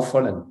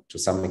powerful and to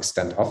some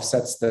extent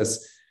offsets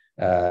this,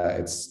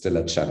 it's still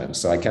a challenge.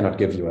 So I cannot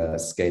give you a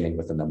scaling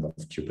with the number of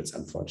qubits,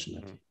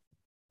 unfortunately.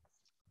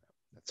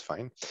 That's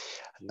fine.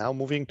 Now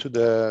moving to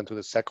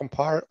the second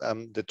part,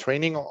 the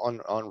training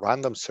on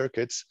random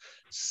circuits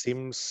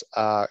seems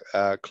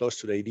close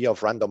to the idea of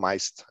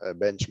randomized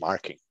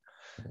benchmarking.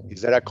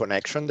 Is there a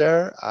connection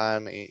there,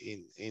 and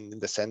in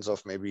the sense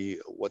of maybe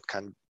what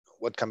can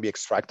be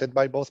extracted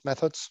by both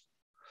methods?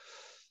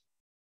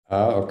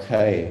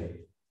 Okay,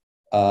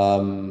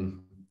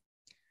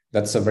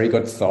 that's a very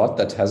good thought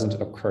that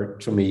hasn't occurred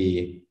to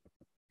me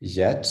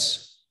yet.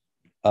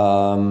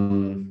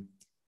 Now,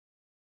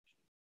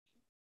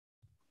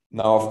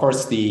 of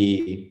course,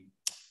 the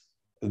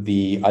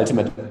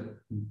ultimate.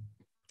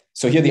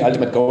 So here the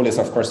ultimate goal is,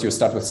 of course, you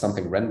start with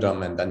something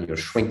random and then you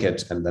shrink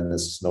it, and then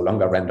it's no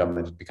longer random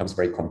and it becomes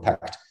very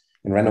compact.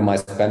 In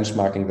randomized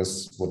benchmarking,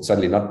 this would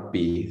certainly not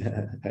be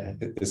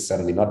is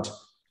certainly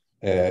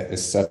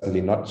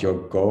not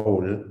your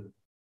goal.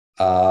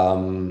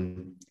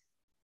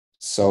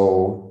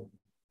 So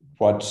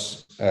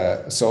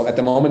at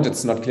the moment,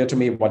 it's not clear to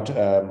me what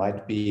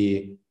might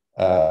be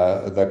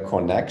the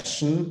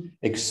connection,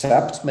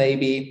 except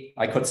maybe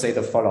I could say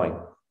the following: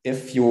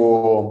 if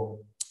you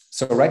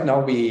So right now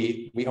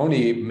we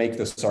only make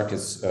the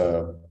circuits,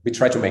 we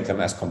try to make them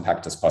as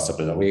compact as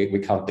possible. We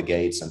count the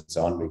gates and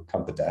so on, we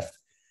count the depth.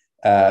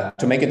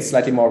 To make it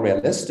slightly more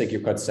realistic, you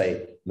could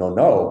say,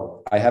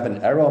 no, I have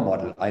an error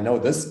model. I know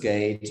this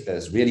gate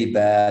is really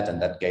bad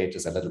and that gate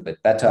is a little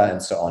bit better and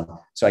so on.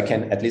 So I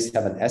can at least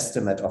have an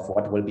estimate of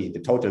what will be the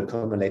total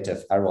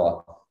cumulative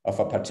error of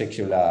a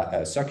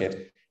particular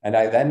circuit. And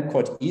I then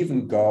could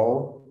even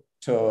go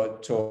to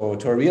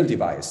a real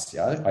device.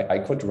 Yeah, I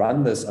could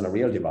run this on a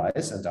real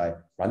device and I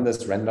run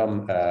this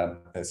random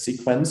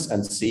sequence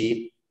and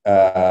see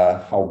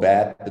how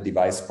bad the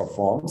device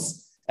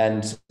performs.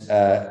 And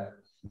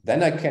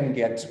then I can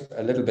get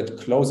a little bit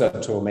closer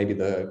to maybe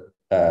the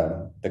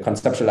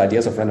conceptual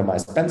ideas of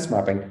randomized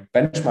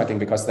benchmarking,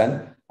 because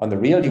then on the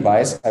real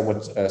device, I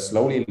would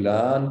slowly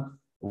learn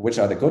which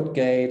are the good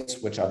gates,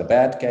 which are the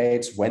bad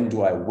gates, when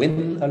do I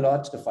win a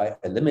lot if I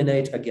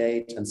eliminate a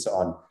gate, and so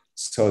on.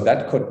 So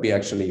that could be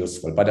actually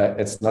useful, but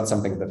it's not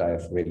something that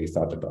I've really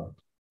thought about.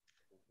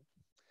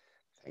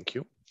 Thank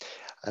you.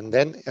 And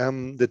then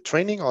the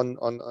training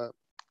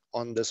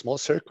on the small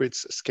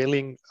circuits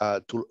scaling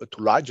to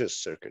larger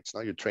circuits.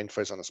 Now you train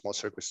first on the small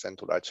circuits, then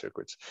to large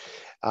circuits.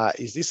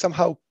 Is this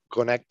somehow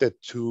connected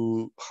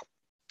to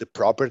the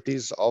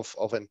properties of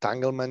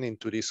entanglement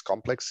into this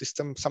complex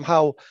system?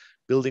 Somehow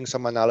building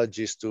some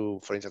analogies to,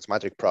 for instance,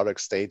 matrix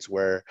product states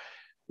where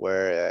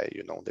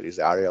you know there is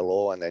the area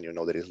law and then you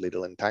know there is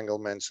little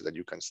entanglement, so that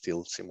you can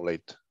still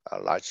simulate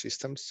large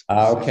systems.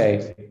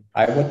 Okay,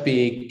 I would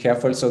be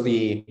careful. So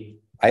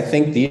I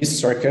think these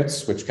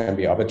circuits, which can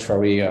be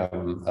arbitrary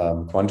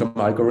quantum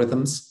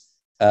algorithms,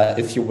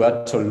 if you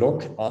were to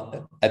look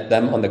at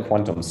them on the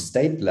quantum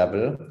state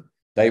level,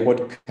 they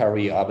would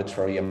carry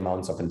arbitrary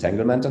amounts of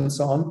entanglement and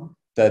so on.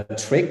 The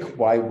trick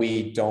why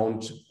we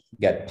don't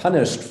get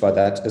punished for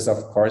that is,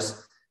 of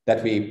course,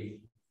 that we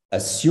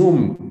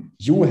assume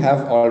you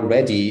have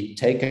already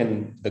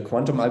taken the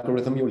quantum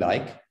algorithm you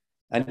like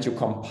and you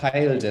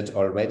compiled it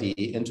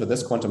already into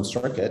this quantum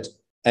circuit,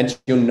 and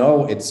you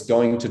know it's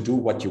going to do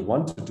what you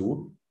want to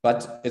do,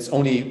 but it's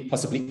only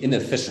possibly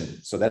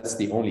inefficient. So that's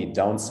the only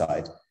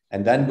downside.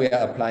 And then we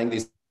are applying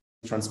these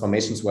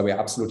transformations where we are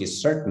absolutely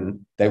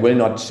certain they will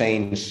not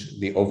change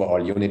the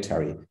overall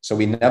unitary. So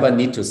we never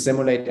need to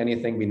simulate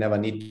anything. We never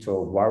need to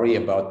worry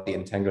about the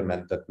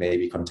entanglement that may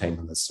be contained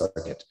in the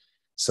circuit.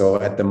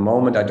 So at the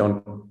moment, I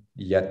don't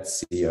yet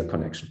see a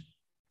connection.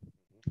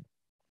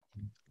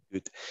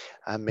 Good.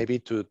 Maybe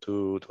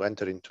to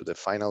enter into the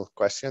final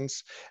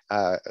questions,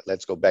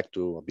 let's go back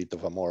to a bit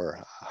of a more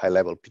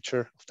high-level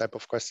picture type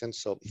of questions.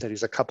 So there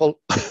is a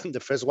couple. The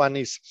first one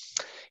is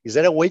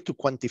there a way to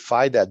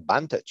quantify the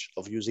advantage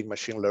of using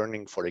machine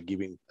learning for a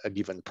given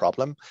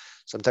problem?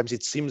 Sometimes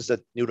it seems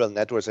that neural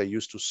networks are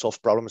used to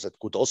solve problems that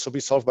could also be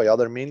solved by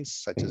other means,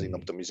 such as in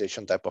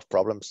optimization type of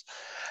problems.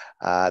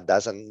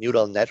 Does a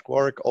neural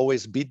network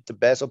always beat the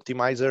best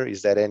optimizer?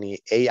 Is there any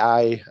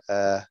AI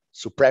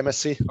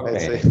supremacy?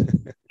 Okay.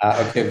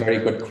 Okay, very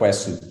good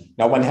question.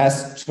 Now one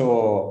has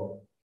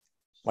to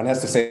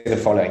say the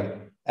following.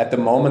 At the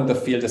moment, the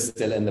field is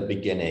still in the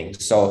beginning.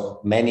 So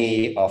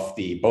many of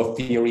the both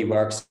theory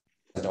works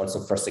and also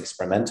first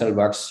experimental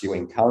works you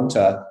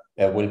encounter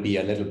will be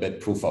a little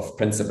bit proof of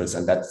principles,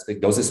 and that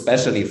goes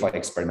especially for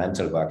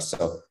experimental works.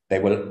 So they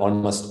will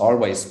almost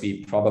always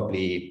be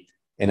probably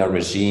in a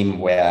regime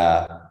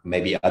where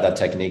maybe other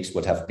techniques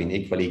would have been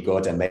equally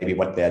good, and maybe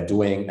what they're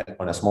doing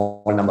on a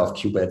small number of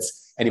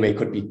qubits anyway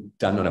could be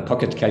done on a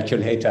pocket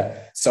calculator.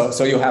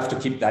 So you have to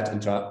keep that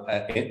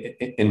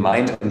in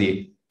mind. And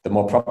the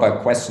more proper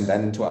question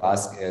then to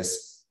ask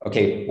is,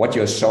 okay, what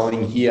you're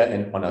showing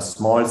here on a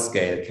small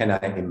scale, can I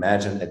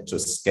imagine it to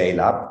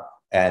scale up?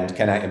 And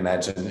can I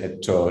imagine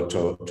it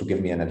to give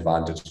me an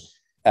advantage?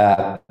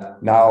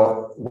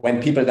 Now,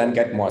 when people then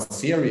get more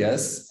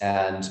serious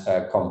and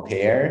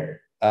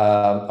compare,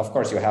 of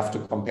course, you have to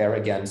compare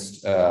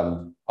against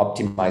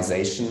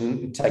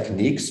optimization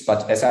techniques.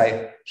 But as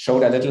I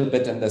showed a little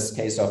bit in this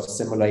case of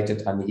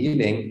simulated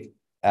annealing,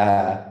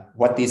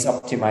 what these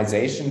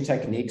optimization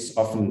techniques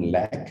often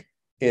lack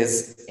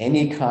is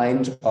any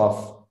kind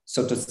of,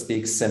 so to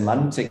speak,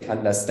 semantic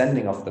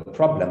understanding of the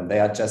problem. They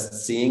are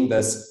just seeing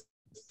this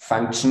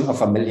function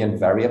of a million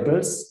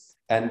variables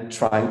and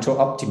trying to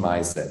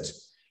optimize it.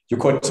 You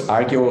could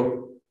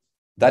argue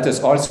that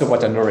is also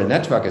what a neural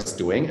network is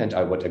doing, and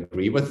I would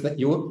agree with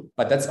you,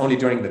 but that's only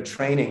during the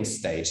training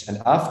stage.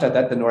 And after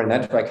that, the neural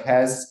network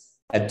has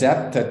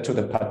adapted to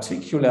the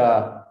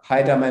particular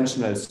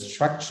high-dimensional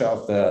structure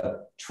of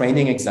the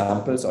training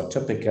examples or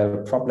typical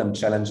problem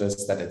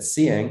challenges that it's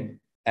seeing,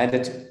 and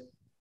it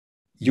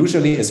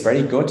usually is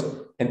very good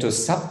into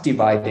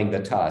subdividing the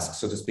task,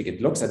 so to speak.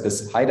 It looks at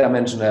this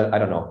high-dimensional, I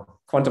don't know,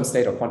 quantum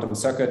state or quantum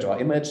circuit or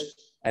image,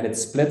 and it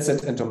splits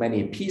it into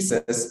many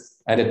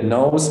pieces, and it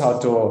knows how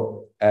to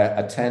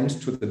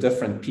attend to the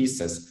different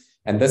pieces.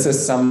 And this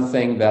is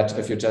something that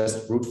if you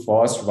just brute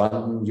force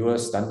run your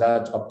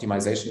standard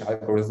optimization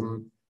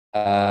algorithm,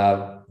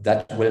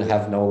 that will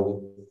have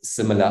no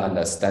similar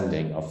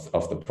understanding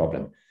of the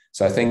problem.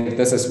 So I think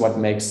this is what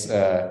makes,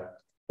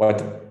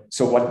 what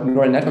So what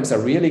neural networks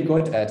are really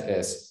good at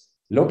is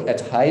look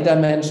at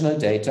high-dimensional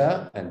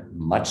data and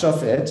much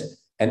of it,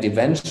 and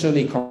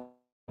eventually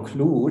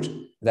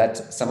conclude that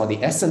some of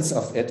the essence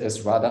of it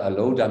is rather a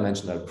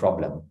low-dimensional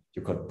problem.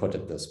 You could put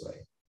it this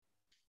way.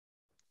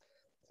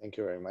 Thank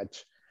you very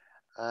much.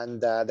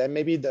 And then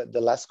maybe the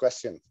last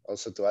question,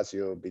 also to ask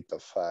you a bit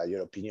of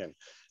your opinion.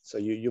 So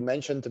you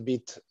mentioned a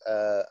bit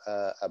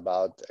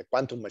about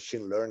quantum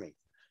machine learning.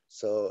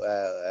 So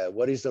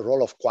what is the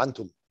role of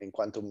quantum in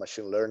quantum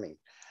machine learning?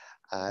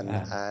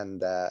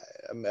 And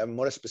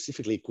more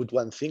specifically, could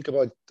one think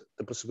about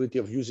the possibility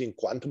of using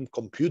quantum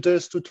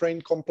computers to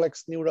train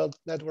complex neural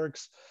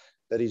networks?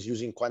 That is,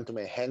 using quantum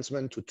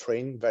enhancement to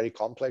train very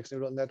complex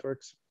neural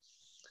networks?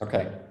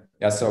 Okay.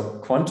 Yeah, so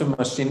quantum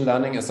machine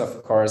learning is,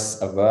 of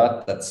course, a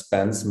word that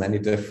spans many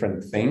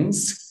different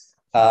things.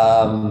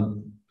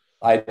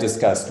 I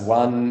discussed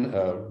one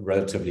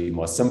relatively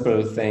more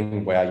simple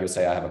thing where you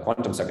say I have a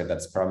quantum circuit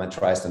that's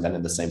parameterized, and then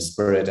in the same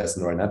spirit as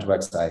neural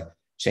networks, I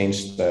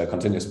change the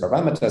continuous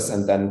parameters,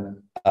 and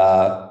then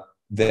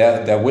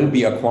there will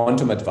be a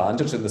quantum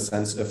advantage in the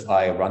sense if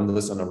I run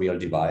this on a real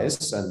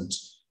device, and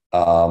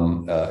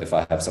if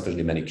I have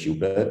sufficiently many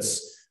qubits,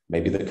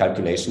 maybe the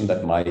calculation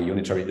that my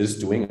unitary is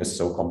doing is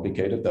so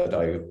complicated that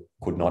I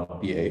would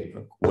not be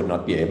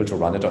able to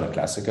run it on a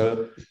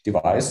classical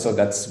device. So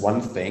that's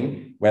one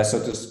thing where, so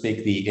to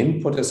speak, the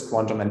input is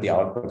quantum and the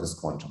output is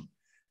quantum.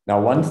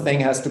 Now, one thing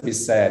has to be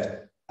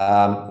said.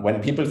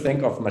 When people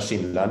think of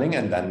machine learning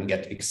and then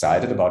get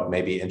excited about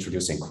maybe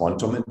introducing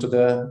quantum into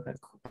the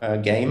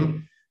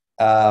game,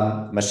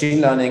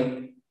 machine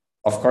learning,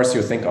 of course,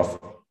 you think of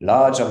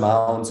large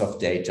amounts of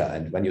data.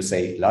 And when you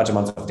say large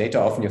amounts of data,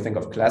 often you think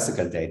of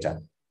classical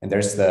data. And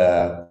there's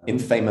the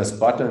infamous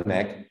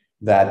bottleneck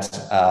that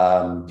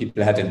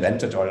people had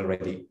invented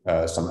already,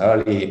 some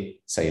early,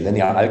 say,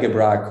 linear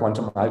algebra,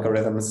 quantum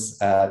algorithms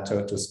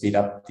to speed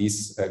up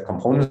these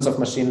components of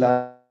machine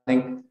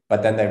learning.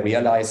 But then they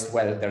realized,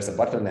 well, there's a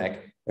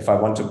bottleneck. If I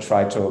want to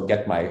try to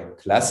get my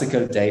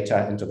classical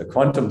data into the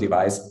quantum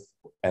device,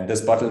 and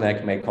this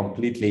bottleneck may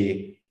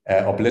completely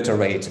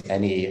obliterate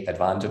any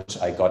advantage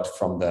I got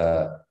from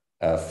the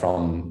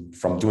from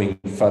doing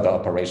further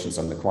operations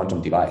on the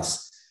quantum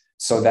device.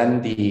 So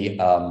then the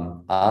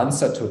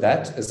answer to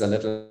that is a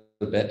little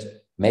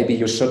bit, maybe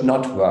you should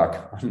not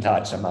work on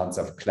large amounts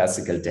of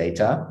classical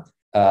data.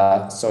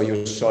 So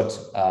you should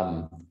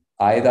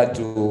either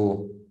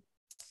do,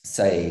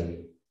 say,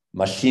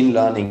 machine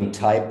learning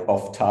type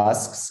of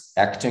tasks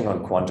acting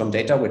on quantum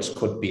data, which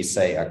could be,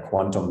 say, a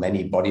quantum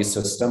many-body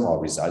system or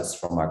results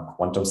from a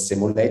quantum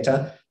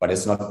simulator, but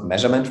it's not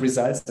measurement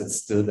results, it's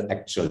still the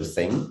actual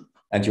thing.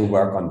 And you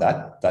work on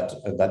that.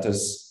 That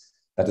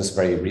is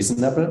very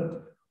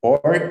reasonable.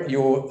 Or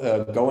you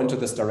go into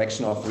this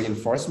direction of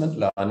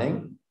reinforcement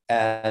learning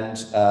and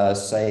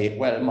say,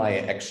 well, my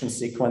action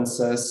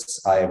sequences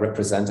I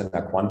represent in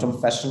a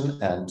quantum fashion,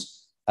 and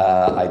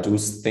I do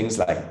things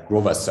like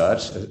Grover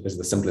search is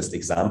the simplest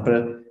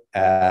example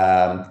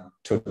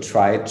to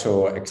try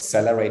to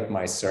accelerate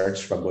my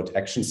search for good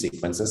action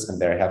sequences.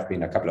 And there have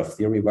been a couple of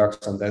theory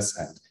works on this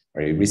and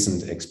very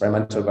recent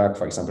experimental work,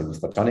 for example, with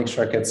photonic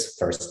circuits,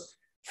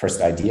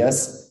 first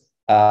ideas.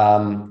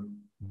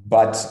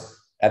 But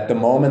at the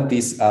moment,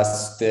 these are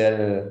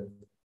still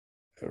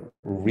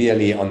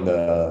really on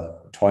the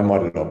toy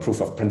model or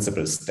proof of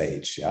principle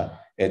stage. Yeah,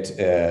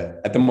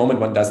 at the moment,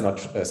 one does not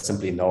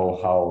simply know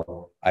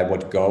how I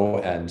would go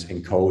and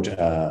encode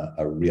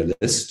a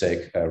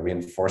realistic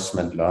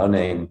reinforcement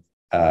learning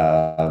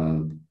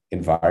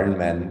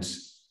environment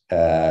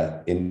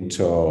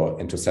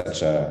into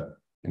such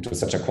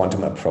a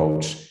quantum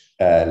approach.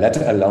 Let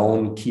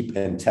alone keep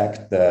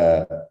intact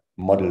the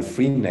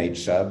model-free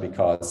nature,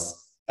 because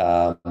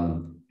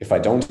if I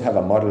don't have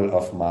a model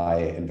of my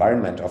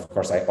environment, of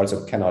course, I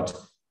also cannot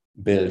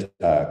build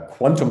a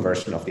quantum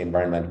version of the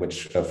environment,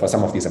 which for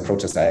some of these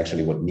approaches I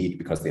actually would need,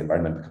 because the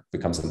environment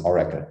becomes an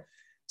oracle.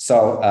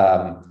 So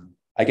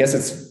I guess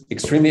it's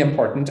extremely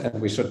important,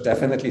 and we should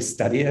definitely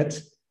study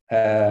it.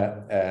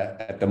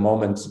 At the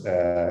moment,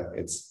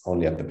 it's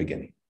only at the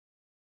beginning.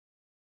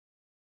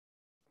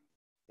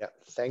 Yeah,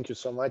 thank you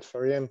so much,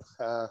 Florian,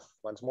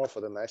 once more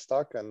for the nice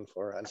talk and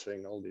for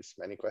answering all these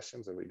many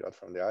questions that we got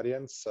from the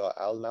audience. So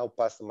I'll now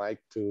pass the mic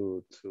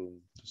to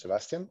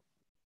Sebastian.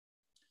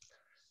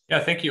 Yeah,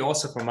 thank you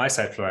also from my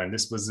side, Florian.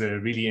 This was a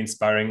really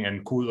inspiring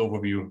and cool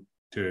overview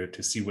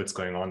to see what's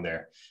going on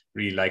there.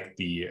 Really like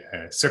the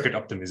circuit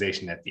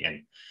optimization at the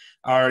end.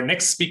 Our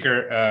next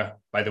speaker,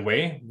 by the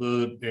way,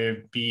 will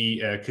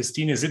be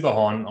Christine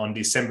Silberhorn on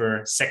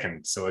December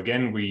 2nd. So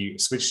again, we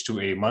switched to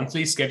a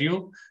monthly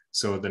schedule.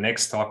 So the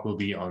next talk will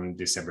be on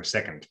December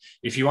 2nd.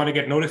 If you want to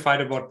get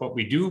notified about what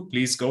we do,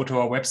 please go to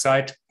our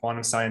website,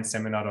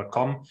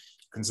 quantumscienceseminar.com.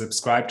 You can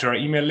subscribe to our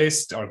email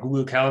list, our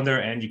Google Calendar,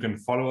 and you can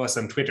follow us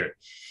on Twitter.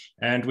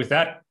 And with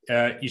that,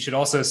 you should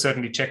also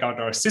certainly check out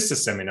our sister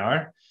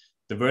seminar,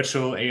 the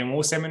virtual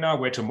AMO seminar,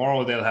 where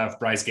tomorrow they'll have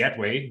Bryce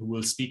Gatway, who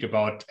will speak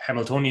about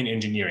Hamiltonian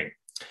engineering.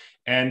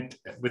 And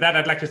with that,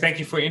 I'd like to thank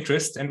you for your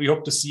interest, and we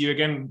hope to see you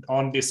again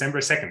on December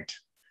 2nd.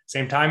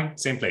 Same time,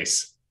 same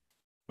place.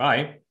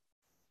 Bye.